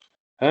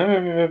 No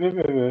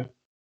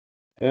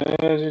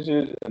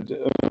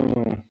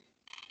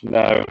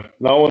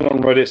one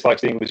on Reddit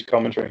likes the English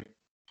commentary.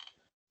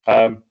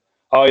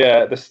 Oh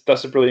yeah,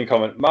 that's a brilliant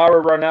comment.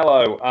 Mauro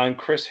Ranallo and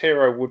Chris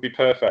Hero would be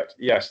perfect.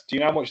 Yes. Do you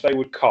know how much they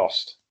would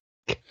cost?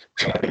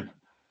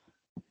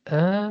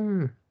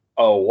 Oh,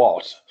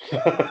 what?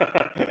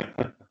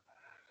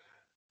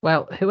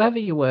 Well, whoever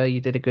you were,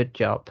 you did a good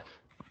job.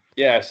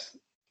 Yes.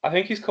 I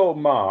think he's called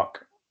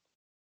Mark.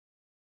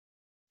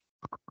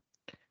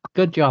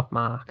 Good job,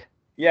 Mark.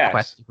 Yes.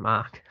 Question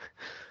mark.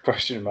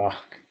 Question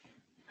mark.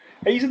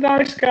 He's a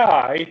nice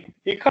guy.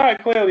 He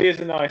quite clearly is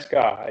a nice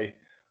guy,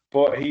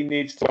 but he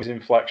needs to his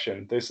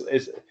inflection.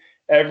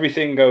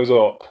 Everything goes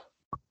up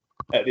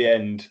at the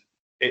end.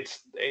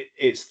 It's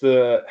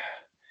the.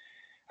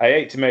 I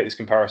hate to make this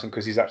comparison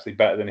because he's actually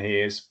better than he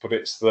is, but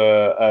it's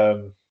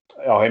the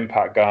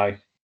Impact guy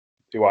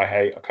who I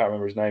hate. I can't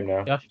remember his name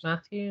now. Josh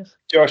Matthews.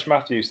 Josh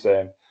Matthews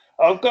thing.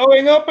 Of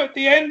going up at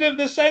the end of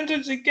the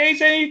sentence in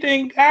case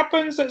anything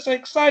happens that's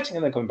exciting,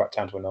 and then coming back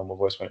down to a normal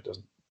voice when it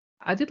doesn't.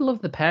 I did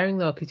love the pairing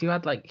though, because you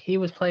had he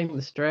was playing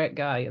the straight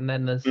guy, and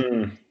then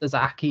there's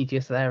Aki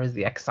just there as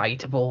the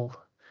excitable.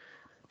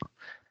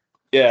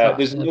 Yeah,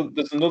 there's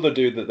another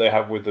dude that they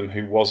have with them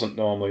who wasn't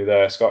normally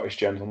there, Scottish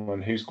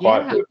gentleman, who's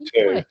quite good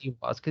too. He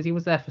was, because he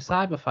was there for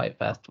Cyber Fight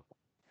Festival.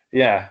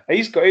 Yeah,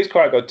 he's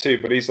quite good too,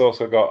 but he's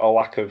also got a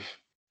lack of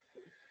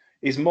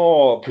he's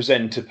more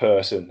presenter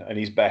person, and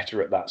he's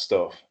better at that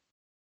stuff.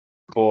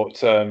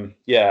 But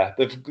yeah,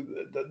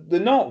 they're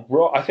not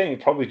raw. I think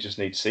they probably just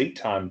need seat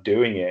time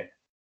doing it.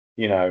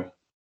 You know,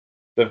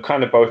 they've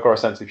kind of both got a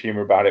sense of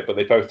humor about it, but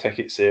they both take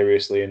it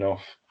seriously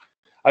enough.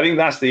 I think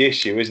that's the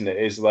issue, isn't it?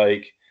 Is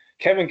like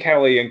Kevin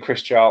Kelly and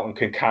Chris Charlton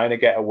can kind of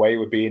get away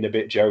with being a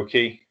bit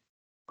jokey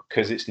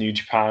because it's New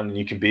Japan and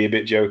you can be a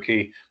bit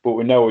jokey, but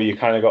we know you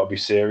kind of got to be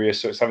serious.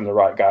 So it's having the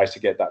right guys to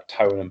get that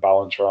tone and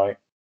balance right.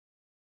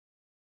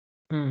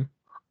 You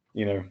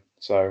know,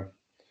 so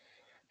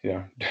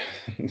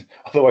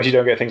otherwise you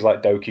don't get things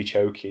like Doki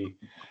Choki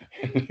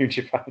in New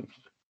Japan.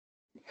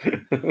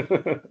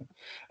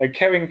 And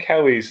Kevin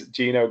Kelly's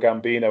Gino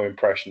Gambino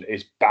impression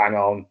is bang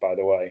on, by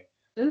the way.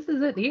 This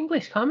is it. The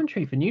English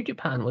commentary for New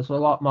Japan was a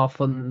lot more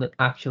fun than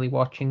actually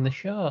watching the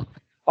show.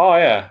 Oh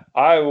yeah,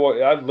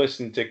 I've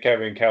listened to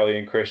Kevin Kelly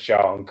and Chris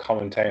Charlton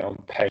commentate on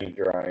paint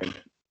drying.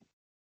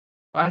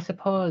 I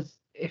suppose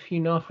if you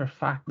know for a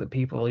fact that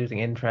people are losing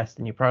interest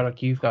in your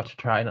product, you've got to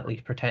try and at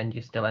least pretend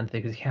you're still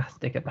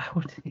enthusiastic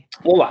about it.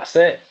 Well, that's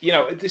it.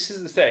 This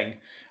is the thing,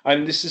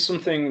 and this is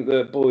something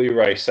that Bully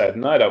Ray said,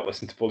 and I don't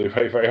listen to Bully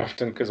Ray very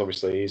often because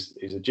obviously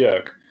he's a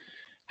jerk.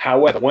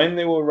 However, when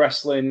they were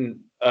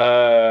wrestling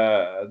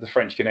the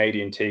French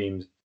Canadian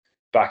teams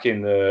back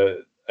in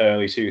the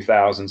early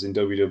 2000s in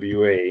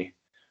WWE,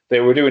 they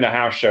were doing a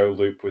house show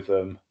loop with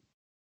them,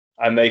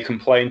 and they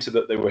complained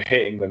that they were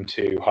hitting them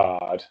too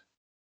hard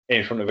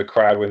in front of a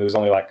crowd when there was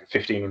only like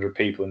 1,500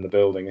 people in the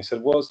building. They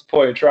said, what's the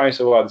point of trying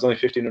so hard? There's only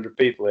 1,500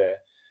 people here.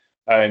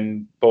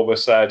 And Bubba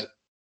said,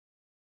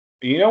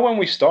 when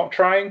we stop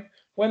trying?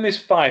 When there's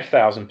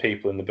 5,000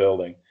 people in the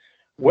building.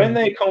 When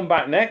they come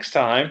back next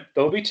time,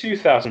 there'll be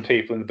 2,000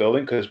 people in the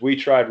building because we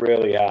tried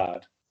really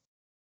hard.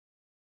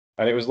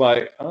 And it was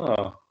like,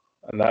 oh.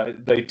 And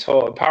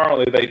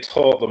apparently they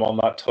taught them on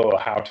that tour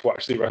how to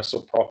actually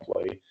wrestle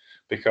properly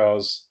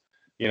because,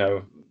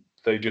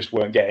 they just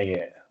weren't getting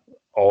it,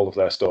 all of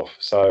their stuff.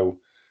 So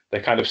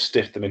they kind of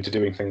stiffed them into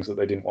doing things that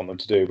they didn't want them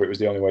to do, but it was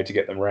the only way to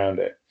get them around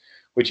it,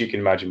 which you can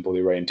imagine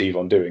Bully Ray and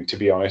Devon doing, to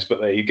be honest.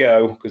 But there you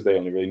go, because they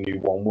only really knew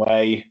one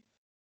way.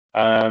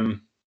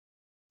 But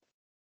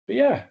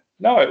yeah,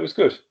 no, it was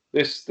good.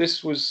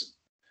 This was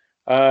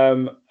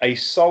a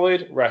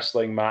solid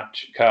wrestling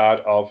match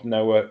card of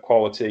Noah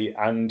quality,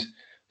 and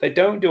they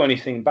don't do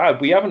anything bad.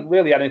 We haven't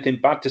really had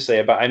anything bad to say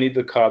about any of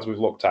the cards we've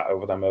looked at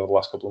over the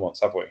last couple of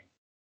months, have we?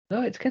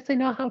 No, it's because they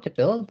know how to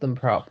build them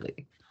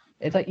properly.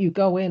 It's like you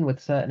go in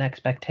with certain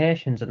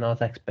expectations, and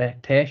those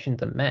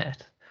expectations are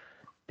met.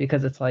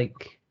 Because it's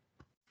like,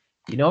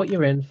 you know what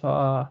you're in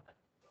for,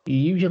 you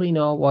usually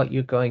know what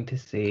you're going to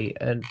see,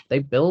 and they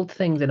build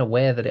things in a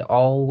way that it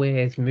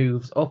always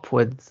moves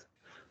upwards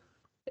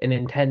in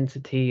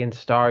intensity and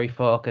story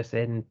focus,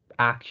 in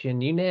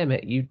action, you name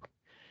it. You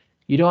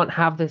don't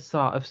have this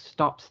sort of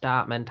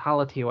stop-start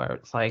mentality where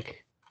it's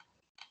like,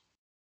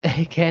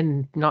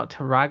 again, not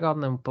to rag on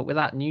them, but with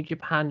that New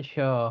Japan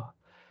show,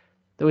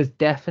 there was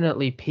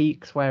definitely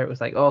peaks where it was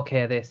like,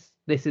 okay, this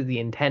is the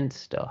intense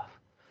stuff.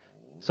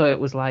 So it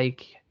was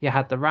like you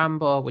had the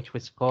Rambo, which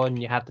was fun.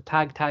 You had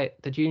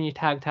the junior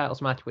tag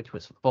titles match, which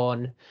was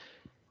fun.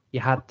 You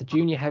had the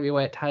junior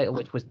heavyweight title,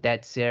 which was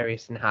dead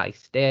serious and high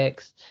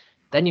stakes.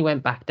 Then you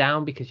went back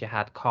down because you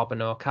had Cobb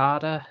and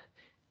Okada.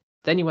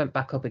 Then you went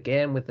back up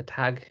again with the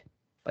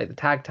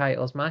tag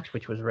titles match,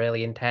 which was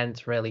really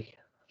intense, really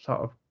sort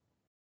of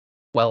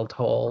well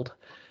told.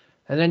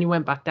 And then you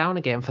went back down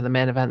again for the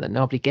main event that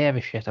nobody gave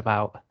a shit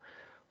about.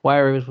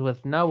 Whereas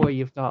with Noah,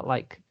 you've got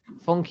like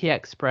Funky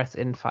Express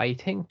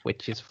infighting,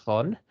 which is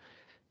fun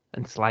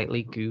and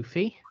slightly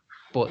goofy,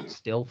 but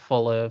still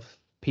full of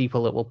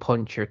people that will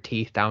punch your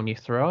teeth down your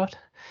throat.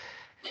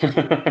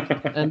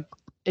 And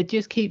it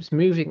just keeps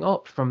moving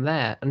up from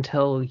there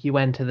until you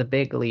enter the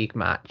big league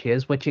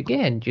matches, which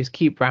again just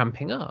keep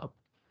ramping up.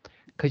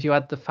 Because you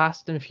had the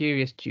Fast and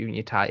Furious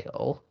Junior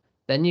title,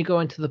 then you go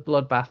into the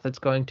bloodbath that's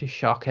going to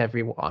shock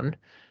everyone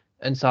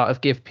and sort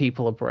of give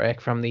people a break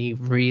from the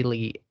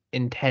really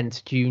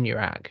intense junior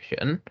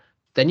action.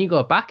 Then you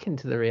go back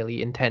into the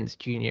really intense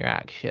junior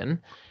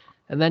action,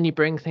 and then you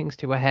bring things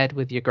to a head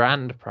with your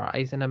grand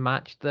prize in a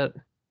match that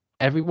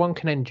everyone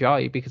can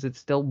enjoy because it's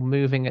still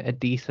moving at a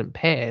decent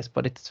pace,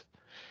 but it's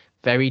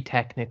very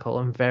technical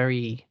and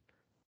very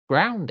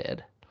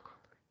grounded.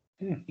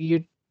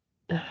 You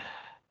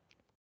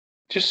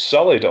just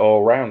solid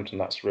all round, and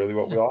that's really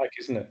what we like,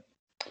 isn't it?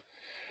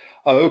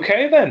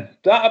 Okay, then.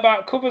 That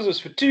about covers us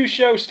for 2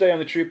 shows today on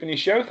the Troopany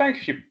Show.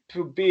 Thank you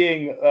for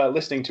being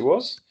listening to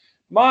us.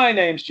 My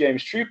name's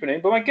James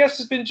Troopany, but my guest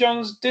has been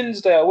John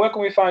Dinsdale. Where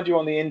can we find you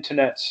on the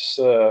internet,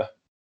 sir?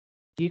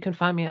 You can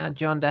find me at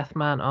John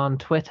Deathman on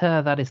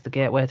Twitter. That is the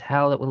gateway to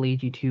hell that will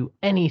lead you to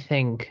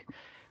anything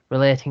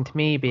relating to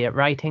me, be it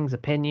writings,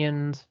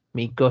 opinions,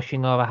 me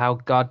gushing over how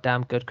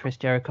goddamn good Chris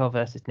Jericho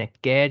versus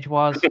Nick Gage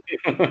was.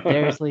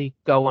 Seriously,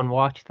 go and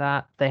watch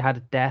that. They had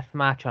a death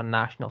match on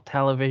national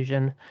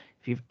television.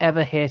 If you've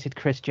ever hated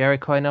Chris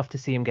Jericho enough to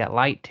see him get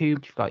light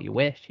tubed, you've got your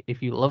wish.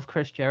 If you love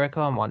Chris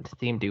Jericho and want to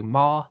see him do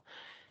more,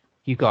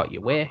 you got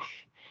your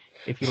wish.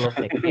 If you love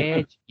Nick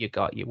Gage, you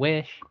got your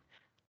wish.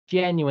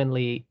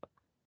 Genuinely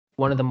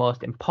one of the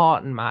most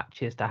important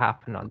matches to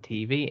happen on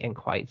TV in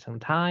quite some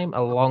time,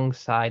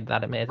 alongside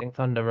that amazing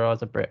Thunder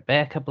Rosa Britt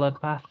Baker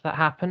bloodbath that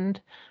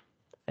happened.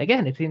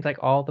 Again, it seems like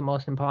all the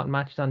most important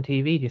matches on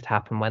TV just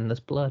happen when there's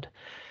blood.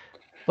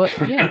 But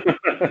yeah,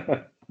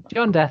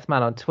 John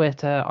Deathman on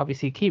Twitter.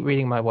 Obviously, keep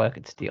reading my work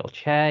at Steel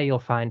Chair. You'll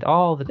find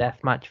all the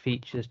deathmatch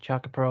features,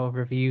 Chocopro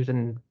reviews,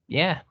 and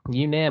yeah,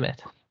 you name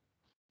it.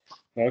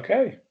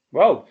 Okay.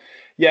 Well,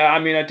 yeah, I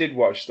mean, I did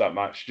watch that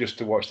match just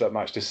to watch that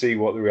match to see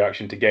what the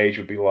reaction to Gage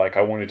would be like.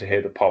 I wanted to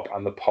hear the pop,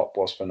 and the pop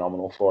was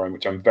phenomenal for him,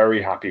 which I'm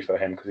very happy for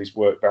him because he's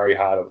worked very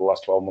hard over the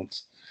last 12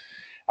 months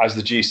as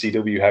the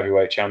GCW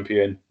heavyweight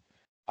champion.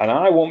 And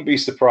I won't be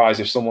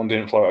surprised if someone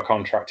didn't float a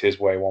contract his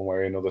way one way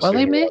or another. Well,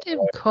 they made him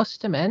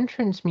custom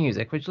entrance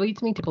music, which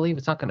leads me to believe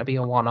it's not going to be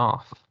a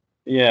one-off.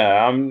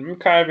 Yeah, I'm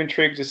kind of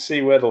intrigued to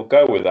see where they'll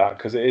go with that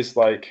because it is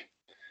like,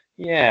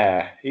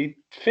 yeah, he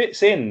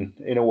fits in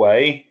a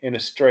way, in a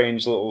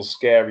strange little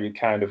scary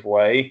kind of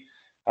way.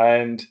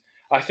 And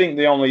I think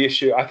the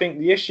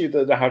issue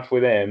that they had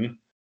with him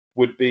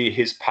would be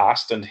his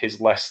past and his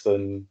less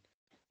than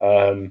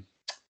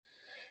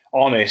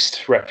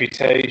honest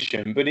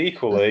reputation. But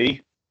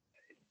equally,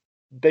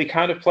 they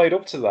kind of played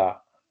up to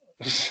that.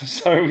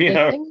 So,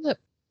 I think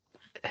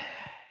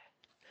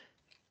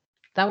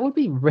that would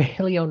be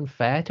really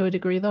unfair to a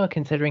degree, though,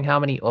 considering how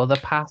many other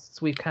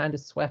pasts we've kind of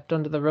swept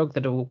under the rug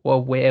that were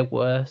way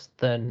worse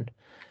than.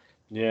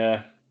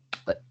 Yeah.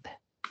 Like,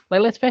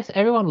 let's face it,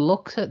 everyone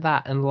looks at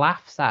that and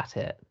laughs at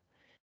it.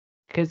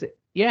 Because,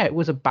 yeah, it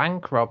was a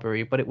bank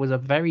robbery, but it was a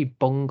very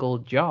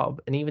bungled job.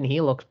 And even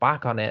he looks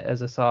back on it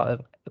as a sort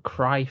of a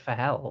cry for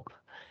help.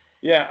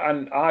 Yeah,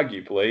 and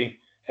arguably,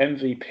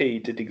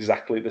 MVP did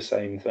exactly the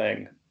same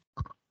thing.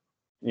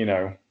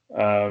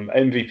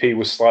 MVP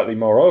was slightly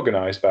more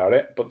organised about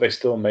it, but they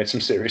still made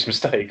some serious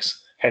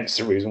mistakes. Hence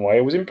the reason why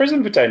he was in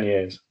prison for 10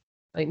 years.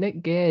 Like,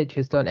 Nick Gage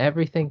has done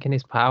everything in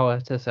his power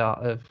to sort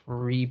of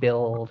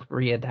rebuild,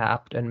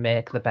 readapt, and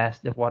make the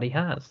best of what he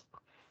has.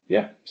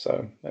 Yeah,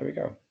 so there we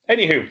go.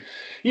 Anywho,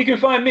 you can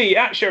find me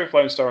at Sheriff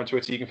Lone Star on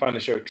Twitter. You can find the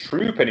show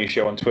True Penny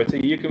Show on Twitter.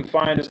 You can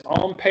find us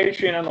on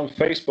Patreon and on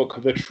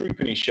Facebook, The True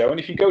Penny Show. And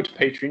if you go to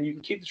Patreon, you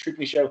can keep The True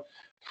Penny Show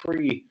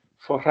free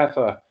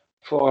forever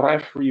for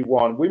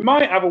everyone. We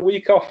might have a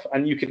week off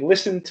and you can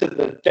listen to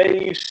the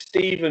Dave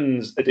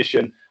Stevens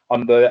edition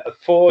on the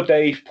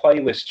 4-Dave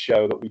playlist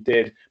show that we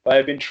did. But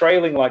I've been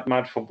trailing like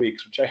mad for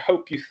weeks, which I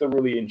hope you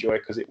thoroughly enjoy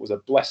because it was a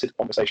blessed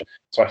conversation.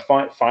 So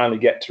I finally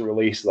get to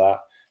release that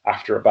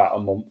after about a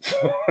month.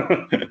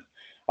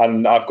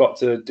 And I've got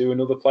to do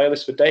another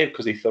playlist for Dave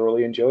because he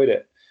thoroughly enjoyed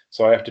it.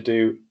 So I have to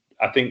do,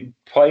 I think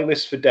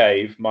playlist for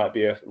Dave might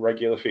be a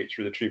regular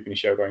feature of the True Penny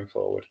Show going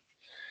forward.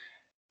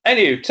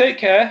 Anyway, take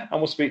care,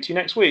 and we'll speak to you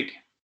next week.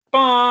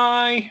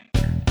 Bye!